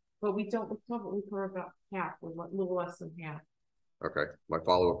amount. but we don't recover about half, or a little less than half, Okay, my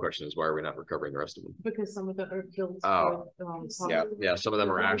follow-up question is, why are we not recovering the rest of them? because some of the are bills. Oh, for, Yeah, some of them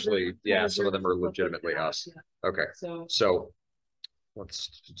are actually, some of them are legitimately us. Yeah, Okay, so so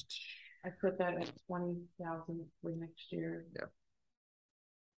let's, I put that at 20,000 for next year. Yeah.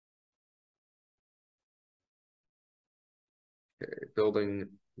 okay, building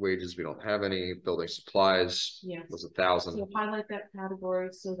wages, we don't have any. Building supplies Yes. was 1,000. So highlight that category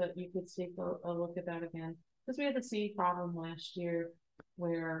so that you could take a look at that again, because we had the same problem last year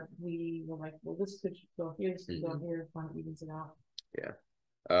where we were like, well, this could go here, this could go here, fun evens it out.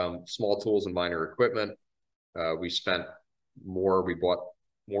 Small tools and minor equipment. We spent more, we bought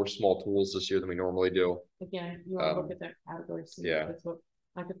more small tools this year than we normally do. Again, you want to look at that category, see if yeah. that's what,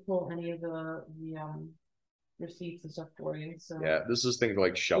 I could pull any of the receipts and stuff for you, so. Yeah, this is things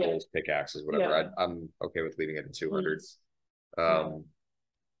like shovels, pickaxes, whatever. Yeah. I'm okay with leaving it at 200. Please.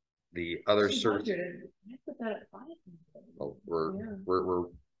 The other service, 200, I put that at 500. oh, Yeah. we're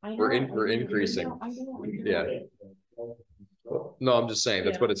I we're know, I know, increasing. I know. Yeah. No, I'm just saying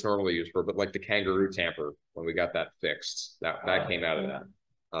that's Yeah. what it's normally used for, but like the kangaroo tamper, when we got that fixed, that came out of that.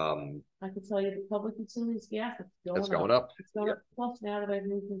 I can tell you the public utilities gas, That's going up. It's going Yep. up, plus now that I've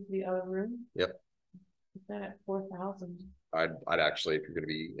moved into the other room. Yep. Put that at 4,000. I'd actually, if you're gonna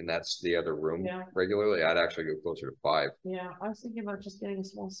be in the other room Yeah. regularly, I'd actually go closer to 5. Yeah, I was thinking about just getting a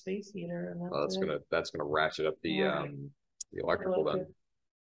small space heater and That's it. gonna ratchet up the Right. the electrical then.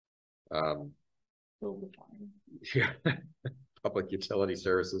 Build the fire. Yeah. Public utility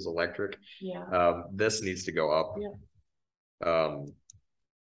services, electric. Yeah, This needs to go up. Yeah.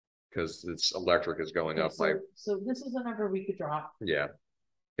 Because it's electric is going okay, up by, so this is a number we could drop. yeah.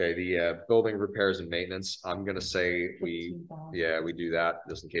 Okay, the building repairs and maintenance, I'm gonna say we 15,000. we do that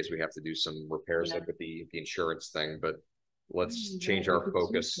just in case we have to do some repairs Yeah. like with the insurance thing, but let's Mm, change yeah, we our could switch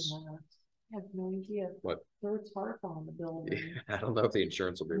focus. to that. I have no idea. What? Third tarp on the building. I don't know if the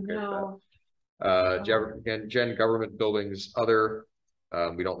insurance will be okay with that. No, Again, government buildings, other,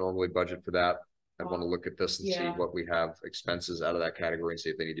 we don't normally budget for that. I want to look at this and see Yeah. what we have expenses out of that category and see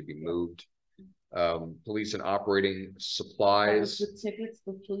if they need to be moved. Police and operating supplies, the tickets,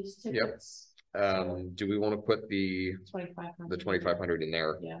 the police Yep. tickets. do we want to put the 2,500. 2,500 in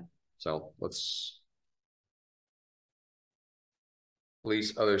there? Yeah, So let's.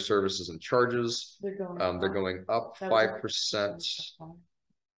 Police, other services and charges, they're going. they're going up That was a 5%.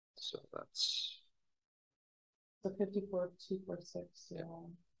 So that's, So 54,246, yeah.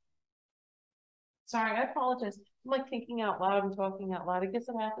 Sorry, I apologize. I'm like thinking out loud and talking out loud. I guess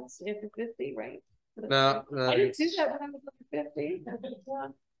it happens after 50, right? no, I didn't do that when I was under 50.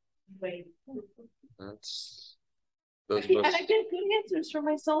 Wait. that's. Those And I must, get good answers for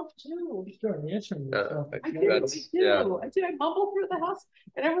myself too. Start answering yourself. I do, that's, yeah, I do. I mumble through the house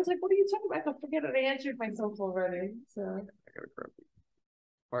and everyone's like, what are you talking about? I forget it. I answered myself already. So, I gotta grab the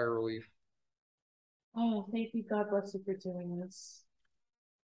fire relief. oh, thank you. God bless you for doing this.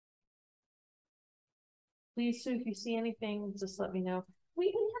 Please, Sue, if you see anything, just let me know. We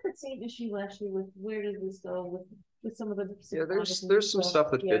had the same issue last year with where did this go with some of the. Yeah, supplies and there's some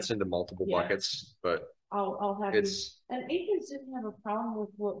stuff that yeah. fits into multiple Yeah. buckets, but I'll have you. it's, And Akins didn't have a problem with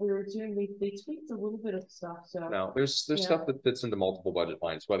what we were doing. They tweaked a little bit of stuff, so. no, there's Yeah. stuff that fits into multiple budget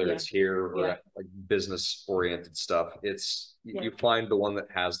lines, whether Yeah. it's here or Yeah. like business oriented stuff. It's, Yeah. you find the one that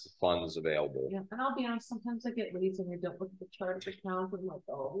has the funds available. Yeah, and I'll be honest, sometimes I get lazy and I don't look at the chart of accounts and I'm like,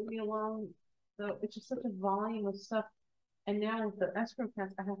 oh, leave me alone. So it's just such a volume of stuff. And now with the escrow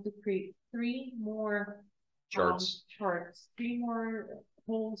accounts, I have to create 3 more Charts. 3 more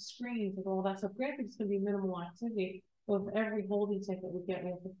whole screens with all that stuff. Granted, it's gonna be minimal activity, but with every holding ticket we get,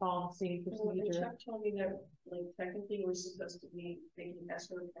 we have to follow the same procedure. Chuck told me that, like, technically we're supposed to be taking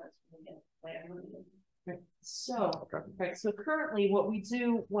escrow accounts when we get land money. Right. So, Okay. right, so currently what we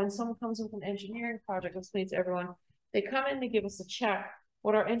do when someone comes with an engineering project, I'll explain to everyone, they come in, they give us a check.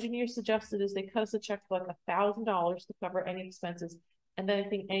 What our engineer suggested is they cut us a check for like $1,000 to cover any expenses. And then I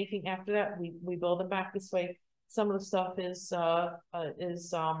think anything after that, we bill them back this way. Some of the stuff is So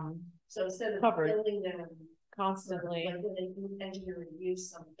instead of Covered. billing them constantly. like when an engineer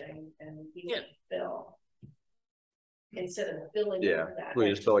reviews something and he Yeah. would bill. Instead of billing. Yeah, for that, we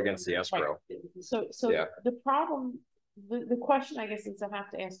just bill against the Right. escrow. So Yeah. the problem, the question I guess is I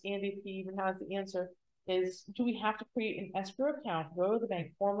have to ask Andy if he even has the answer is, do we have to create an escrow account, go to the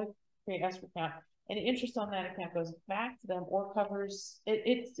bank, formally create an escrow account, and the interest on that account goes back to them or covers,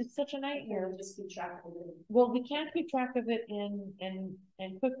 it's such a nightmare. Just keep track of it. Well, we can't keep track of it in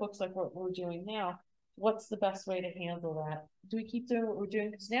QuickBooks like what we're doing now. What's the best way to handle that? Do we keep doing what we're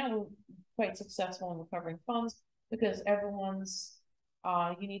doing? Because now we're quite successful in recovering funds because everyone's,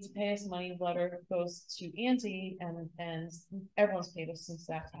 you need to pay us money letter goes to Andy and everyone's paid us since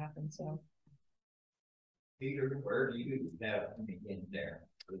that's happened, so. Peter, where do you have me in there?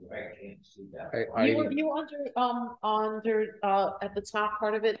 Because I can't see that. You were under at the top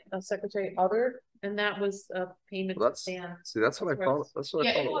part of it, Secretary Other, and that was payment Well, to Dan. See, that's what I thought. That's what I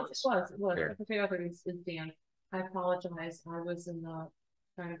Yeah, thought it it was, was. Here. Secretary Other is Dan. I apologize, I was in the,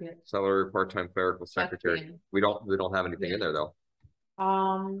 trying to get. Salary, part-time clerical secretary. Dan. We don't have anything in there though.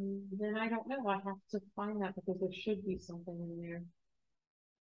 Then I don't know, I have to find that because there should be something in there.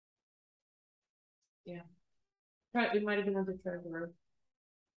 Yeah. Right, it might have been under treasurer.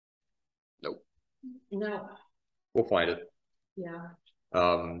 Nope. No, We'll find it. yeah,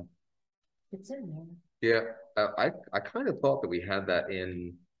 Um, it's in there. yeah, I kind of thought that we had that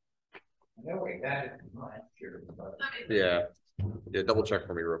in know we had it last year, but. Yeah. Yeah, double check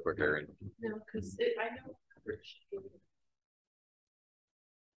for me real quick, Irene. No, because I know.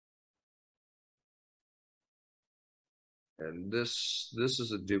 And this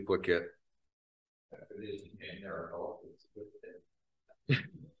is a duplicate. It is in there at all, it's a good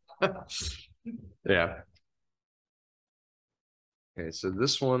thing. Yeah. Okay, so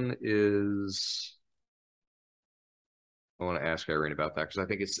this one is. I want to ask Irene about that because I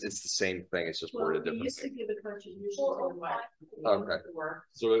think it's the same thing. It's just worded We used to differently. give a contribution to Four the or wife. five. Okay.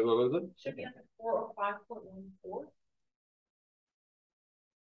 So what was it? Should be under 405.14.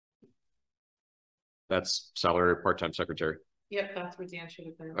 That's salary part-time secretary. Yep, that's where Dan should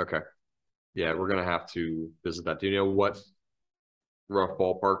have been. Okay. Yeah, we're gonna have to visit that. Do you know what rough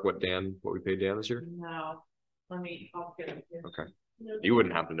ballpark, what we paid Dan this year? No, I'll get it here. Okay. You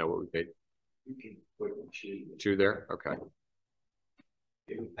wouldn't happen to know what we paid. You can put two. Two there? Okay.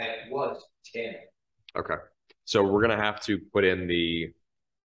 It was 10. Okay. So we're gonna have to put in the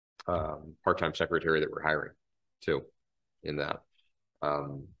part-time secretary that we're hiring too in that.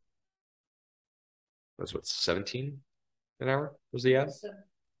 That's what, 17 an hour was the ad? $17.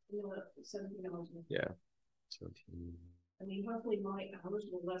 Yeah. 17. I mean, hopefully my hours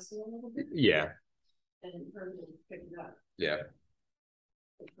will lessen a little bit. Yeah. And her will pick it up. Yeah.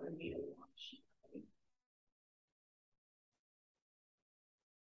 If I need a lunch.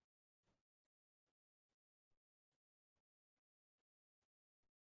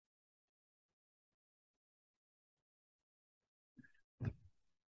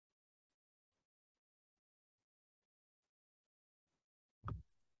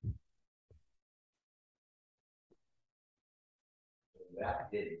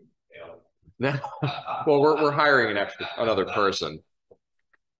 That didn't help. Well, we're hiring another person,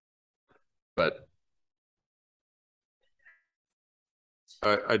 but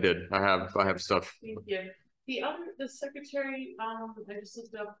I did. I have stuff. Thank you. The secretary, I just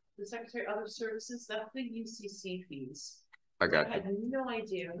looked up the secretary other services, that's the UCC fees. I got I had no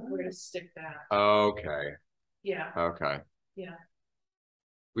idea where to stick that. Okay. Yeah, Okay. yeah.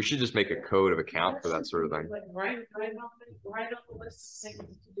 We should just make a code of account for that sort of thing. Like right on the list of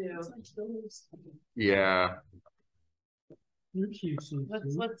things to do. Yeah.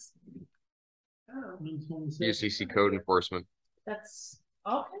 Let's. Oh, UCC code enforcement. that's,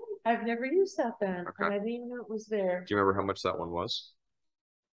 okay, I've never used that then, Okay. and I didn't even know it was there. Do you remember how much that one was?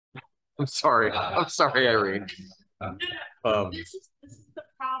 I'm sorry, Irene. This is the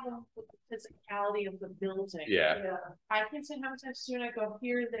problem with the physicality of the building. Yeah. I can say how many times soon I go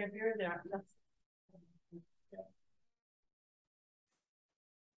here, there, that's.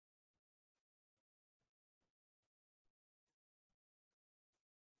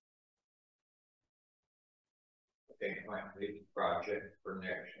 I think my big project for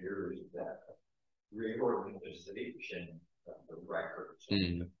next year is that reorganization of the records on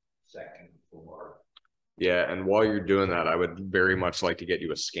the second floor. Yeah, and while you're doing that, I would very much like to get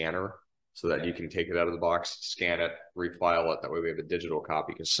you a scanner so that you can take it out of the box, scan it, refile it. That way we have a digital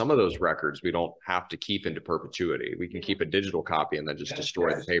copy. Because some of those records we don't have to keep into perpetuity. We can keep a digital copy and then just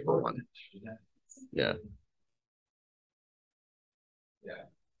destroy the paper one. Yeah. Yeah.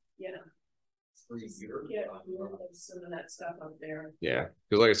 3 years. Yeah, some of that stuff up there. Yeah.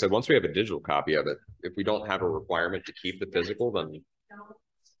 Because like I said, once we have a digital copy of it, if we don't have a requirement to keep the physical, then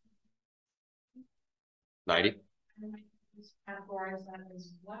 90. Categorize that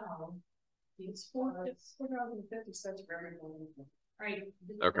as well. It's $4.50 for everyone. Right.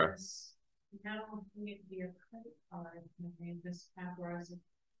 Okay. Because now we get your credit card and this categorizes.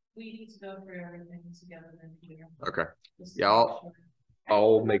 We need to go through everything together then here. Okay. Yeah,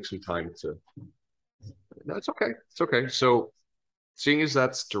 I'll make some time to. No, it's okay. It's okay. So seeing as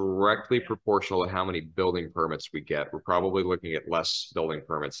that's directly proportional to how many building permits we get, we're probably looking at less building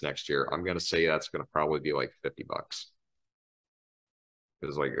permits next year. I'm going to say that's going to probably be like $50.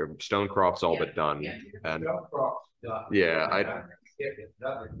 Because like Stonecroft's all but done. And yeah,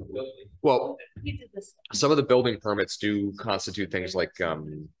 well, some of the building permits do constitute things like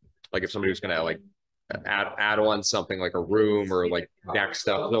if somebody was going to like add on something like a room or like deck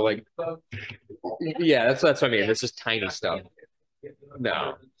stuff. So like, yeah, that's what I mean. This is tiny stuff.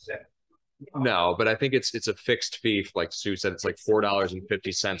 No, but I think it's a fixed fee. Like Sue said, it's like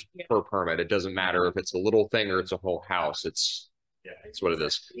 $4.50 per permit. It doesn't matter if it's a little thing or it's a whole house. It's what it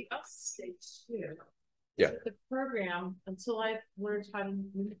is. The upstate too. Yeah. The program, until I learned how to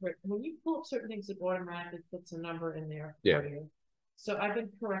maneuver it, when you pull up certain things, it automatically puts a number in there. Yeah. For you. So I've been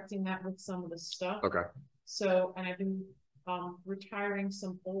correcting that with some of the stuff. Okay. So, and I've been retiring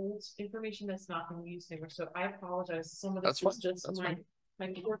some old information that's not being used anymore. So I apologize. Some of this That's is just That's my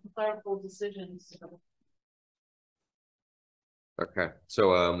Make more thoughtful decisions. Okay,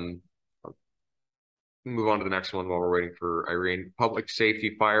 so move on to the next one while we're waiting for Irene. Public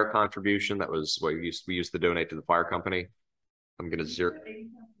safety fire contribution. That was what we used to donate to the fire company. I'm gonna zero.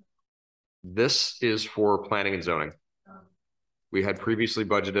 This is for planning and zoning. We had previously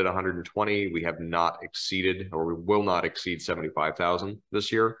budgeted 120. We have not exceeded, or we will not exceed 75,000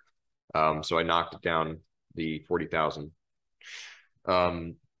 this year. So I knocked it down the 40,000.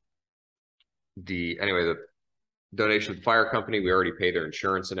 Anyway, the donation to the fire company, we already pay their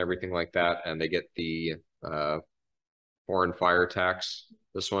insurance and everything like that, and they get the foreign fire tax,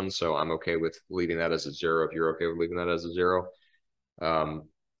 this one. So I'm okay with leaving that as a zero if you're okay with leaving that as a zero.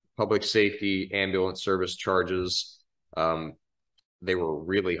 Public safety ambulance service charges, they were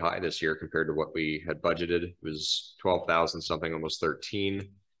really high this year compared to what we had budgeted. It was 12,000 something, almost 13.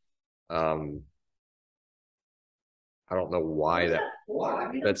 I don't know why that.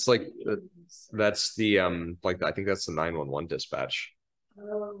 That's like that's the like I think that's the 911 dispatch.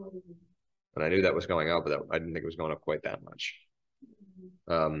 And I knew that was going up, but I didn't think it was going up quite that much.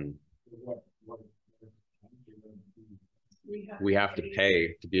 We have to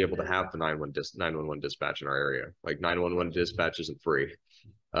pay to be able to have the 911 dispatch in our area. Like 911 dispatch isn't free.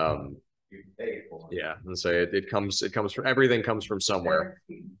 Yeah, and so it comes from everything comes from somewhere.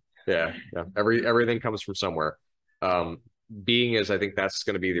 Yeah. Everything comes from somewhere. Being as I think that's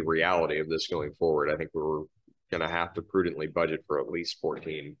going to be the reality of this going forward. I think we're going to have to prudently budget for at least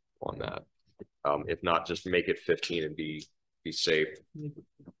 14 on that. If not, just make it 15 and be safe.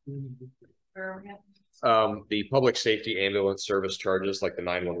 The public safety ambulance service charges, like the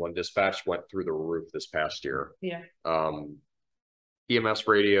 911 dispatch, went through the roof this past year. Yeah. EMS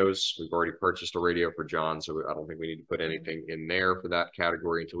radios, we've already purchased a radio for John, so I don't think we need to put anything in there for that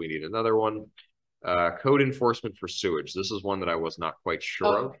category until we need another one. Code enforcement for sewage. This is one that I was not quite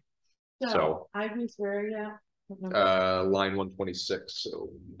sure of. So I was where, yeah. Line 126. So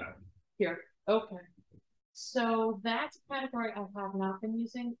Here, okay. So that category I have not been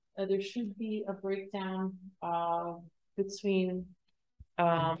using. There should be a breakdown between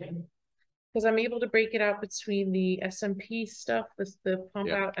because I'm able to break it out between the SMP stuff, the pump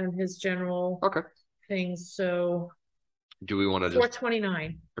out, and his general things. So do we want to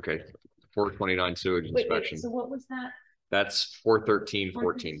 429? Okay, 429 sewage inspection. So what was that? That's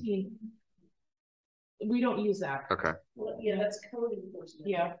 413.14. We don't use that. Okay. Well, yeah, that's code enforcement.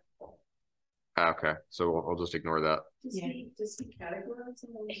 Yeah. Okay, so we'll just ignore that. Does he categorize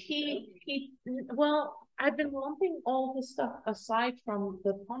them? Well, I've been lumping all this stuff aside from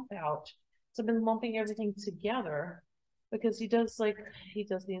the pump out. So I've been lumping everything together because he does the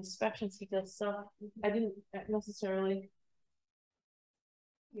inspections, he does stuff. I didn't necessarily.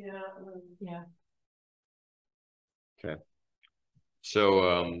 Yeah. Okay.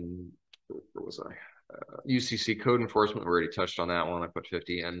 So where was I? UCC code enforcement, we already touched on that one. I put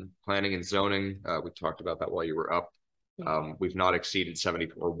 50 in. Planning and zoning, we talked about that while you were up. We've not exceeded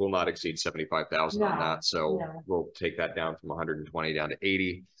 70 or will not exceed 75,000 on that. So we'll take that down from 120 down to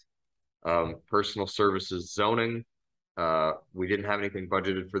 80. Personal services zoning, we didn't have anything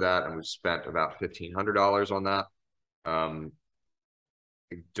budgeted for that, and we spent about $1,500 on that.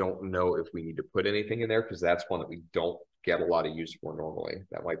 I don't know if we need to put anything in there because that's one that we don't get a lot of use for normally.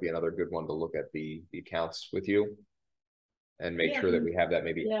 That might be another good one to look at the accounts with you and make sure that we have that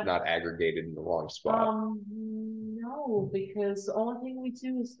maybe not aggregated in the wrong spot. No, because the only thing we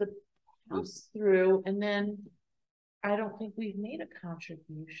do is the pass through, and then I don't think we've made a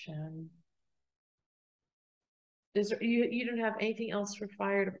contribution. Is there, you don't have anything else for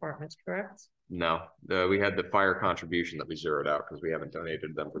fire departments, correct? No, we had the fire contribution that we zeroed out because we haven't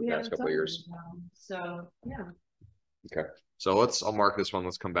donated them for the past couple of years. So yeah. Okay, so I'll mark this one.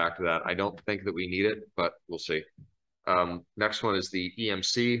 Let's come back to that. I don't think that we need it, but we'll see. Next one is the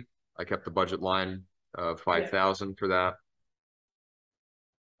EMC. I kept the budget line of 5,000 for that.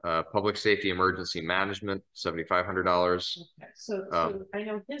 Public safety emergency management, $7,500. Okay, so I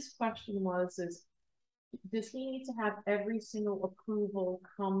know his question is, does he need to have every single approval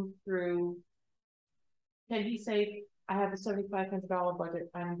come through? Can he say, I have a $7,500 budget,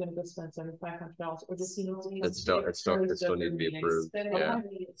 I'm gonna go spend $7,500, or does he need to? It still need to be approved. Yeah.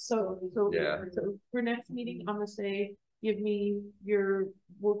 So for next meeting, I'm gonna say, give me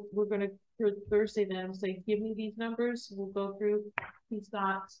we're gonna, for Thursday then, I'm saying, give me these numbers, we'll go through. He's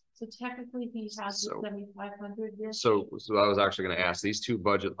got, so technically he has the 7,500. So I was actually gonna ask, these two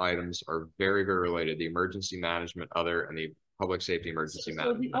budget items are very, very related, the emergency management other and the public safety emergency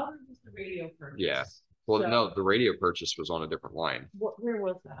management. So the other is the radio purchase. Yeah. Well, no, the radio purchase was on a different line. Where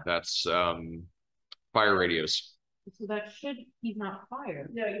was that? That's fire radios. So that should, he's not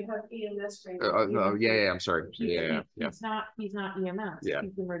fired. No, you have EMS. training. No, yeah, I'm sorry. Yeah. He's not EMS. Yeah.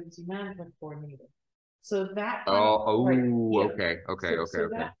 He's the emergency management coordinator. So that. Oh, right, yeah. okay. So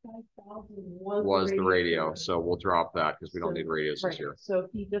that 5,000 Was the radio, so we'll drop that because we don't need radios right, this year. So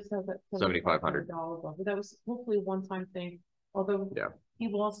he just has that $7,500. But that was hopefully a one-time thing, although Yeah. he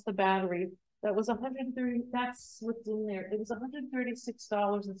lost the battery. That was 130, that's what's in there. It was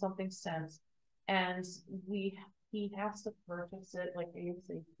 $136 and something cents. And he has to purchase it like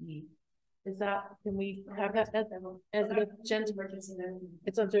ASAP. Is that, can we have that as an agenda?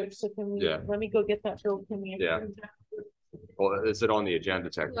 It's under, so can we, Yeah. let me go get that bill. Can we? Yeah. Well, is it on the agenda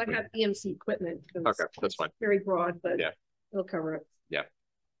Well, I technically? have EMC equipment. 'cause Okay, that's fine. it's very broad, but Yeah. it'll cover it.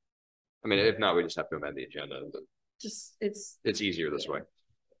 I mean, if not, we just have to amend the agenda. But Just, it's, it's easier this way.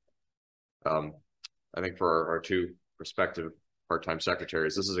 I think for our two prospective part-time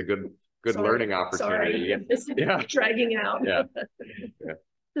secretaries, this is a good Sorry. learning opportunity. sorry. This is Yeah. dragging out. Yeah. Yeah.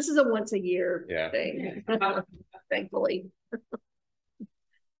 This is a once a year Yeah. thing, thankfully.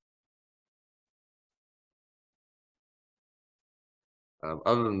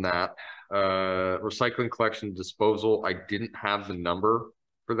 Other than that, recycling collection disposal, I didn't have the number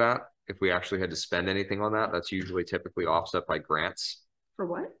for that. If we actually had to spend anything on that, that's usually typically offset by grants For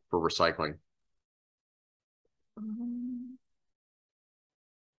what? for recycling.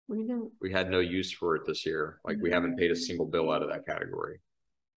 We don't, We had no use for it this year. Like we haven't paid a single bill out of that category.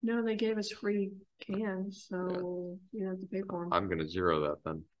 no, they gave us free cans, so you have to pay for them. I'm gonna zero that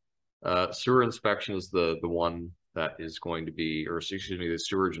then. Sewer inspection is the one that is going to be, or excuse me, the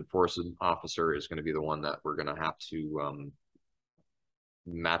sewage enforcement officer is going to be the one that we're going to have to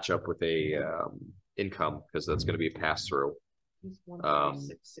match up with a income, because that's going to be a pass through. Because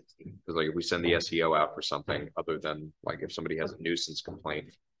like if we send the SEO out for something other than like if somebody has a nuisance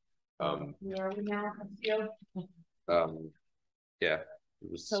complaint. Where are we now? SEO? Yeah, we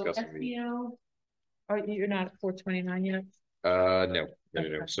was So discussing the. SEO, you're not at 429 yet? No.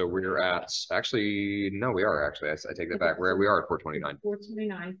 So we're at, actually, no, we are actually, I take that back. We are at 429.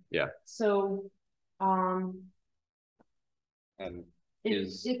 429. Yeah. So, And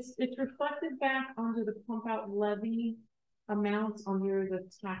it's reflected back under the pump out levy amounts under the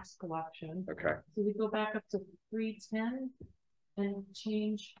tax collection. okay, So we go back up to 310 and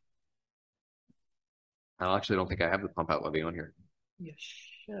change. I actually don't think I have the pump out levy on here. You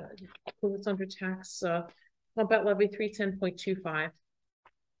should. So it's under tax, pump out levy 310.25.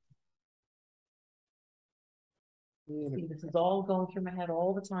 See, this is all going through my head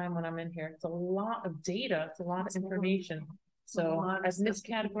all the time when I'm in here. It's a lot of data. It's a lot of information. So I've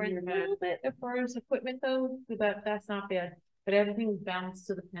miscategorized a little bit as far as equipment though, so that's not bad, but everything's balanced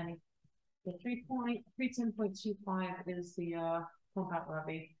to the penny. The 310.25 is the pump out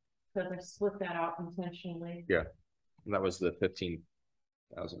levy, because I split that out intentionally. Yeah. And that was the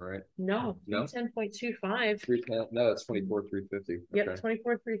 15,000, right? No, No? 310.25. 310, no, that's 24,350. Yep, Okay.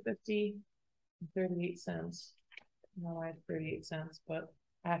 24,350, 38 cents. No, I had 38 cents, but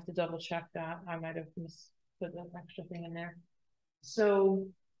I have to double check that. I might have put that extra thing in there. So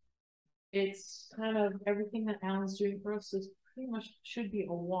it's kind of everything that Alan's doing for us is pretty much should be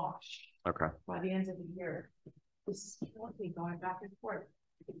a wash Okay. by the end of the year. This is me going back and forth.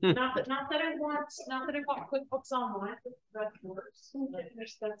 Not that I want QuickBooks Online, but that's worse.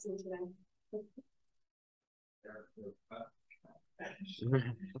 There's steps into them.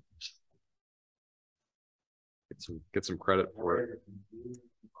 Get some credit for it.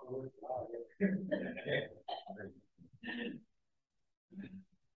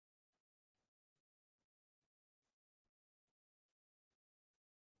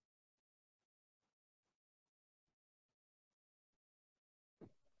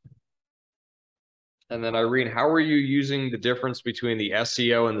 And then Irene, how are you using the difference between the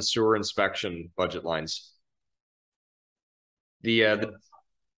SEO and the sewer inspection budget lines? The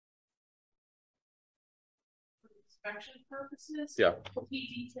Inspection purposes. Yeah.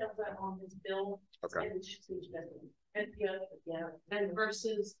 He details that on his bill. Okay. And and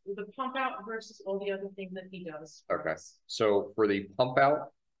versus the pump out versus all the other things that he does. Okay. So for the pump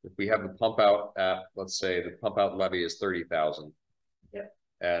out, if we have the pump out at, let's say the pump out levy is 30,000. Yep.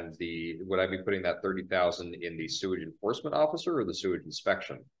 And would I be putting that 30,000 in the sewage enforcement officer or the sewage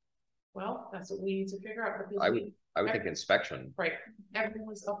inspection? Well, that's what we need to figure out. Because I would think inspection. Right.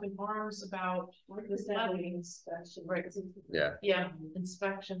 Everyone's up in arms about this levy inspection, right? Yeah. Yeah,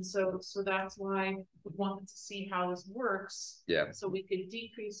 inspection. So that's why we wanted to see how this works. Yeah. So we could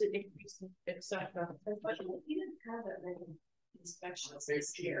decrease it, increase it, etc. But we didn't have that many inspections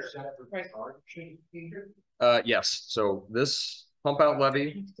this year. Right. Yes. So this pump out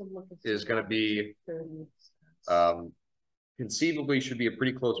levy is going to be Conceivably should be a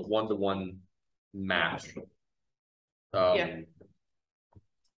pretty close 1-to-1 match. Yeah.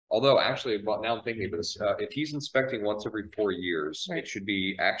 Although actually, but now I'm thinking of this, if he's inspecting once every 4 years, Right. it should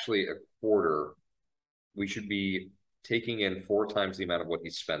be actually a quarter. We should be taking in 4 times the amount of what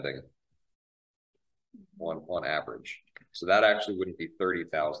he's spending on average. So that actually wouldn't be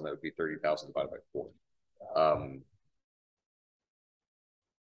 30,000. That would be 30,000 divided by 4. I'm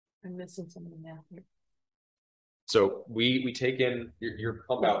missing some of the math here. So we take in your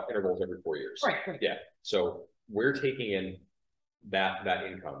pump out intervals every 4 years. Right. Yeah. So we're taking in that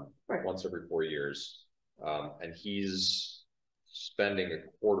income Right. once every 4 years. And he's spending a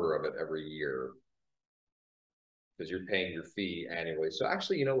quarter of it every year. Because you're paying your fee annually. So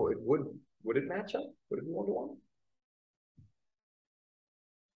actually, you know, would it match up? Would it be 1-to-1?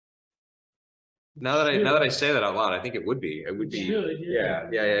 Now that I say that out loud, I think it would be. It would be. Should, Yeah.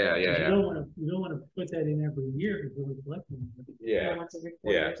 You don't wanna put that in every year because we're collecting. Yeah. Once every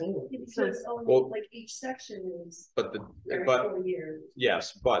 4 Yeah. years. Because only Well- like each section is But every but 4 years.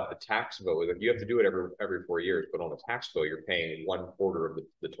 yes, but the tax bill, you have to do it every 4 years, but on the tax bill, you're paying 1/4 of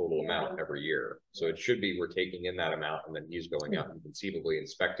the total amount every year. So it should be, we're taking in that amount and then he's going out and conceivably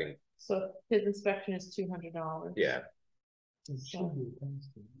inspecting. So his inspection is $200. Yeah, It should be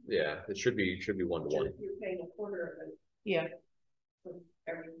constant. yeah, it should be 1-to-1. You're paying a quarter of it Yeah, for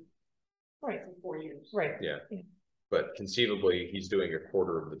every, right, for 4 years. right. Yeah. Yeah. But conceivably, he's doing a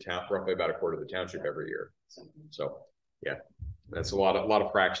quarter of the town, roughly about a quarter of the township every year. So, yeah, that's a lot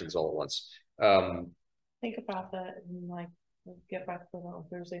of fractions all at once. Think about that and like, we'll get back to that on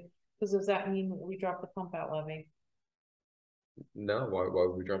Thursday. Because does that mean we drop the pump out levy? No, why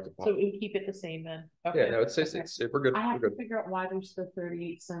would we drop the So pump? we keep it the same then? Yeah, Okay, no, it's okay. we're good. I We're have to good. figure out why there's the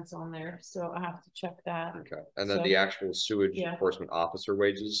 38 cents on there, so I have to check that. Okay, and then So- the actual sewage Yeah. enforcement officer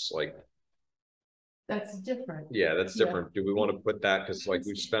wages, like, That's different. yeah, that's Yeah. different. Do we want to put that, because like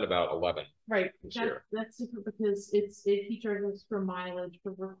we've spent about 11 Right, this year. that's different because he charges for mileage,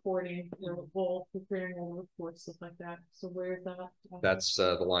 for reporting, for all, preparing all the reports, stuff like that. So where's that? That's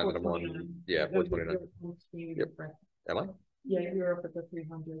the line that I'm on. 429. Yeah, Oh, 429. you're Yep. different. Am I? Yeah, you're up at the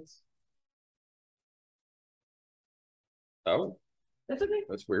 300s. Oh, That's okay.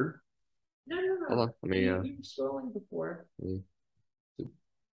 that's weird. No. Hold on, let me, You were scrolling before. I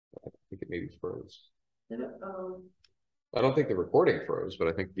think it maybe froze. No, I don't think the recording froze, but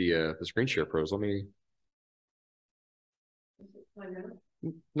I think the screen share froze. Let me,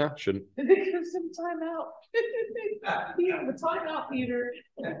 no, shouldn't. Give some time out. Yeah, the time out, Peter.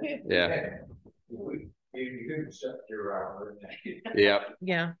 Yeah, You could accept your hour. yeah,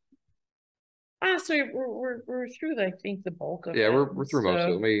 Yeah. Honestly, we're through, I think, the bulk of yeah, it. we're through most of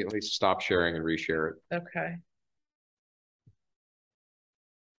it. So, Let me stop sharing and reshare it. okay.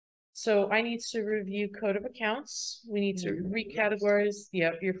 So I need to review code of accounts. We need to recategorize.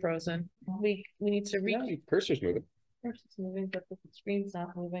 Yep, you're frozen. We need to Yeah, your cursor's moving. First it's moving, but the screen's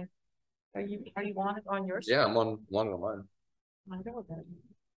not moving. Are you on it on yours? Yeah, I'm on one of mine. I know that.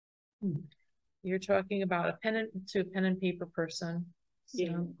 You're talking about a pen and paper person.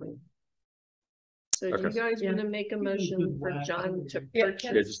 Yeah. So, So do you Okay. guys Yeah. want to make a motion for John to Yeah, purchase?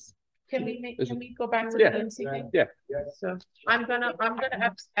 Yeah, just can we go back to Yeah. the PMC thing? Yeah. So I'm gonna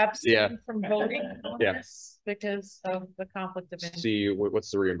abstain Yeah. from voting on Yeah. this because of the conflict of interest. see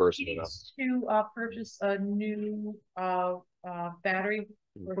what's the reimbursement of. To purchase a new battery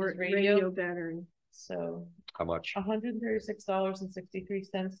for For his radio. battery. So How much?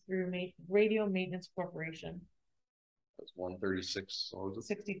 $136.63 through Radio Maintenance Corporation. That's 136. What was it?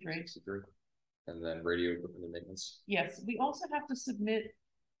 63. 63. And then radio equipment and maintenance. Yes, we also have to submit,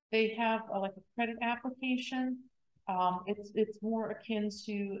 they have like a credit application. It's more akin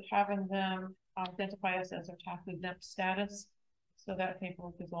to having them identify us as their tax exempt status. So that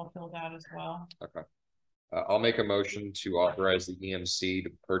paperwork is all filled out as well. Okay. I'll make a motion to authorize the EMC to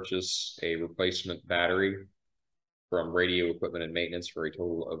purchase a replacement battery from radio equipment and maintenance for a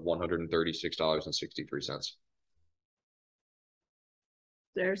total of $136.63.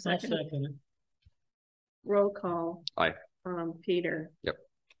 There's I'll second. second it. Roll call. Aye. Peter. Yep.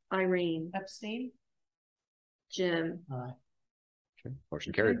 Irene, Abstain? Jim, Aye. Okay,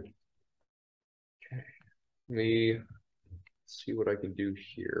 motion carried. Okay. Let me see what I can do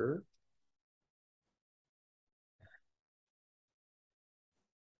here.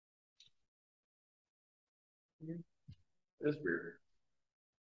 That's weird.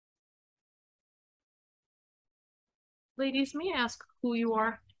 Ladies, may I ask who you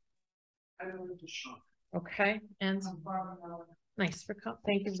are? Okay, and nice for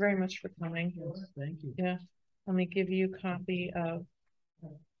thank you very much for coming. Yes, thank you. Yeah, let me give you a copy of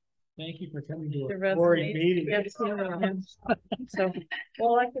Thank you for coming to The a boring resumes. meeting. Yeah, so,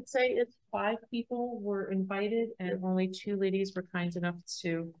 all I could say is 5 people were invited and only 2 ladies were kind enough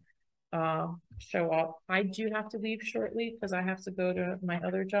to show up. I do have to leave shortly because I have to go to my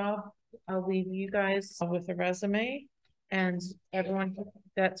other job. I'll leave you guys with a resume, and everyone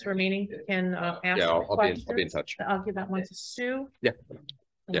that's remaining can ask Yeah, I'll be in questions. touch. I'll give that one to Sue. Yeah.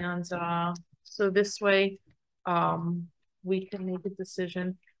 Yeah. And so this way, we can make a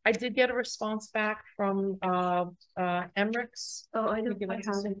decision. I did get a response back from Emmerich's. Oh, I know. Give I that to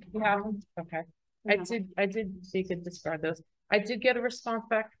have Sue. it. You have them? Okay. I did, so you could discard those. I did get a response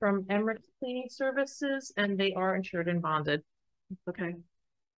back from Emmerich Cleaning Services, and they are insured and bonded. Okay.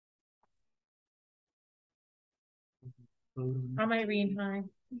 I'm Irene, hi.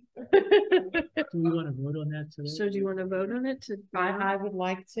 Do we want to vote on that today? So do you want to vote on it to? I would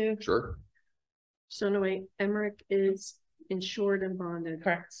like to. Sure. So no, wait, Emmerich is insured and bonded.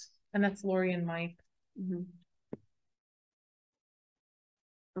 Correct. And that's Lori and Mike. Mhm.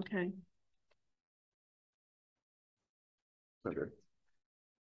 Okay. Okay.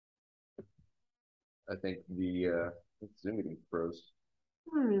 I think the Zoom meeting froze.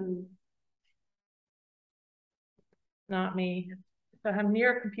 Not me. If I'm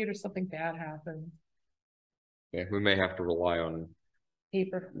near a computer, something bad happened. Yeah, we may have to rely on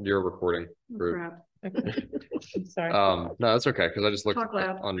Paper. your recording. Oh, Group. crap. Okay. Sorry. No, that's okay, because I just looked Talk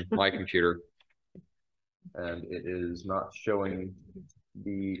loud. on my computer. And it is not showing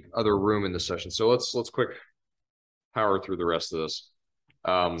the other room in the session. So let's quick power through the rest of this.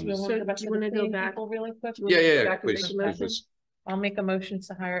 Do we So go back do to you the wanna go cleaning back? people really quick? Do you wanna go Yeah, back and make please, a motion? please. I'll make a motion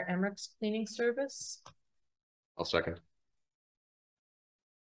to hire Emmerich's Cleaning Service. I'll second.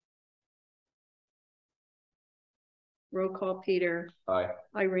 Roll call, Peter. Aye.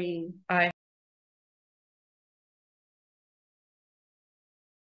 Irene. Aye.